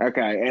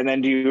 Okay. And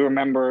then do you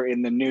remember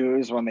in the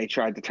news when they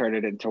tried to turn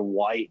it into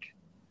white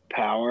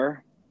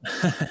power?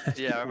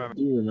 Yeah, I remember.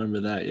 You remember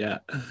that, yeah.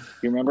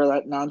 You remember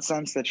that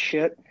nonsense, that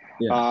shit?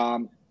 Yeah.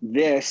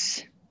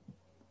 This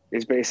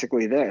is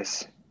basically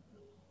this,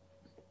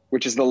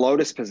 which is the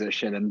lotus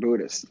position in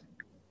Buddhist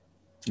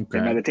in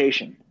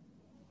meditation.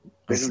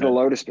 This is the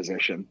lotus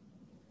position.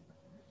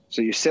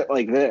 So you sit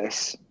like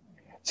this.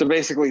 So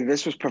basically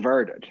this was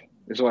perverted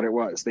is what it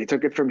was. They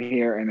took it from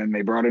here and then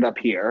they brought it up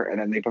here and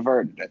then they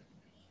perverted it.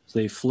 So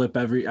they flip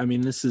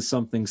this is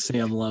something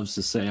Sam loves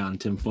to say on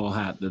Tinfoil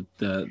Hat,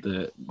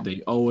 that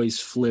they always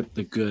flip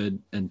the good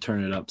and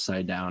turn it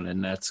upside down.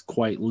 And that's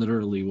quite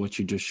literally what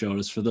you just showed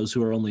us. For those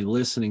who are only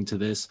listening to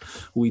this,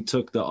 we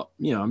took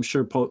I'm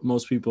sure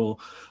most people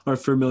are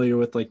familiar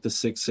with like the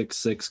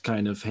 666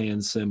 kind of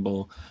hand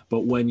symbol.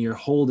 But when you're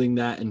holding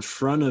that in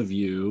front of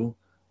you,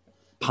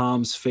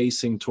 palms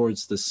facing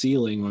towards the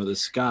ceiling or the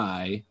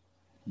sky,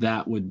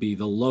 that would be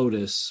the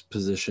lotus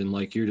position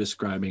like you're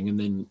describing. And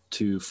then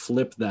to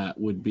flip that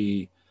would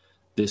be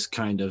this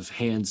kind of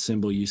hand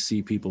symbol you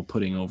see people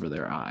putting over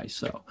their eye.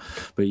 So,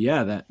 but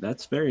yeah,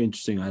 that's very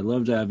interesting. I'd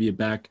love to have you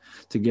back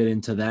to get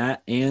into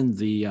that and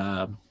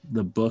the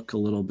book a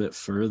little bit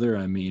further.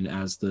 I mean,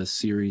 as the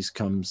series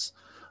comes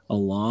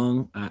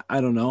along,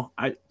 I don't know.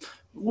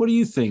 What do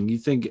you think? You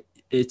think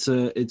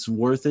it's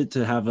worth it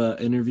to have an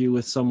interview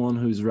with someone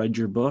who's read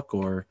your book,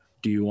 or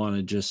do you want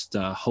to just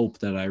hope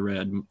that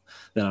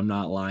that I'm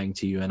not lying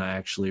to you and I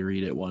actually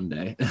read it one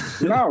day?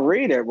 No,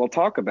 read it. We'll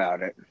talk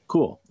about it.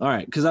 Cool. All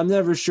right. Because I'm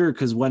never sure.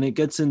 Because when it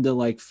gets into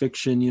like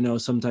fiction, you know,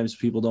 sometimes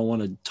people don't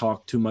want to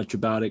talk too much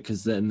about it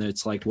because then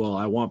it's like, well,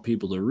 I want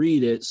people to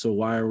read it. So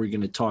why are we going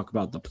to talk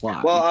about the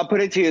plot? Well, I'll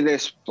put it to you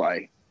this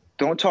way.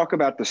 Don't talk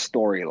about the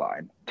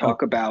storyline.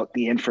 Talk about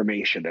the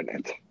information in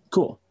it.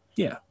 Cool.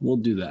 Yeah, we'll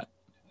do that.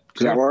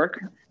 Does that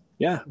work?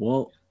 Yeah.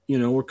 Well, you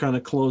know, we're kind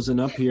of closing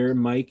up here.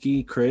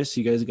 Mikey, Chris,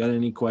 you guys got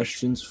any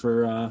questions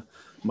for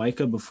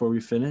Micah before we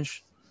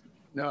finish?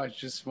 No, I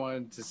just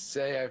wanted to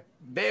say I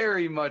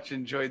very much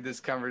enjoyed this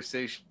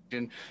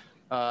conversation.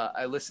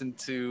 I listened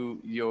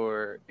to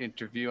your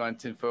interview on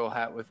Tinfoil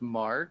Hat with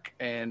Mark,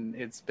 and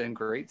it's been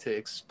great to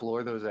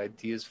explore those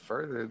ideas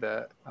further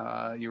that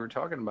you were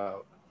talking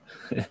about.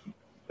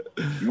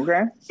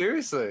 Okay.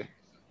 Seriously.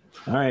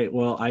 All right.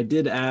 Well, I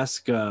did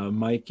ask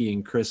Mikey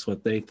and Chris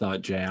what they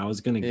thought, Jay. I was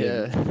going to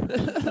get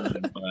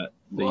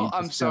but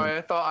I'm sorry.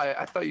 I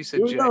thought you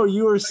said Jay. No,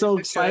 you were so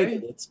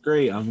excited. Jay? It's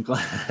great. I'm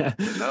glad.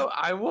 No,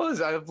 I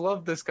was. I've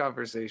loved this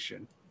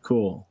conversation.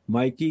 Cool.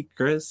 Mikey,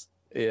 Chris?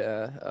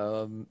 Yeah.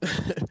 I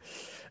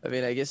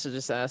mean, I guess I'll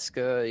just ask,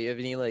 you have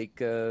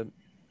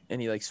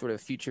any sort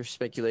of future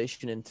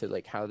speculation into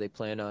like how they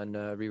plan on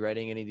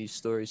rewriting any of these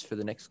stories for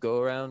the next go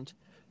around?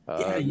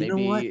 Yeah, you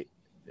know what?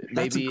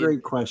 That's a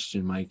great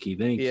question, Mikey.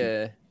 Thank you.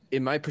 Yeah,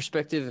 in my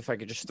perspective, if I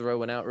could just throw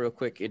one out real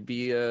quick, it'd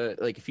be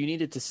like if you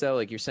needed to sell,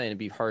 like you're saying, it'd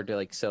be hard to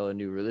like sell a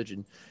new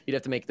religion. You'd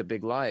have to make the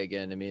big lie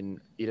again. I mean,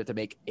 you'd have to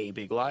make a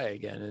big lie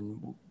again.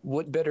 And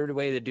what better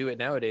way to do it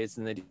nowadays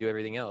than they do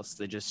everything else?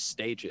 They just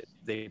stage it.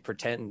 They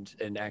pretend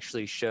and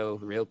actually show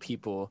real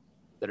people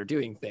that are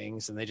doing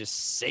things, and they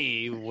just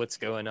say what's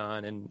going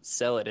on and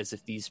sell it as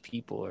if these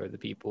people are the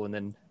people. And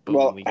then boom,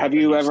 Well, we get have the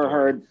you new ever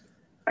story.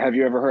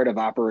 heard of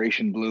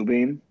Operation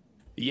Bluebeam?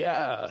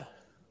 Yeah.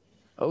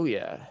 Oh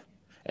yeah.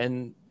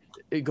 And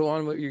go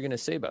on what you're going to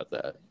say about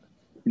that.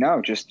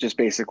 No, just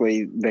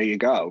basically, there you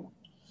go.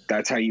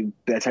 That's how you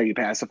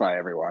pacify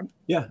everyone.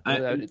 Yeah,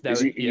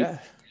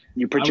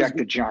 You project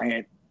a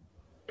giant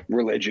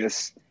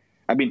religious.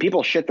 I mean,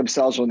 people shit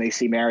themselves when they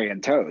see Mary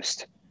and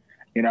Toast.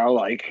 You know,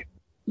 like,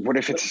 what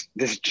if it's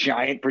this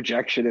giant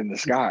projection in the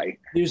sky?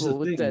 Here's the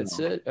with thing. that though.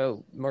 said,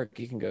 oh, Mark,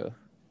 you can go.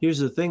 Here's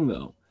the thing,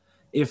 though.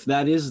 If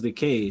that is the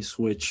case,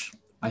 which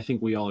I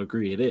think we all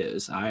agree it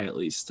is, I at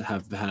least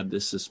have had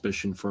this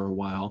suspicion for a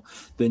while,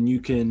 then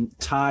you can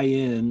tie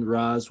in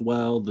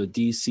Roswell, the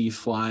DC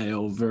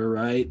flyover,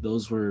 right?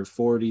 Those were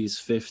 40s,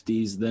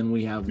 50s. Then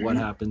we have what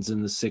happens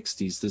in the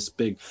 60s, this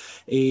big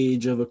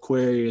age of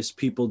Aquarius,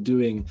 people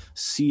doing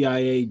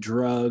CIA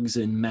drugs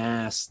en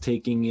masse,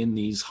 taking in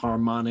these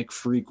harmonic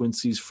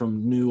frequencies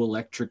from new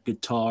electric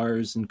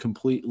guitars and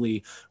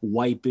completely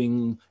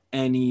wiping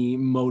any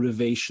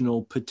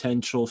motivational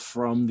potential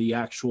from the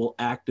actual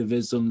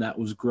activism that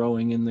was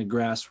growing in the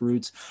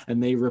grassroots,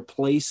 and they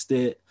replaced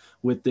it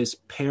with this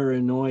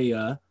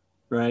paranoia,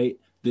 right?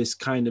 This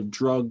kind of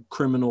drug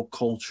criminal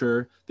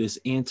culture, this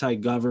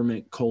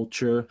anti-government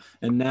culture.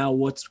 And now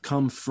what's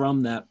come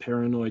from that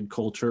paranoid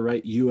culture,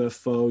 right?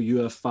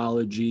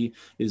 ufology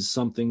is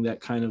something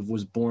that kind of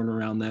was born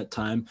around that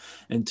time.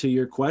 And to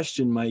your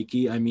question,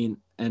 Mikey, I mean,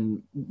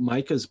 and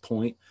Micah's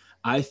point,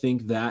 I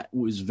think that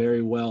was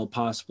very well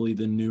possibly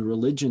the new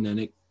religion, and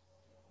it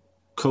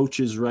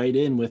coaches right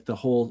in with the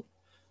whole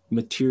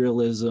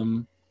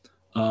materialism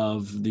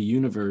of the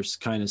universe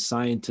kind of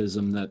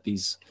scientism that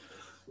these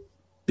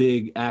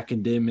big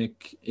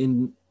academic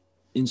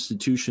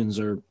institutions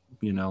are,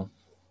 you know,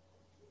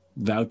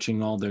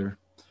 vouching all their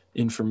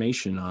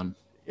information on.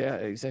 Yeah,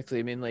 exactly.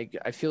 I mean, like,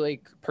 I feel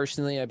like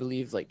personally, I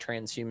believe like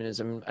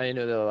transhumanism. I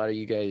know that a lot of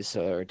you guys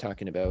are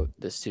talking about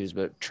this too,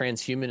 but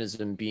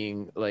transhumanism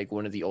being like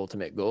one of the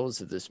ultimate goals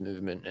of this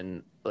movement.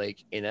 And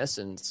like, in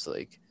essence,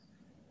 like,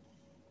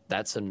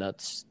 that's some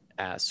nuts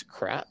ass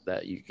crap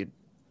that you could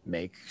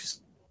make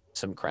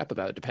some crap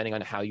about depending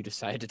on how you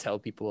decide to tell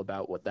people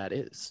about what that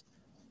is.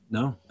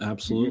 No,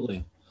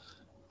 absolutely.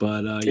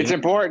 But it's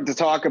important to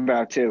talk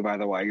about too, by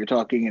the way. You're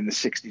talking in the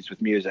 60s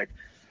with music.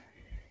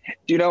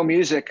 Do you know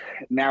music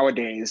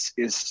nowadays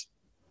it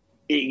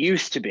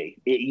used to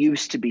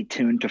be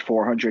tuned to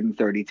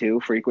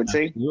 432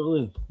 frequency.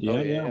 Absolutely.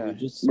 Yeah.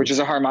 Which is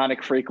a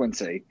harmonic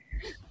frequency.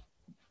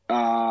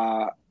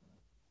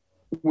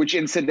 Which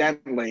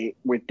incidentally,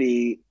 with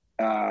the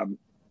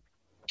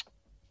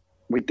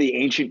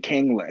ancient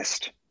king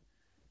list,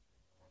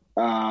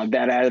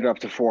 that added up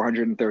to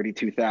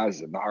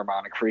 432,000, the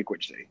harmonic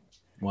frequency.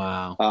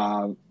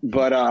 Wow.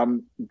 But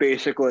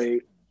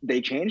basically, they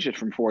changed it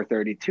from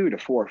 432 to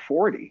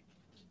 440,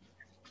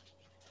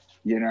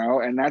 you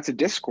know, and that's a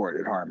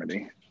discorded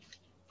harmony.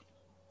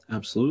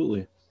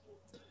 Absolutely.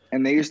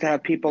 And they used to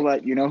have people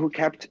that, you know, who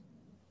kept,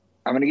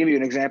 I'm going to give you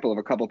an example of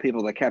a couple of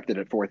people that kept it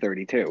at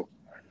 432.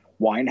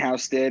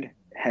 Winehouse did,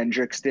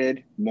 Hendrix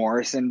did,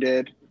 Morrison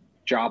did,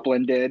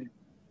 Joplin did.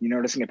 You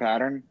noticing a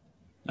pattern?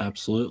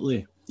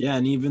 Absolutely. Yeah,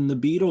 and even the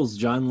Beatles,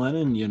 John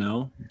Lennon, you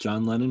know,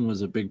 John Lennon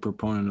was a big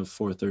proponent of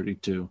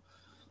 432.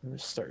 I'm going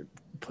to start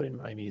putting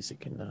my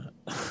music in that.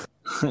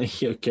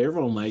 Yeah,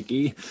 careful,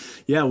 Mikey.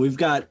 Yeah, we've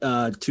got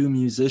two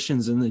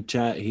musicians in the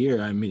chat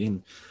here. I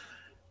mean,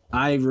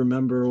 I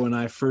remember when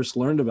I first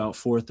learned about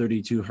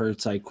 432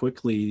 hertz, I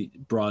quickly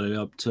brought it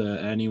up to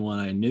anyone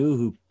I knew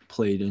who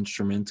played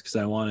instruments because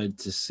I wanted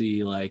to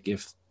see like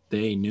if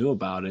they knew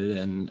about it,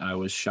 and I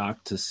was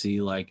shocked to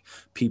see like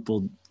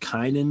people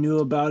kind of knew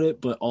about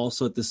it, but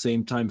also at the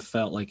same time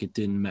felt like it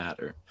didn't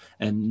matter.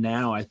 And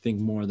now I think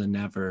more than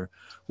ever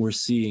we're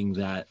seeing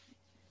that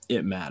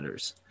it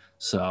matters.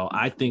 So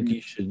I think you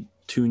should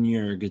tune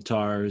your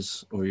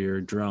guitars or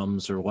your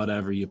drums or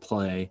whatever you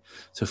play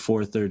to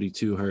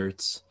 432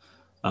 hertz.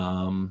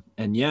 And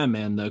yeah,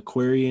 man, the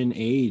Aquarian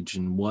age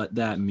and what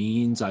that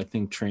means, I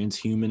think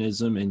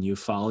transhumanism and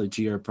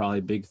ufology are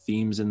probably big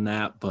themes in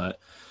that, but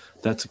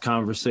that's a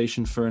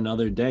conversation for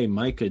another day.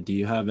 Micah, do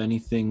you have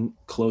anything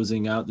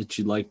closing out that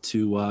you'd like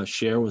to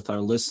share with our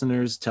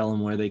listeners? Tell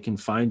them where they can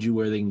find you,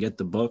 where they can get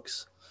the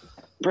books.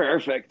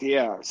 Perfect.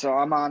 Yeah. So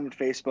I'm on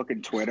Facebook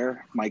and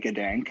Twitter, Micah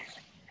Dank.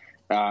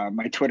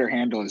 My Twitter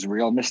handle is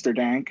real Mr.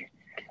 Dank.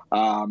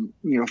 You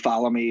know,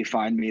 follow me,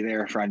 find me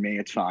there, friend me.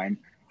 It's fine.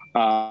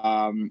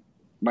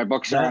 My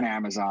books are on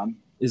Amazon.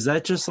 Is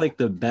that just like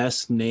the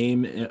best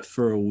name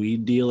for a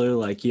weed dealer?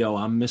 Like, yo,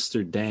 I'm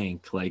Mr.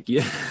 Dank. Like,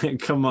 yeah,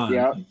 come on.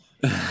 Yep.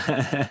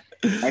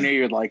 I knew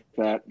you'd like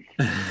that.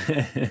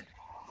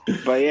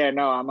 But yeah,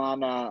 no, I'm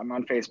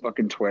on Facebook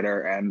and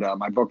Twitter, and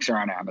my books are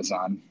on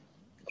Amazon.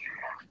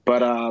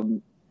 But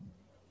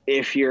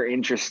if you're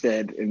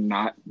interested in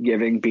not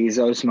giving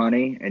Bezos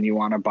money and you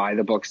want to buy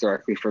the books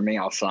directly from me,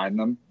 I'll sign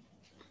them.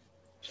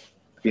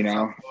 You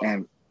know,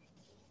 and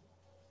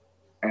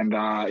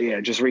yeah,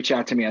 just reach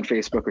out to me on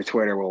Facebook or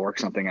Twitter. We'll work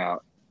something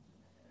out.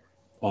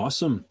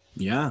 Awesome.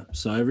 Yeah.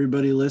 So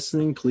everybody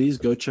listening, please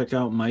go check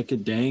out Micah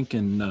Dank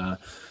and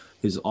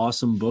his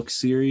awesome book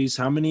series.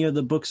 How many of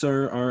the books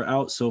are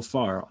out so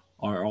far?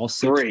 Are all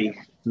 6? 3.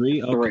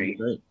 3? Okay, 3.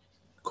 great.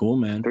 Cool,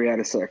 man. 3 out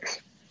of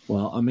 6.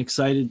 Well, I'm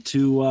excited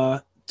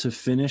to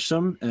finish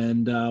them,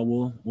 and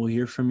we'll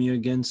hear from you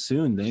again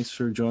soon. Thanks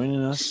for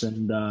joining us,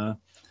 and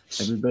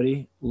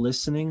everybody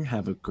listening,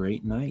 have a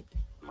great night.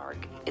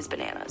 Mark is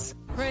bananas.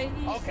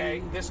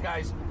 Okay, this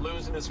guy's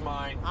losing his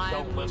mind.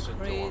 Don't listen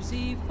to him.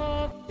 Crazy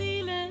for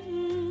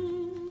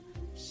feeling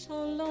so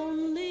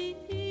lonely.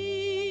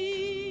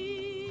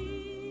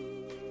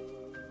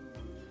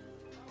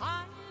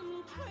 I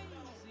am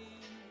crazy.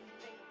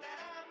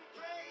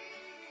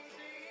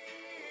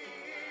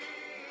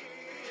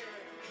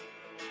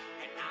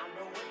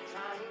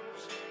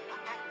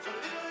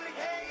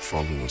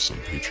 Follow us on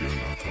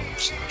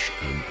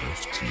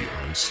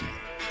patreon.com/NFTIC.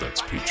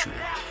 That's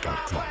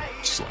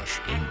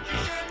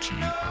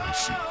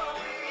patreon.com/NFTIC.